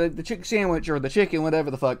food, you got the chicken sandwich or the chicken,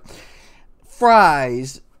 whatever the fuck,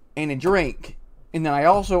 fries, and a drink. And then I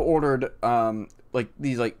also ordered like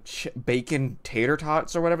these like bacon tater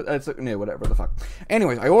tots or whatever. That's no, whatever the fuck.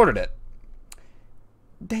 Anyways, I ordered it.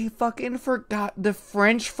 They fucking forgot the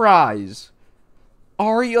French fries.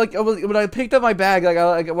 When I picked up my bag,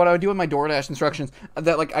 like what I would do with my DoorDash instructions,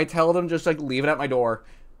 that like I tell them just like leave it at my door.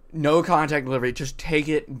 No contact delivery. Just take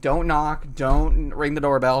it. Don't knock. Don't ring the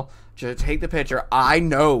doorbell. Just take the picture. I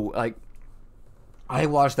know, like, I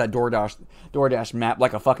watched that DoorDash map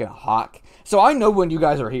like a fucking hawk. So I know when you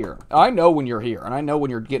guys are here. I know when you're here. And I know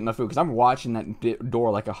when you're getting the food. Because I'm watching that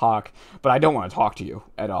door like a hawk. But I don't want to talk to you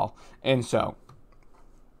at all. And so,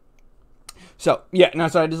 yeah. No,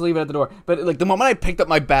 so I just leave it at the door. But, like, the moment I picked up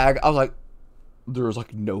my bag, I was like, there's,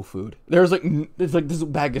 like, no food. There's, like, it's like this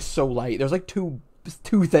bag is so light. There's, like, two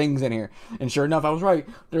things in here. And sure enough, I was right.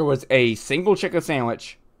 There was a single chicken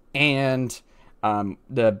sandwich and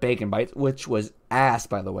the bacon bites, which was ass,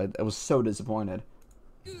 by the way. I was so disappointed.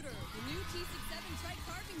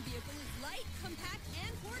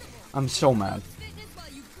 I'm so mad.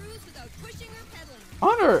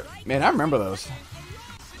 Man, I remember those.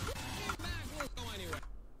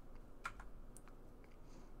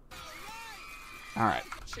 Alright.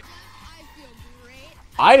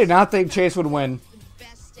 I did not think Chase would win.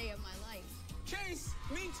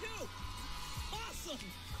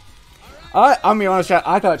 I'm gonna be honest, chat.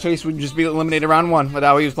 I thought Chase would just be eliminated round 1 with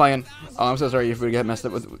how he was playing. Oh, I'm so sorry if we get messed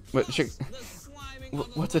up with chicken.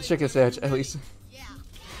 What's a chicken sandwich? At least.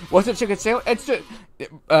 What's a chicken sandwich? It's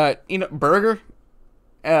a, you know, burger.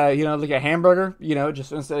 You know, like a hamburger. You know,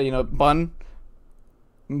 just instead of, you know, bun,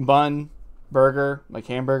 burger, like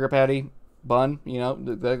hamburger patty, bun. You know,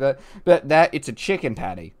 but that it's a chicken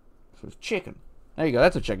patty. So it's chicken. There you go.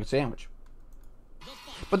 That's a chicken sandwich.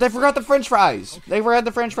 But they forgot the French fries. They forgot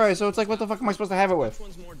the French fries, so it's like, what the fuck am I supposed to have it with?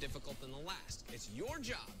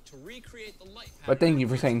 But thank you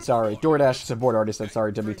for saying sorry. DoorDash support already said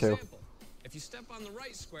sorry to me too. If you step on the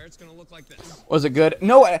right square, it's gonna look like this. Was it good?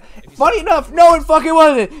 No, funny enough, no, it fucking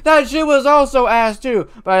wasn't. That shit was also ass too.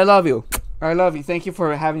 But I love you. I love you. Thank you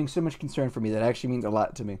for having so much concern for me. That actually means a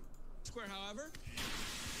lot to me. Square, however.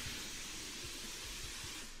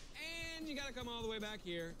 And you gotta come all the way back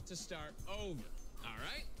here to start over.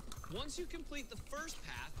 Alright? Once you complete the first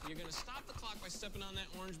path, you're gonna stop the clock by stepping on that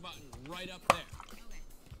orange button right up there. Okay.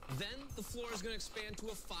 Then the floor is gonna expand to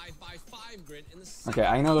a 5x5 grid in the Okay,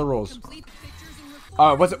 I know the rules.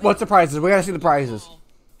 Oh, what's the prizes? We gotta see the prizes.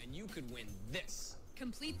 And you could win this.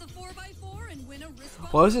 Complete the 4x4 and win a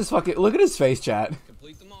wristband. Well, this is fucking. Look at his face, chat.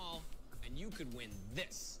 Complete them all, and you could win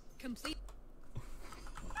this. Complete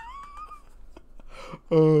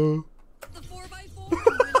the 4x4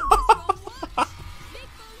 and win a wristband watch.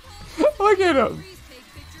 Look at him.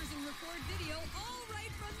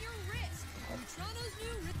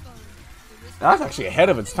 That's actually ahead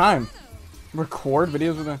of its time. Record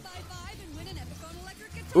videos with a...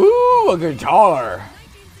 Ooh, a guitar.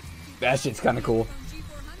 That shit's kind of cool.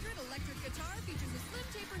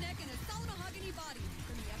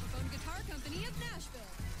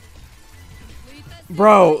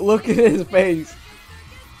 Bro, look at his face.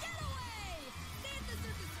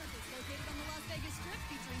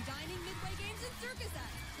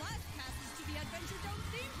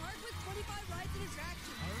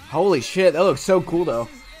 Holy shit, that looks so cool though.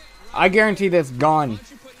 I guarantee that's gone.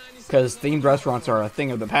 Because themed restaurants are a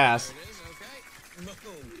thing of the past.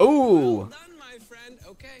 Ooh.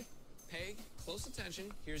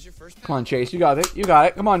 Come on, Chase, you got it. You got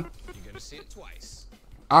it. Come on.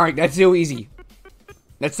 Alright, that's so easy.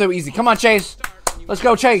 That's so easy. Come on, Chase. Let's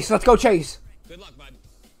go, Chase. Let's go, Chase. Good luck, bud.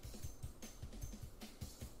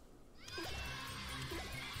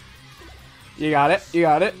 You got it. You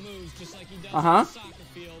got it. Uh-huh.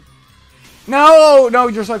 No, no,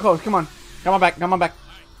 you're so close. Come on. Come on back. Come on back.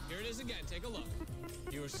 Here it is again. Take a look.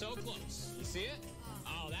 You were so close. You see it?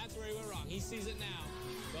 Oh, that's where he went wrong. He sees it now.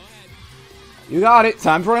 Go ahead. You got it.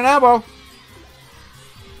 Time for an elbow.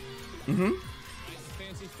 Mm-hmm.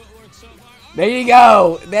 There you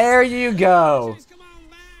go. There you go.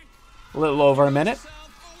 A little over a minute.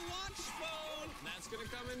 That's going to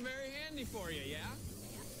come in very handy for you, yeah?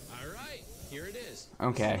 All right. Here it is.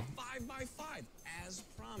 Okay. 5x5 as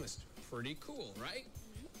promised. Pretty cool, right?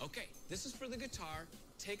 Okay, this is for the guitar.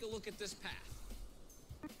 Take a look at this path.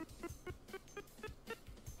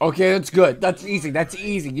 Okay, that's good. That's easy. That's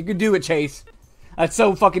easy. You can do it, Chase. That's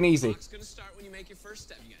so fucking easy. It's going to start when you make your first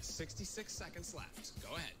step. You got 66 seconds left.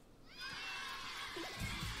 Go ahead.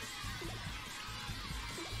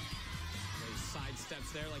 Those side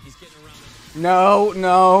steps there like he's getting around it. No,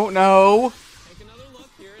 no, no. Take another look.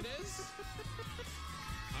 Here it is.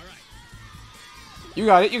 All right. You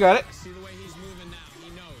got it. You got it. See the way he's moving now. He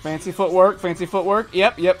knows. Fancy footwork. Fancy footwork.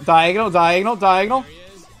 Yep, yep. Diagonal, diagonal, diagonal.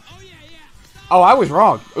 Oh, I was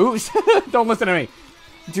wrong. Oops. Don't listen to me.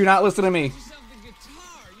 Do not listen to me.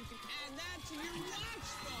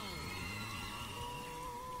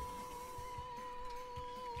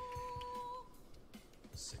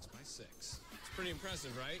 6x6. It's Pretty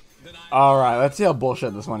impressive, right? Alright, let's see how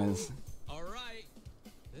bullshit this one is. Alright.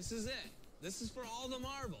 This is it. This is for all the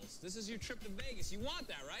marbles. This is your trip to Vegas. You want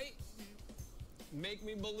that, right? Make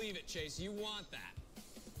me believe it, Chase. You want that.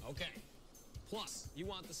 Okay. Plus, you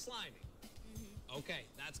want the sliding. Okay,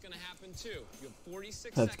 that's gonna happen too. You have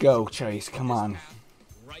 46 Let's seconds. go, Chase. Come on.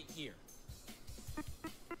 Right here.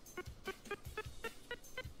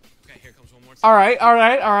 Okay, here comes one more time. Alright,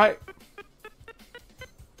 alright, alright.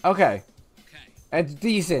 Okay. That's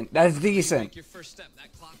decent. That's decent. Make your first step.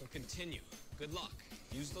 That clock will continue. Good luck.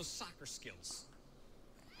 Use those soccer skills.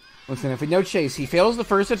 Listen, if we know Chase, he fails the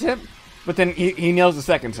first attempt, but then he nails the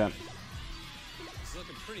second attempt. He's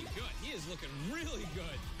looking pretty good. He is looking really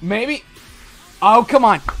good. Maybe. Oh, come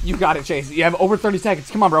on. You got it, Chase. You have over 30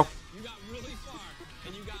 seconds. Come on, bro. You got really far,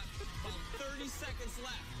 and you got about 30 seconds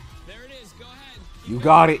left. There it is. Go ahead. You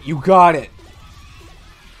got it. You got it.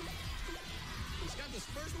 He's got this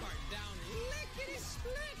first part down.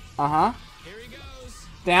 Lickety-split. Uh-huh. Here he goes.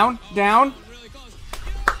 Down, down. Really close.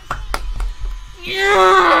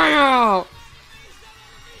 Yeah!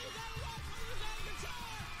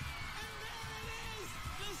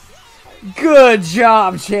 Good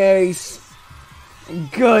job, Chase.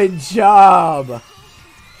 Good job.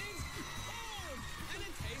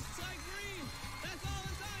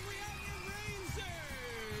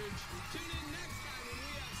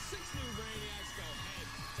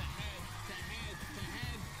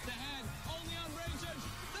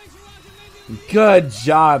 Good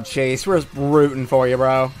job, Chase. We're just rooting for you,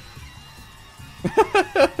 bro.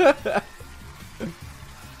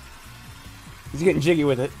 He's getting jiggy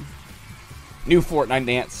with it. New Fortnite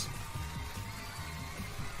dance.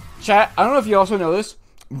 Chat, I don't know if you also know this.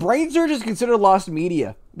 BrainSurge is considered lost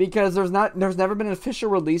media because there's never been an official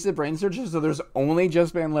release of BrainSurge, so there's only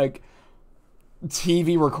just been like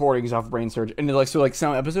TV recordings off BrainSurge, and like so like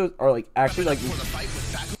some episodes are like actually like.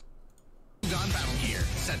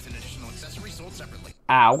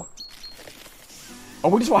 Ow. Oh,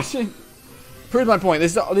 we're just watching. Proves my point.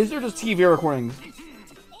 These are just TV recordings.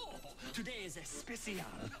 Today is a special.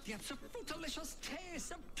 The absolute delicious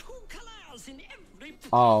taste of 2 colors in every.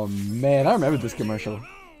 Oh man, I remember this commercial.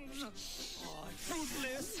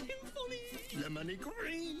 Fruitless symphony. Lemony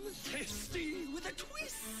green, tasty with a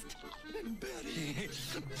twist. And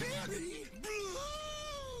berry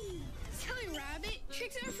blue. Silly rabbit.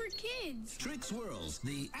 Tricks are for kids. Trick swirls,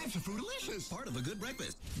 the absolute part of a good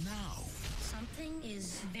breakfast. Now. Something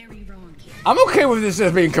is very wrong here. I'm okay with this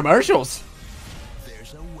as being commercials.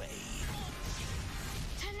 There's a way.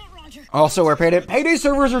 Time out, Roger. Also, our payday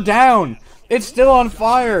servers are down. It's still on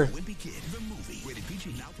fire. Wimpy Kid, the movie. Rated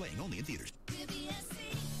PG, now playing only in theaters. Best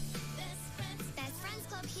Friends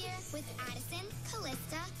Club here with Addison,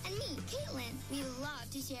 Callista, and me, Caitlin. We love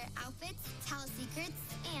to share outfits, tell secrets,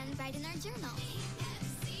 and write in our journal.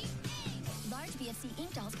 Large BFC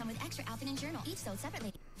ink dolls come with extra outfit and journal, each sold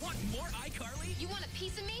separately. Want more iCarly? You want a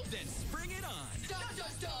piece of me? Then spring it on. Dun,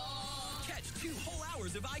 dun, dun. Catch 2 whole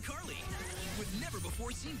hours of iCarly with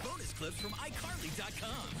never-before-seen bonus clips from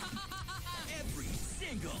iCarly.com. Every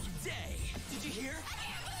single day. Did you hear? I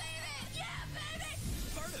can't believe it! Yeah, baby!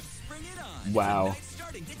 Part of Spring It On. Wow. Tonight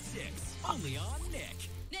starting at 6. Only on Nick.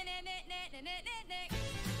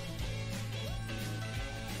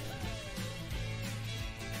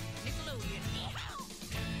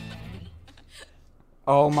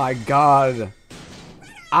 Oh my god.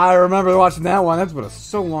 I remember watching that one. That's been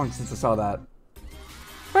so long since I saw that.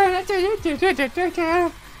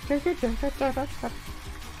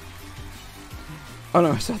 Oh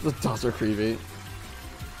no, I saw the dolls are creepy.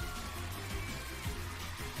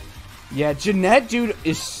 Yeah, Jeanette, dude,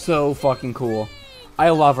 is so fucking cool. I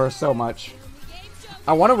love her so much.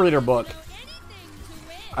 I want to read her book.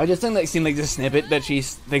 I just think that seemed like this snippet that she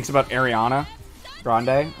thinks about Ariana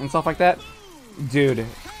Grande and stuff like that. Dude,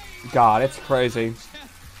 God, it's crazy. And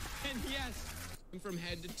yes, from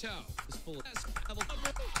head to toe is full of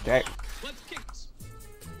Okay. Let's kick this.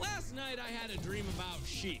 Last night I had a dream about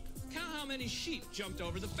sheep. Count how many sheep jumped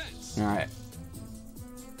over the fence. All right.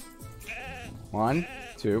 1,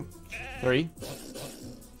 2, 3,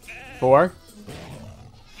 4,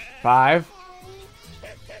 5,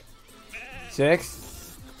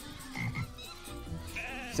 6,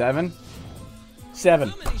 7. 7.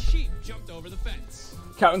 How many sheep jumped over the fence?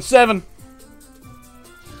 Counting 7.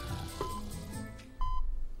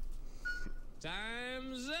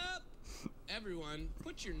 Time's up. Everyone,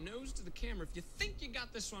 put your nose to the camera if you think you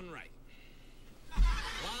got this one right. A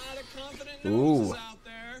lot of confident noses out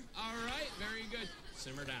there. All right, very good.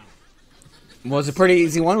 Simmer down. Was a pretty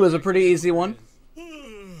easy one. Was a pretty easy one.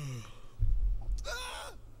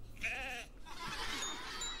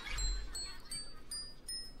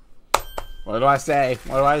 do I say?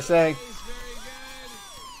 What do I say?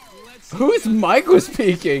 Whose mic was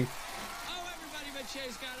speaking?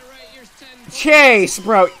 Chase,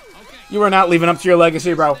 bro. You are not living up to your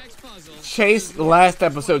legacy, bro. Chase, last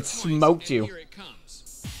episode, smoked you.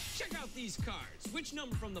 Check out these cards. Which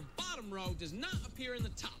number from the bottom row does not appear in the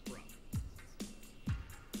top row?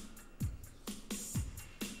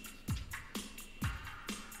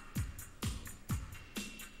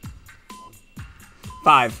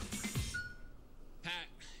 Five. Pat,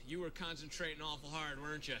 you were concentrating awful hard,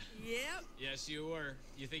 weren't you? Yep. Yes, you were.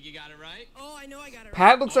 You think you got it right? Oh, I know I got it right.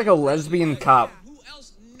 Pat looks like a lesbian cop. Who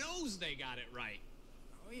else knows they got it right?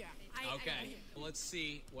 Oh, yeah. Okay, let's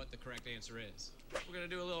see what the correct answer is. We're going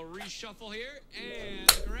to do a little reshuffle here, and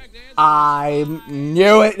the correct answer I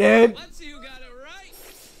knew it, dude. Let's see who got it right.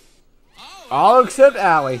 Oh, All except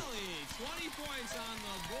Allie. 20 points on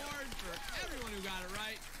the board for everyone who got it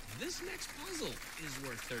right. This next puzzle is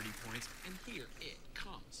worth 30 points, and here it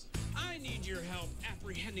comes. I need your help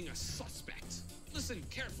apprehending a suspect. Listen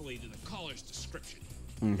carefully to the caller's description.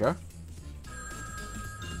 Okay.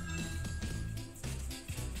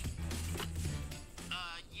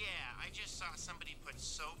 Yeah, I just saw somebody put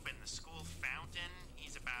soap in the school fountain.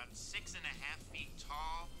 He's about 6.5 feet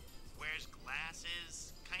tall, wears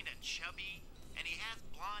glasses, kind of chubby, and he has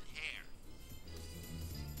blonde hair.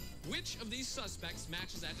 Which of these suspects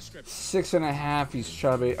matches that description? 6.5. He's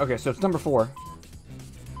chubby. Okay, so it's number 4.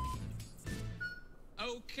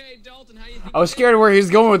 Okay, Dalton, how you think? I was scared of where he was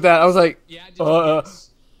going with that. I was like,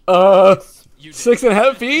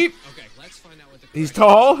 6.5 feet? Okay, let's find out what the He's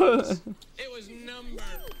tall? It was number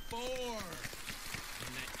 4.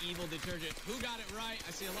 And that evil detergent. Who got it right?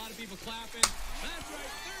 I see a lot of people clapping. That's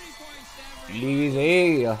right, 30 points to everyone.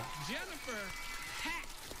 Easy. Jennifer, Pat,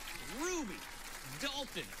 Ruby,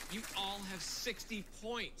 Dalton, you all have 60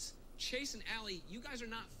 points. Chase and Allie, you guys are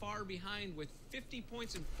not far behind with 50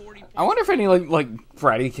 points and 40 points. I wonder if any like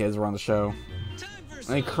Friday kids were on the show.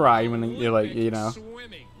 They cry when you're like, you know.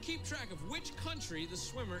 Swimming. Keep track of which country the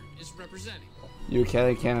swimmer is representing.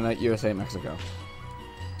 UK, Canada, USA, Mexico.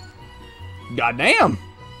 Goddamn!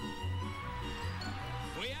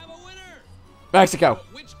 We have a winner. Mexico.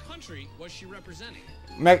 But which country was she representing?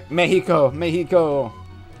 Mexico.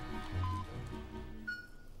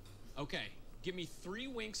 Okay, give me 3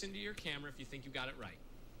 winks into your camera if you think you got it right.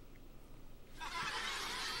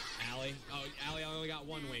 Allie? Oh, Allie only got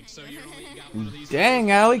 1 wink, so you got one of these. Dang,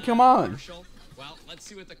 Allie, come on. Well, let's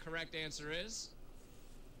see what the correct answer is.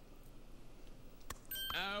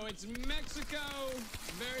 Oh, it's Mexico.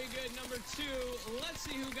 Very good, number 2. Let's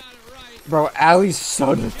see who got it right. Bro, Allie's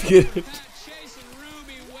so defeated. Chase and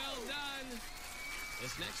Ruby, well done.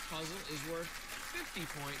 This next puzzle is worth 50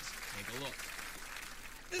 points. Take a look.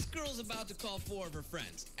 This girl's about to call 4 of her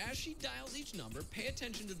friends. As she dials each number, pay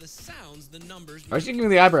attention to the sounds the numbers Why make. is she giving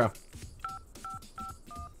me the eyebrow?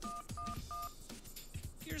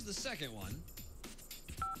 Here's the second one.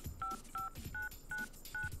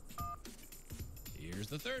 Here's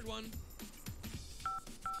the third one.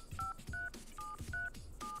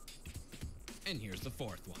 And here's the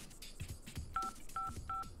fourth one.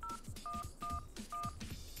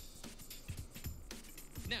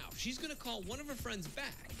 Now, she's going to call one of her friends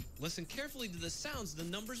back. Listen carefully to the sounds the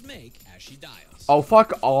numbers make as she dials. Oh,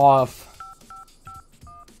 fuck off.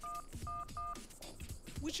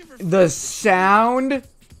 Which of her The sound?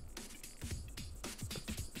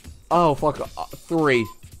 Oh, fuck. 3.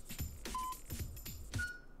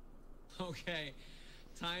 Okay,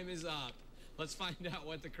 time is up. Let's find out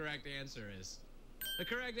what the correct answer is. The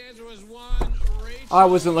correct answer was 1, Rachel. I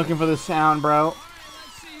wasn't looking for the sound, bro.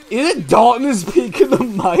 Is it Dalton is peeking the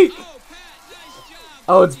mic?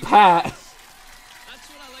 Oh, it's Pat. That's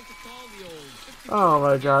what I like to call the old 50 Oh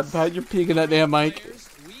my god, Pat, you're peeking that damn mic.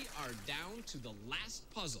 We are down to the last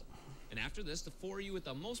puzzle. And after this, the 4 of you with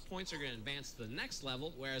the most points are going to advance to the next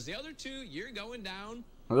level, whereas the other 2, you're going down.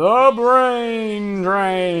 The brain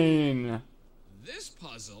drain. This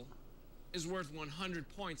puzzle is worth 100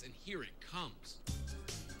 points, and here it comes.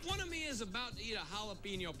 One of me is about to eat a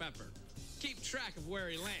jalapeno pepper. Keep track of where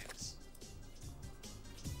he lands.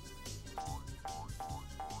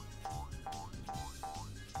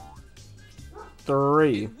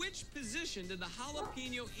 Three. In which position did the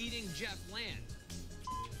jalapeno eating Jeff land?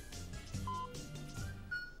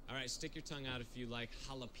 All right, stick your tongue out if you like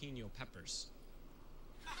jalapeno peppers.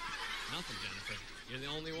 Nothing, Jennifer. You're the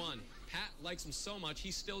only one. Pat likes him so much,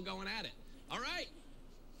 he's still going at it. All right.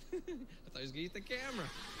 I thought he was going to eat the camera.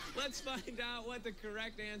 Let's find out what the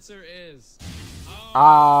correct answer is.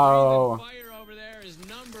 Oh. Fire over there is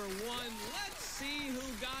number 1. Let's see who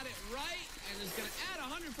got it right and is going to add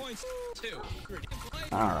 100 points to.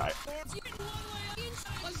 All right.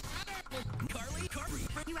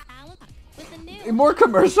 More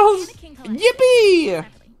commercials? Yippee!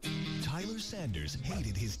 Tyler Sanders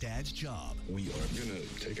hated his dad's job. We are gonna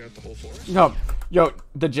take out the whole forest? No, yo,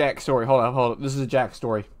 the Jack story. Hold up. This is a Jack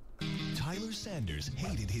story. Tyler Sanders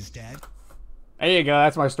hated his dad. There you go.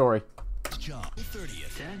 That's my story. Job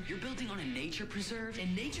 30th. Dad, you're building on a nature preserve,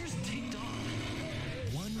 and nature's ticked off.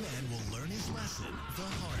 One man will learn his lesson the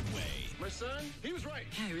hard way. My son, he was right.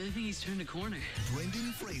 Yeah, I really think he's turned a corner.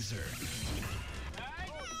 Brendan Fraser.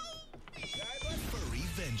 Furry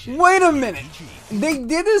Vengeance. Wait a minute. They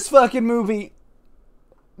did this fucking movie.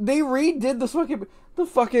 They redid the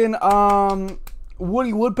fucking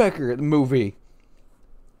Woody Woodpecker movie.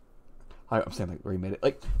 I'm saying like remade it.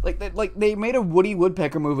 Like they made a Woody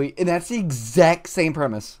Woodpecker movie, and that's the exact same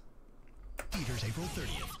premise. Theaters April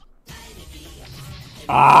 30th.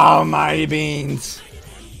 Oh, mighty beans.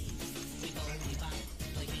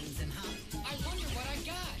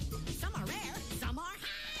 Some are rare, some are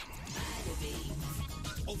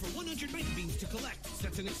over 100 mighty beans to collect.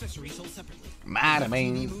 Sets and accessories sold separately. Mighty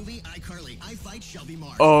beans. Movie iCarly, I Fight shall be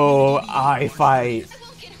marked. Oh, I Fight.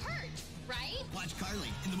 Watch Carly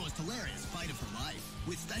in the most hilarious fight of her life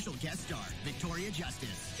with special guest star Victoria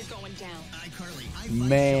Justice. You're going down. iCarly, I Fight.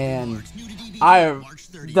 Man,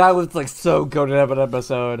 that was like so good of an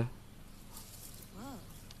episode.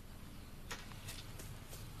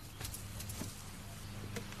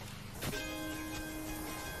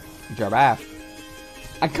 Giraffe.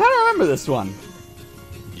 I kind of remember this one.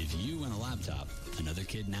 If you win a laptop, another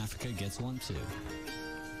kid in Africa gets one too.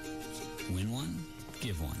 Win one,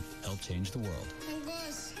 give one. Help change the world.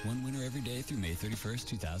 One winner every day through May 31st,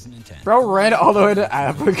 2010. Bro ran all the way to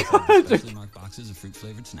Africa. Specially marked boxes of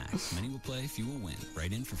fruit-flavored snacks. Many will play, few will win.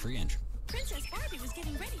 Write in for free entry. Princess Barbie was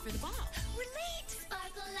getting ready for the ball. We're late!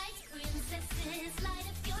 Sparkle lights, princesses, light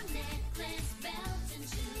up your necklace, belt and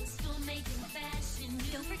shoes for making fashion.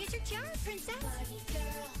 Don't forget your charm, princess. Barbie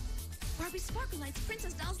girl. Barbie sparkle lights,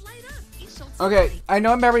 princess dolls light up. Each sold Okay, I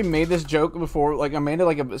know I've already made this joke before. Like I made it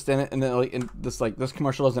like a stand, and then like this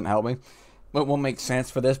commercial doesn't help me. It won't make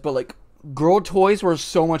sense for this, but like girl toys were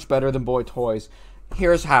so much better than boy toys.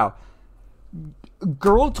 Here's how.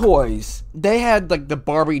 Girl toys, they had like the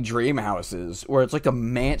Barbie dream houses where it's like a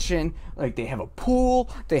mansion, like they have a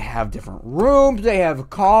pool, they have different rooms, they have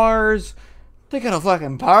cars, they got a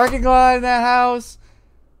fucking parking lot in that house.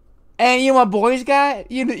 And you know what boys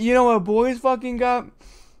got? You know what boys fucking got?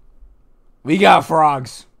 We got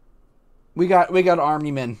frogs. We got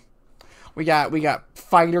army men. We got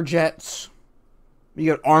fighter jets. We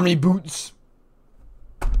got army boots.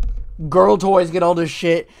 Girl toys get all this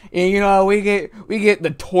shit, and you know we get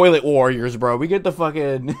the toilet warriors, bro. We get the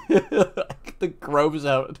fucking the gross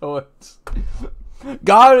out toys.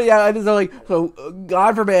 God, yeah, I just like so.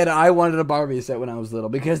 God forbid I wanted a Barbie set when I was little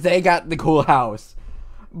because they got the cool house,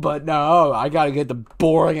 but no, I gotta get the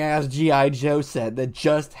boring ass G.I. Joe set that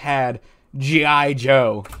just had G.I.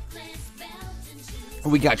 Joe.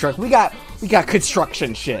 We got truck. We got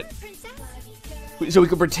construction shit. So we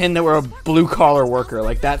could pretend that we're a blue-collar worker.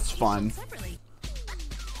 Like, that's fun.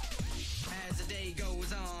 As the day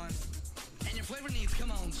goes on, and your flavor needs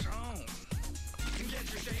come on strong. You get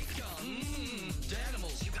your shake on.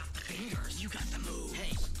 Danimals, you got the fingers, you got the move.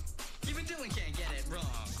 Hey, even Dylan can't get it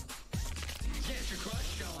wrong. Get your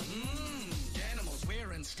crush on. Danimals,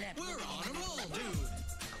 we're in step. We're on a roll, dude.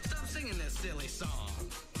 Stop singing this silly song.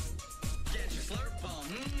 Get your slurp on.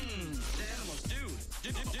 Danimals, dude.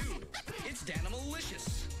 It's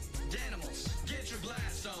Danimalicious. Danimals, get your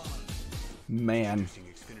blast on. Man,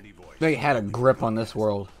 they had a grip on this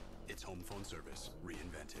world. It's home phone service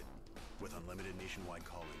reinvented with unlimited nationwide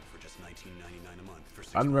calling for just $19.99 a month for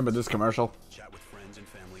 6 I remember this commercial. Chat with friends and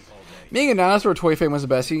family all day. Being a dinosaur toy fan was the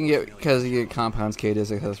best. You can get because you get compounds,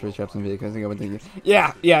 cadence, accessories, traps, and vehicles.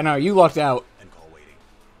 Yeah, no, you lucked out. And call waiting.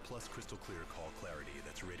 Plus crystal clear call clarity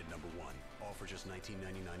that's rated #1. All for just $19.99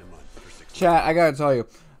 a month for 6 Chat, I gotta tell you,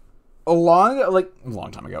 a long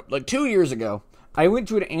time ago, like 2 years ago, I went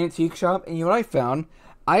to an antique shop, and you know what I found?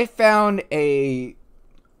 I found a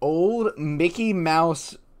old Mickey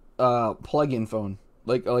Mouse plug-in phone,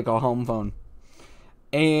 like a home phone,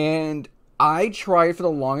 and I tried for the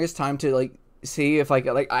longest time to like see if I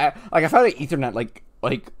found an Ethernet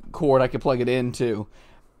like cord I could plug it into,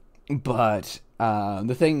 but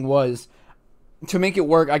the thing was, to make it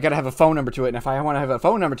work, I gotta have a phone number to it, and if I want to have a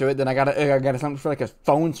phone number to it, then I gotta something for like a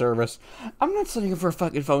phone service. I'm not signing up for a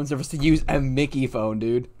fucking phone service to use a Mickey phone,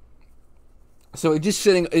 dude. So it's just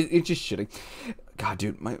shitting. God,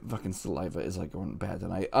 dude, my fucking saliva is like going bad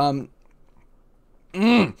tonight.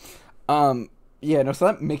 Yeah, no, so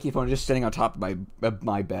that Mickey phone is just sitting on top of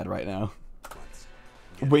my bed right now.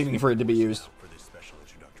 waiting for it to be used.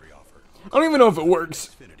 I don't even know if it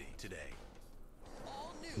works.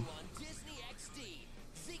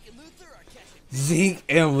 Zeke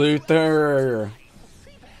and Luther. And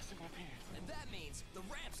that means the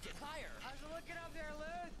ramps get higher. How's it looking up there,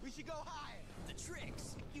 Luke? We should go higher. The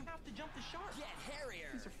tricks. You have to jump the shark. Get hairier.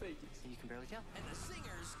 These are fake. You can barely tell. And the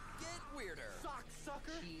singers get weirder. Sock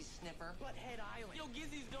sucker. Cheese sniffer. Butthead Island. Yo,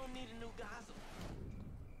 Gizzies don't need a new gossip.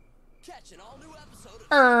 Catch an all-new episode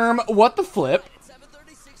of What the flip?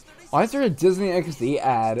 Why is there a Disney XD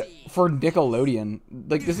ad for Nickelodeon?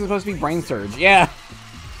 Like, this is supposed to be BrainSurge. Yeah.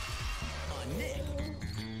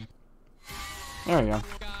 There we go.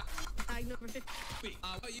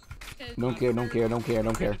 Don't care, don't care, don't care,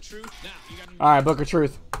 don't care. Alright, Book of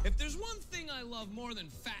Truth. If there's one thing I love more than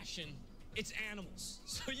fashion, it's animals.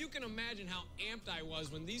 So you can imagine how amped I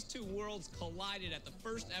was when these two worlds collided at the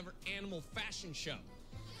first ever animal fashion show.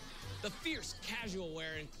 The fierce casual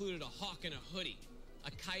wear included a hawk in a hoodie, a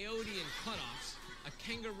coyote in cutoffs, a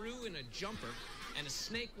kangaroo in a jumper, and a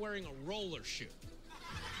snake wearing a roller shoe.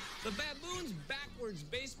 The baboon's backwards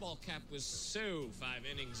baseball cap was so 5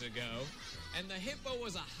 innings ago, and the hippo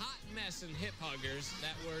was a hot mess in hip huggers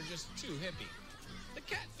that were just too hippie. The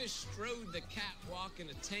catfish strode the catwalk in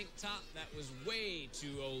a tank top that was way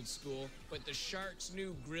too old school, but the shark's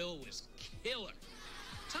new grill was killer.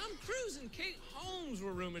 Tom Cruise and Kate Holmes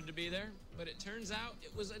were rumored to be there, but it turns out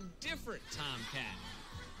it was a different Tomcat.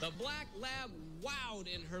 The black lab wowed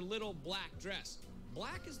in her little black dress.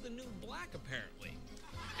 Black is the new black, apparently.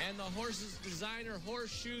 And the horse's designer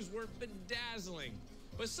horseshoes were bedazzling.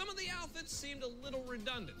 But some of the outfits seemed a little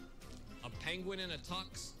redundant. A penguin in a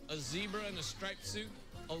tux, a zebra in a striped suit,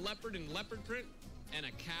 a leopard in leopard print, and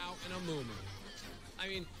a cow in a muumuu. I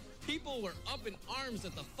mean, people were up in arms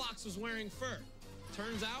that the fox was wearing fur.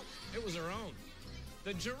 Turns out, it was her own.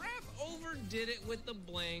 The giraffe overdid it with the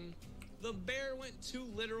bling. The bear went too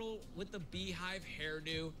literal with the beehive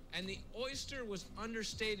hairdo. And the oyster was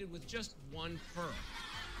understated with just one pearl.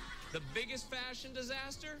 The biggest fashion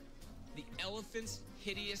disaster? The elephant's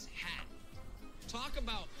hideous hat. Talk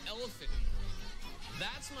about elephant.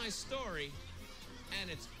 That's my story, and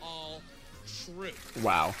it's all true.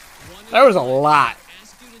 Wow. There was a lot.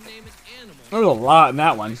 There was a lot in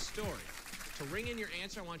that one. To ring in your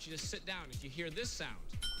answer, I want you to sit down. If you hear this sound,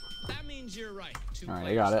 that means you're right. Alright,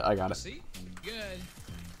 I got it, I got it. See? Good.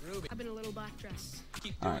 Ruby. I've been a little black dress.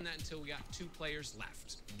 Keep doing that until we got 2 players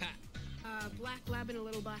left. Pat. Black lab in a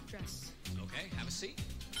little black dress. Okay, have a seat.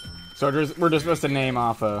 So we're just supposed to name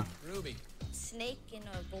off Ruby. Snake in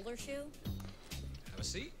a roller shoe. Have a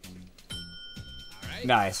seat. All right.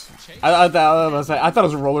 Nice. I thought it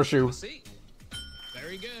was a roller shoe. Have a seat.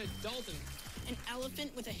 Very good. Dalton. An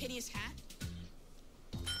elephant with a hideous hat.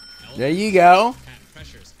 There you go. Pat,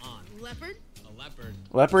 pressure's on. Leopard. A leopard.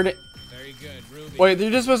 Leopard. Very good. Ruby. Wait, you're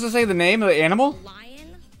just supposed to say the name of the animal?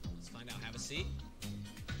 Lion. Let's find out. Have a seat.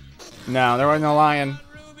 No, there wasn't a lion.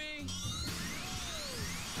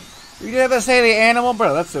 You didn't have to say the animal,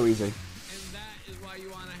 bro. That's so easy. And that is why you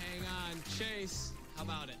want to hang on. Chase, how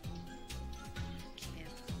about it?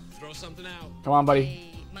 Throw something out. Come on,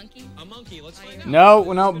 buddy. A monkey. A monkey. Let's find out.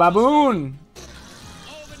 No, no, baboon.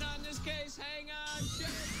 Oh, but not in this case. Hang on,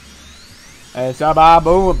 Chase. It's a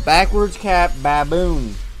baboon. Backwards cap baboon. All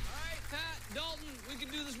right, Pat, Dalton, we can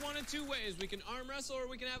do this one of 2 ways. We can arm wrestle or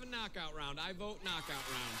we can have a knockout round. I vote knockout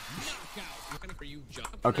round. Knockout. For you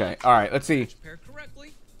jump. Okay, all right. Let's see. Pair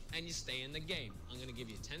correctly, and you stay in the game. I'm going to give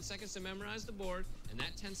you 10 seconds to memorize the board, and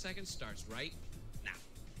that 10 seconds starts right now.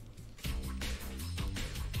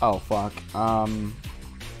 Oh fuck.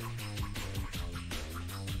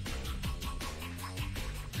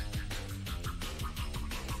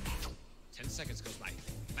 10 seconds goes by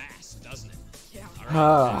fast, doesn't it? Yeah. All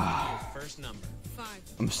right. Your first number. 5.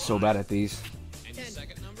 I'm so bad at these. And your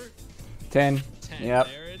second number? 10. 10. Yep.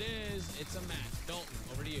 There it is. It's a match. Dalton,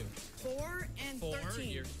 over to you. 4 and 4. 13.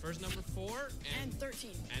 Your first number 4 and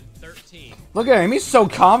 13. And 13. Look at him. He's so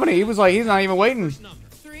confident. He was like, he's not even waiting. First number.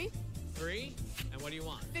 3. 3. And what do you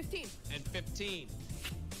want? 15. And 15.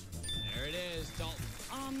 There it is, Dalton.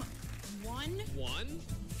 1. 1.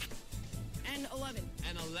 And 11.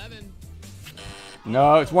 And 11.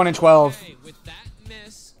 No, it's 1 and 12. Okay, with that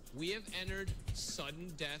miss, we have entered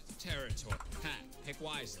sudden death territory. Pat, pick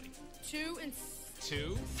wisely. 2 and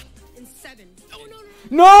 2 and 7. Oh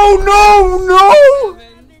No, no, no!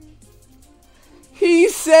 7. He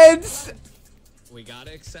said. We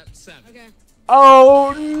gotta accept 7. Okay.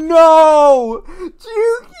 Oh no!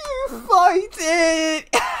 You fucked it!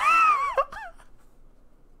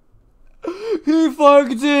 He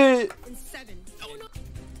fucked it! And 7. Oh no.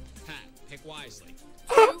 Pat, pick wisely.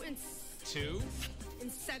 2 and 2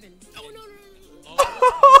 and 7. Oh, no.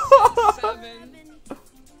 7.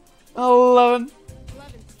 11.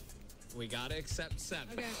 We gotta accept 7.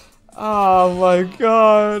 Okay. Oh my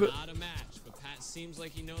god. Not a match, but Pat seems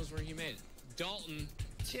like he knows where he made it. Dalton,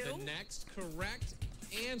 2. The next correct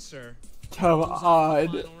answer. Come on.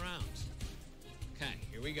 Final round. Okay,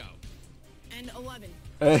 here we go. And 11.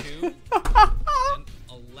 2 and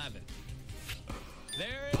 11.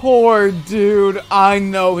 Poor dude. I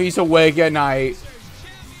know he's awake at night,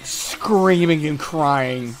 screaming and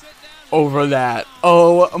crying over that.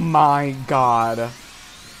 Oh my god.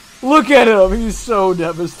 Look at him. He's so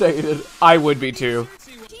devastated. I would be too.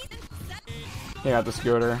 He got the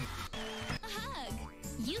scooter.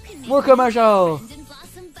 More commercial.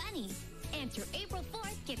 Answer April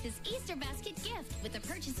 4th, get this Easter basket gift with a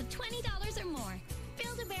purchase of $20 or more.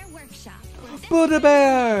 Build-A-Bear Workshop.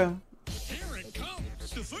 Build-A-Bear. Here it comes.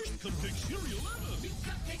 The first cupcake cereal ever.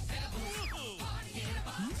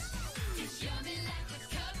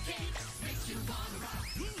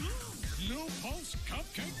 New Pulse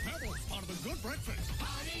Cupcake Pebbles, part of the good breakfast.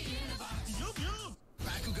 Yum yum.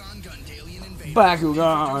 Bakugan Gun Alien Invader.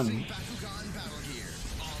 Bakugan.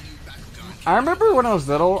 I remember when I was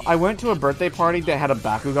little, I went to a birthday party that had a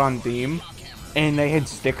Bakugan theme, and they had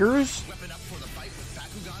stickers,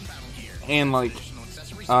 and like,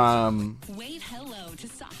 I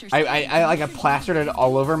plastered it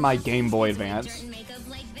all over my Game Boy Advance,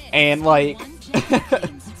 and like,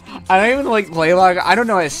 I don't even like play like, I don't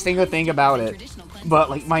know a single thing about it, but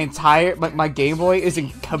like my entire, my Game Boy is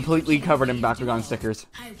completely covered in Bakugan stickers.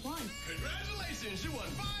 Congratulations, you won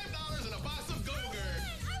 $5 and a box of Go-Gurt.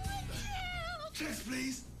 Checks,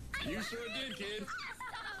 please. You sure did, kid.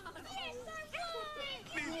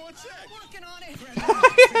 Need more check. Working on it.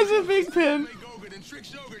 He has a big pin. Go-Gurt and Trick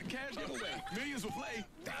Yogurt cash giveaway. Millions will play.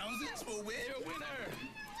 Thousands will win. You're a winner.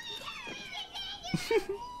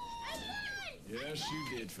 Yes,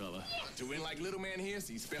 you did, fella. To win like little man here,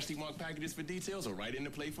 see specially marked packages for details or right in to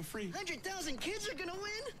play for free. 100,000 kids are gonna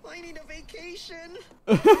win? I need a vacation.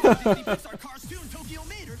 Disney Pixar cartoon Tokyo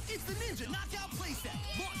Mater, it's the Ninja Knockout playset.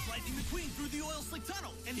 Launch Lightning McQueen through the oil slick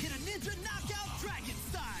tunnel and hit a Ninja Knockout dragon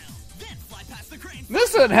style. Then fly past the crane.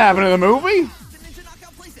 This didn't happen in the movie. The Ninja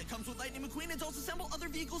Knockout playset comes with Lightning McQueen and adults assemble other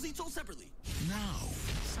vehicles each sold separately. Now,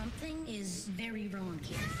 something is very wrong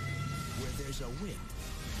here. Where there's a win.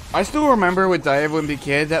 I still remember with Die of Wimpy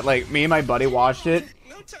Kid that like me and my buddy watched it,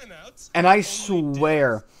 and I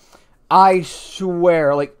swear,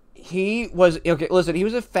 like he was okay. Listen, he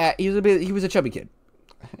was a chubby kid.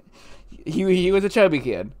 he was a chubby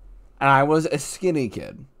kid, and I was a skinny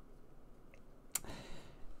kid.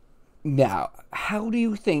 Now, how do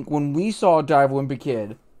you think when we saw Die of Wimpy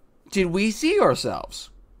Kid, did we see ourselves?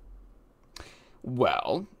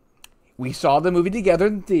 Well, we saw the movie together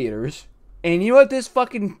in theaters. And you know what this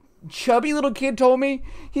fucking chubby little kid told me?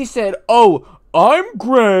 He said, "Oh, I'm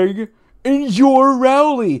Greg, and you're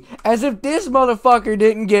Rowley." As if this motherfucker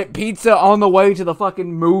didn't get pizza on the way to the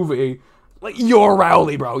fucking movie. Like, you're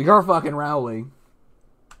Rowley, bro. You're fucking Rowley.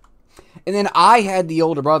 And then I had the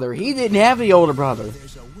older brother. He didn't have the older brother.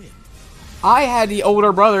 I had the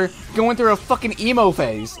older brother going through a fucking emo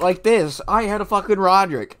phase. Like this. I had a fucking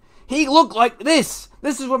Roderick. He looked like this.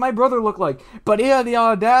 This is what my brother looked like. But he had the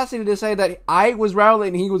audacity to say that I was Rowley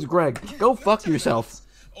and he was Greg. Go fuck yourself.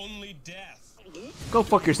 Go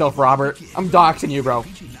fuck yourself, Robert. I'm doxing you, bro.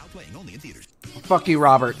 Fuck you,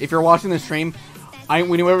 Robert. If you're watching this stream,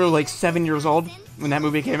 when you were like 7 years old, when that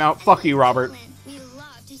movie came out, fuck you, Robert. We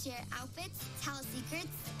love to share outfits, tell secrets,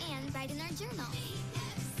 and write in our journal.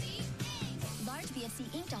 Large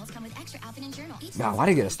BFC ink dolls come with extra outfit and journal. Nah, why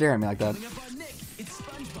do you get to stare at me like that?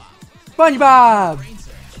 SpongeBob!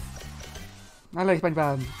 I like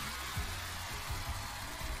SpongeBob.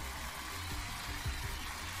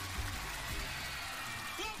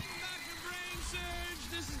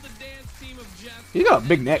 You got a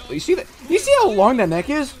big neck. You see that? You see how long that neck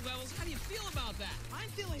is?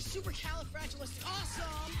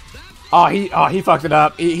 Oh, he fucked it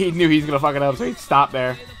up. He knew he was gonna fuck it up, so he stopped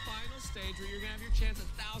there.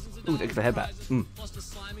 Ooh, thanks for the headbat.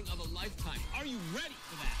 Are you ready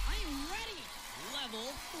for that? I am ready.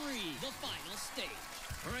 Level 3, the final stage.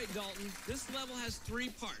 All right, Dalton. This level has 3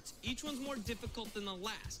 parts. Each one's more difficult than the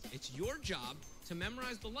last. It's your job to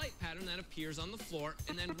memorize the light pattern that appears on the floor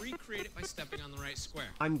and then recreate it by stepping on the right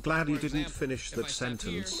square. I'm glad you didn't finish that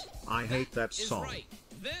sentence. I hate that song.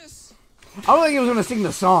 This I don't think he was gonna sing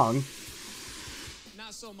the song.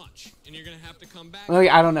 not so much, and you're gonna have to come back. Well,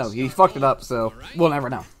 I don't know. He fucked it up, so we'll never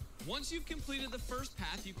know. Once you've completed the first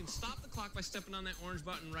path, you can stop the clock by stepping on that orange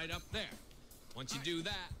button right up there. Once you do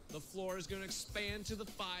that, the floor is going to expand to the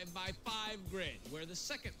 5x5 grid, where the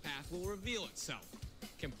second path will reveal itself.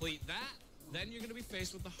 Complete that, then you're going to be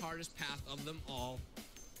faced with the hardest path of them all.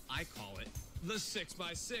 I call it the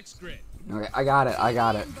 6x6 grid. Okay, I got it. I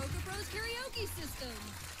got it. Boca Bros karaoke system.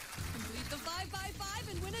 Complete the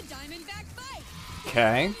 5x5 and win a Diamondback bike.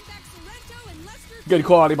 Okay. Diamondback Sorrento and Lester Good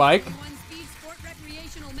quality bike. one-speed sport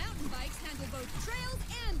recreational mountain bikes handle both trails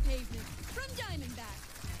and pavement from Diamondback.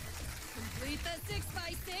 Complete the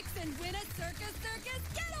 6x6 and win a Circus Circus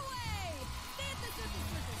getaway. Stay at the Circus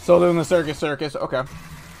Circus. So doing the Circus. Okay.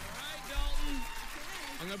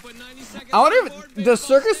 I'm going to put 90 seconds. I wonder if the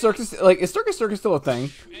Circus, like, is Circus still a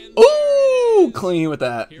thing? Ooh, clean with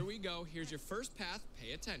that. Here we go. Here's your first path.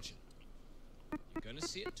 Pay attention. You're going to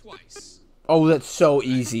see it twice. Oh, that's so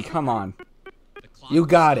easy. Come on. You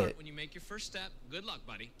got it. When you make your first step, good luck,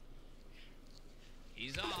 buddy.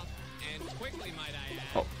 He's off, and quickly, might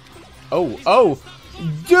I add. Oh.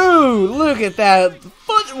 Dude, look at that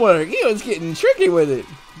footwork. He was getting tricky with it.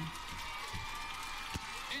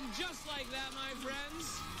 And just like that, my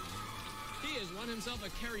friends, he has won himself a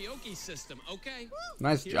karaoke system, okay?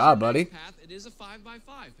 Nice Here's job, your buddy. next path. It is a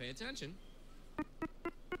 5x5. Pay attention.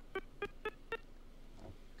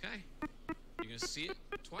 Okay. You're going to see it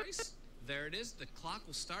twice. There it is. The clock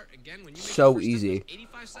will start again when you make So your first easy. step.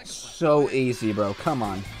 85 seconds left. So easy, bro. Come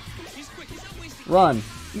on. He's quick. He's not wasting Run.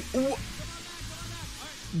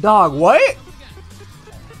 Dog, what?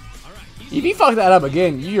 If you fuck that up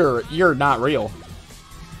again, you're not real.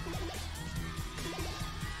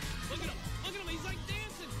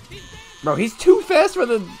 Bro, he's too fast for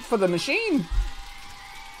the machine.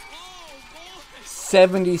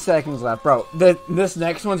 70 seconds left, bro. This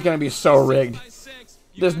next one's gonna be so rigged.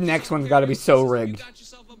 This next one's gotta be so rigged. You got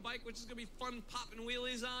yourself a bike which is gonna be fun popping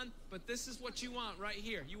wheelies on, but this is what you want right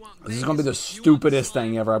here. You want This is gonna be the stupidest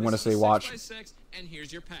thing ever. I'm gonna say, watch. 6x6, and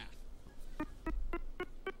here's your path.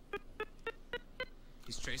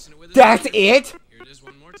 He's tracing it with his That's finger. it? Here it is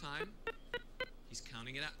one more time. He's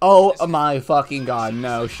counting it out. Oh my fucking god,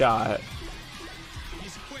 no shot.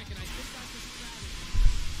 He's quick, and I think that's his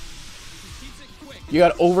strategy. He keeps it quick. You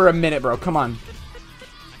got over a minute, bro. Come on. I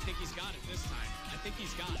think he's got it this time. I think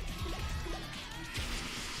he's got it.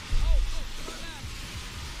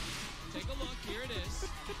 Take a look. Here it is.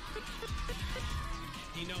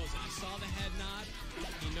 He knows it. I saw the head nod.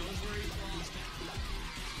 He knows where he's lost it.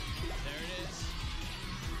 There it is.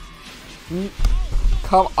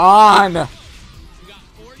 Come on. You got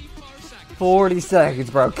 44 seconds. 40 seconds,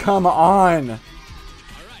 bro. Come on. All right,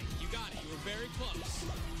 you got it. You were very close.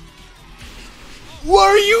 What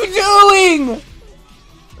are you doing?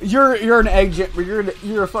 You're an agent.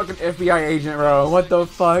 You're a fucking FBI agent, bro. What the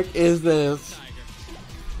fuck is this?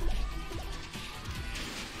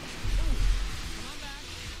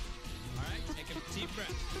 All right, take a deep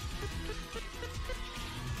breath.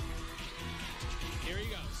 Here he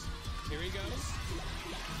goes. Here he goes.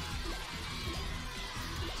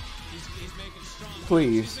 He's making strong.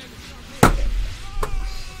 Please.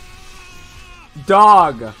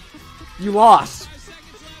 Dog. You lost.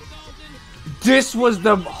 This was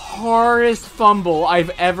the hardest fumble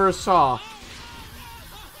I've ever saw.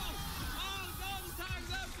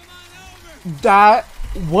 That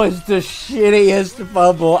was the shittiest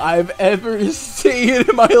fumble I've ever seen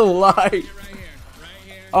in my life.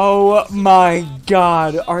 Oh my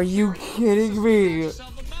god, are you kidding me?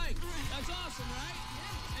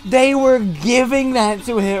 They were giving that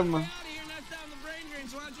to him.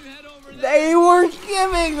 They were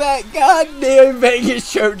giving that goddamn Vegas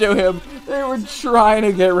shirt to him. They were trying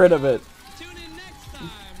to get rid of it.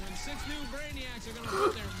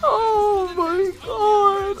 Oh my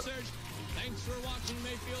god. Thanks for watching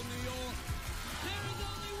Mayfield, New York. There is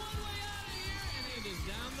only one way out of here, and it is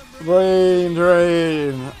down the Brain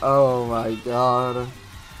drain. Oh my god.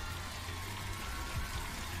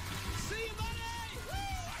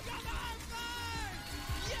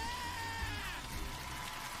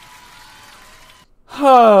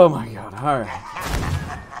 Oh my god, alright.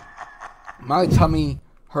 My tummy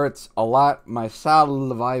hurts a lot. My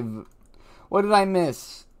saliva. What did I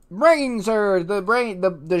miss? BrainSurge,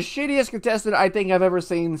 the shittiest contestant I think I've ever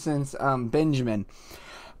seen since Benjamin.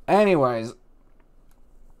 Anyways.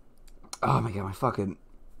 Oh my god, my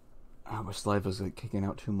saliva's like kicking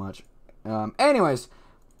out too much. Anyways,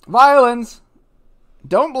 violins.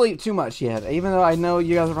 Don't bleep too much yet. Even though I know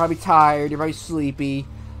you guys are probably tired, you're probably sleepy.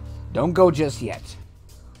 Don't go just yet.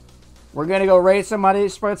 We're gonna go raid somebody,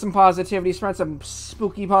 spread some positivity, spread some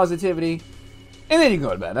spooky positivity, and then you can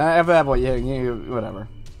go to bed. After that point, yeah, whatever.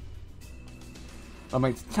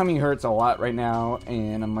 My tummy hurts a lot right now,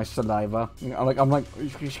 and my saliva. I'm like,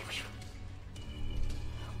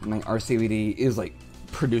 My RCVD is like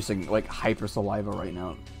producing like hyper saliva right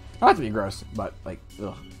now. Not to be gross, but like,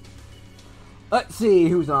 ugh. Let's see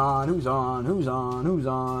who's on.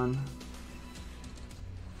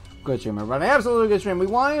 Good stream, everybody. Absolutely good stream. We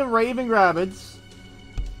wanted Raving Rabbids,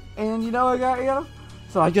 and you know I got, you know,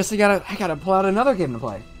 so I guess I gotta pull out another game to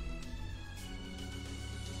play.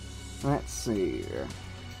 Let's see.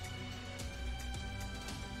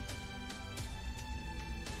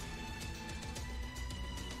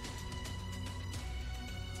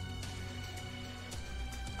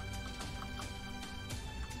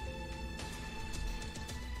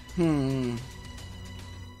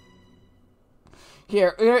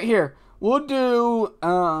 Here. We'll do,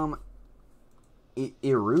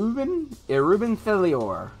 Eruben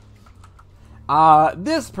Thelior.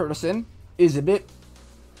 This person is a bit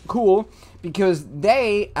cool because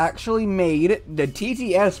they actually made the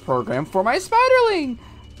TTS program for my Spiderling.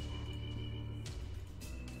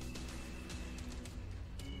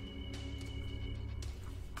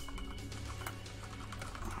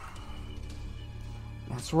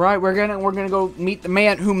 That's right. We're gonna go meet the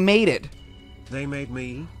man who made it. They made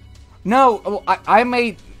me? No, I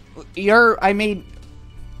made you,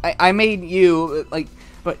 like,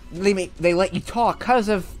 but they let you talk because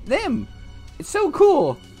of them. It's so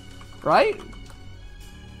cool, right?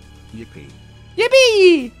 Yippee.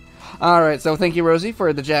 Yippee! Alright, so thank you, Rosie,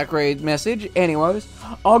 for the Jack Raid message. Anyways,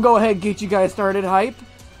 I'll go ahead and get you guys started hype.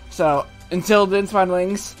 So, until then,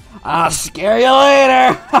 Spiderlings, I'll scare you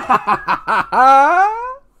later!